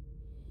happen.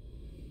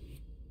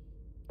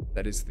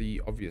 That is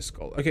the obvious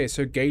goal. Okay,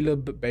 so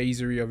Caleb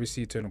Bazery,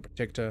 obviously Eternal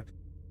Protector.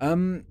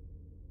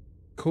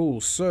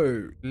 Cool,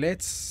 so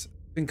let's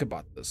think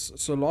about this.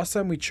 So last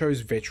time we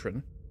chose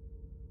Veteran,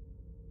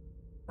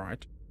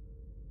 right?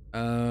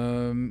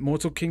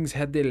 Mortal Kings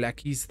had their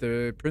lackeys.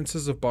 The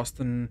Princes of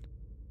Boston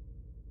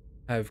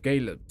have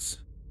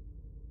Calebs.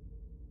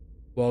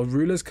 While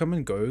rulers come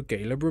and go,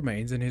 Caleb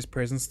remains, and his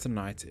presence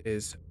tonight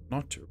is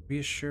not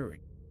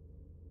reassuring.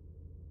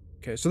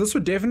 Okay, so this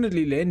would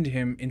definitely lend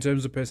him, in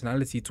terms of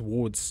personality,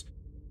 towards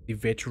the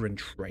veteran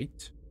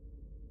trait.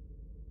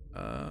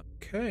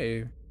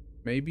 Okay,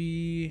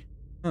 maybe.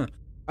 I'm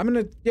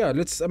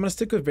gonna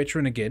stick with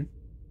veteran again,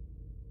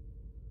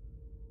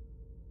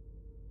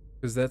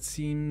 because that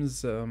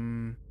seems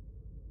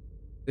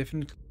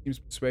definitely seems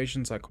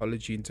persuasion,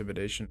 psychology,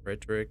 intimidation,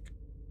 rhetoric.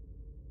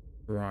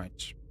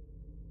 Right.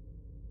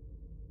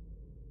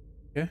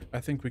 Yeah,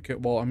 I think we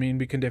could. Well, I mean,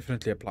 we can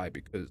definitely apply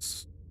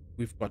because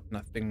we've got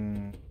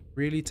nothing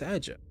really to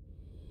add yet.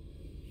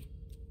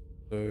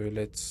 So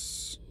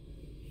let's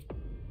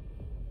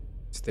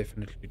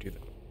definitely do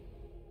that.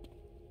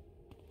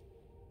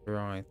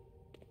 Right.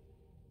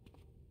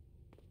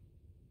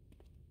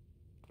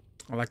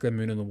 I like that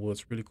moon on the wall.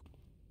 It's really cool.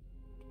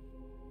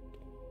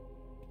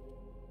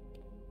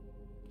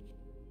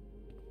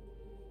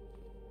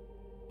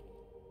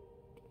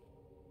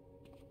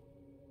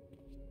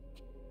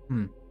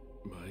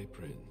 My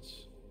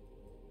prince.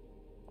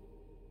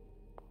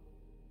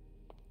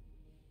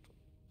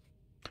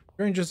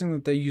 Very interesting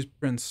that they use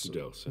prince,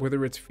 Delson.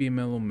 whether it's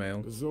female or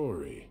male.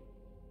 Zori.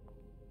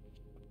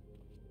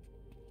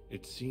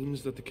 It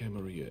seems that the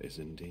Camarilla is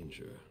in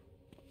danger.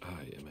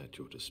 I am at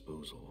your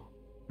disposal.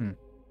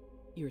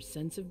 Your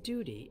sense of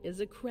duty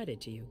is a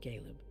credit to you,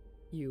 Caleb.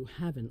 You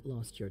haven't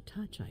lost your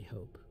touch, I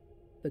hope.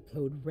 The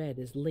code red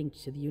is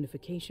linked to the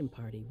unification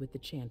party with the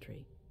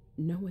chantry.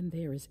 No one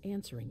there is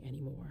answering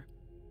anymore.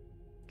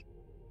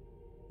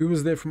 Who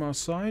was there from our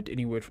side?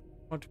 Any word from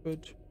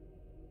Hartford?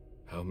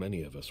 How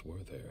many of us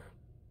were there?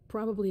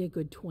 Probably a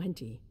good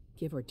 20,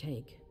 give or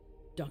take.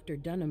 Dr.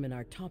 Dunham and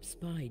our top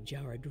spy,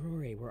 Jara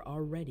Drury, were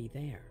already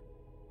there.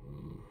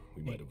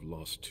 We might have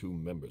lost 2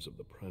 members of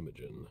the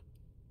Primogen.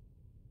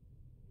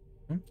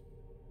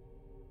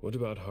 What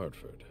about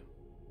Hartford?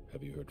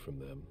 Have you heard from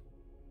them?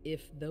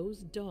 If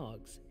those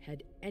dogs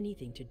had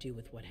anything to do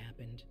with what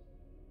happened,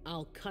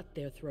 I'll cut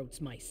their throats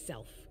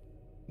myself.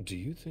 Do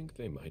you think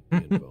they might be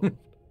involved?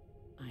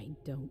 I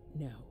don't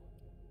know.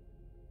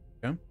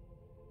 Yeah.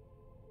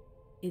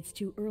 It's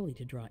too early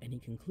to draw any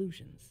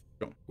conclusions.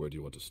 Where do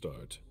you want to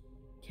start?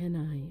 Can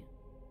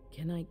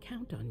I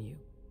count on you?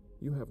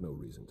 You have no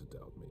reason to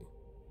doubt me.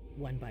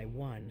 One by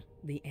one,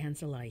 the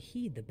Ancillai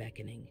heed the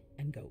beckoning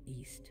and go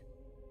east.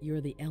 You're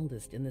the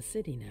eldest in the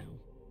city now.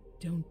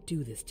 Don't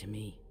do this to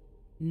me.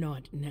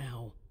 Not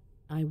now.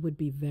 I would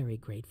be very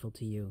grateful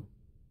to you.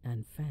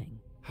 And Fang.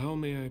 How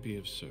may I be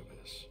of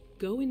service?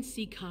 Go and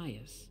see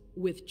Caius.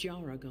 With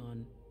Jara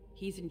gone,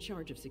 he's in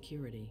charge of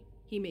security.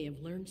 He may have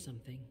learned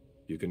something.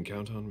 You can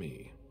count on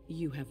me.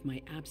 You have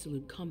my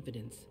absolute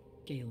confidence,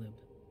 Caleb.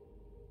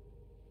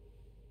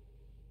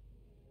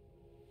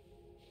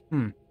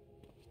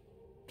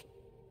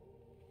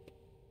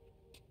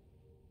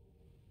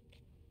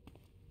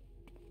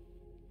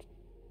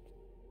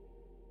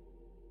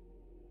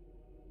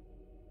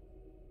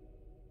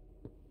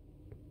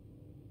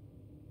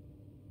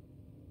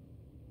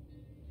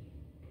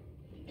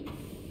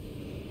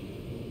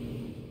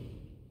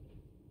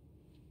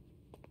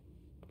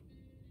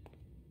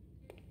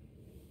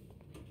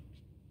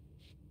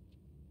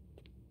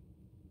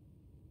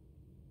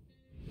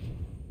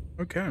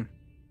 Okay.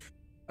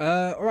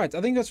 All right.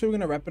 I think that's where we're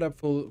gonna wrap it up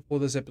for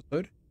this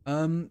episode.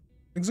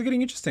 Things are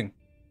getting interesting.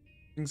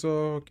 Things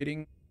are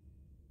getting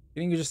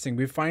interesting.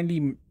 We've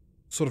finally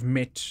sort of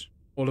met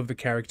all of the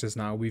characters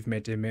now. We've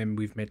met MM,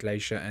 we've met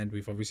Leysha, and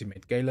we've obviously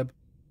met Caleb.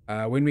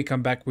 When we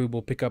come back, we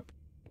will pick up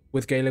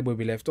with Caleb where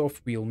we left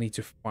off. We'll need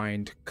to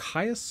find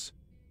Caius.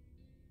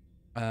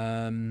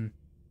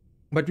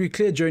 But we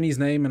cleared Journey's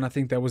name, and I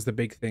think that was the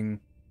big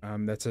thing.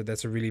 That's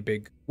a really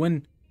big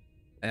win.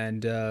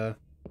 And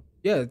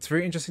yeah, it's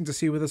very interesting to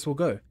see where this will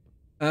go.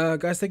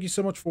 Guys, thank you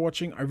so much for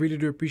watching. I really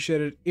do appreciate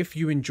it. If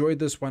you enjoyed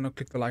this, why not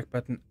click the like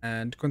button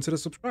and consider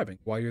subscribing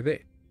while you're there.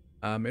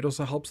 It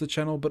also helps the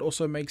channel, but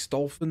also makes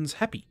dolphins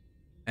happy.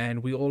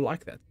 And we all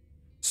like that.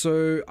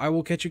 So I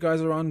will catch you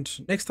guys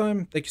around next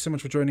time. Thank you so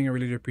much for joining. I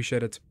really do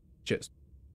appreciate it. Cheers.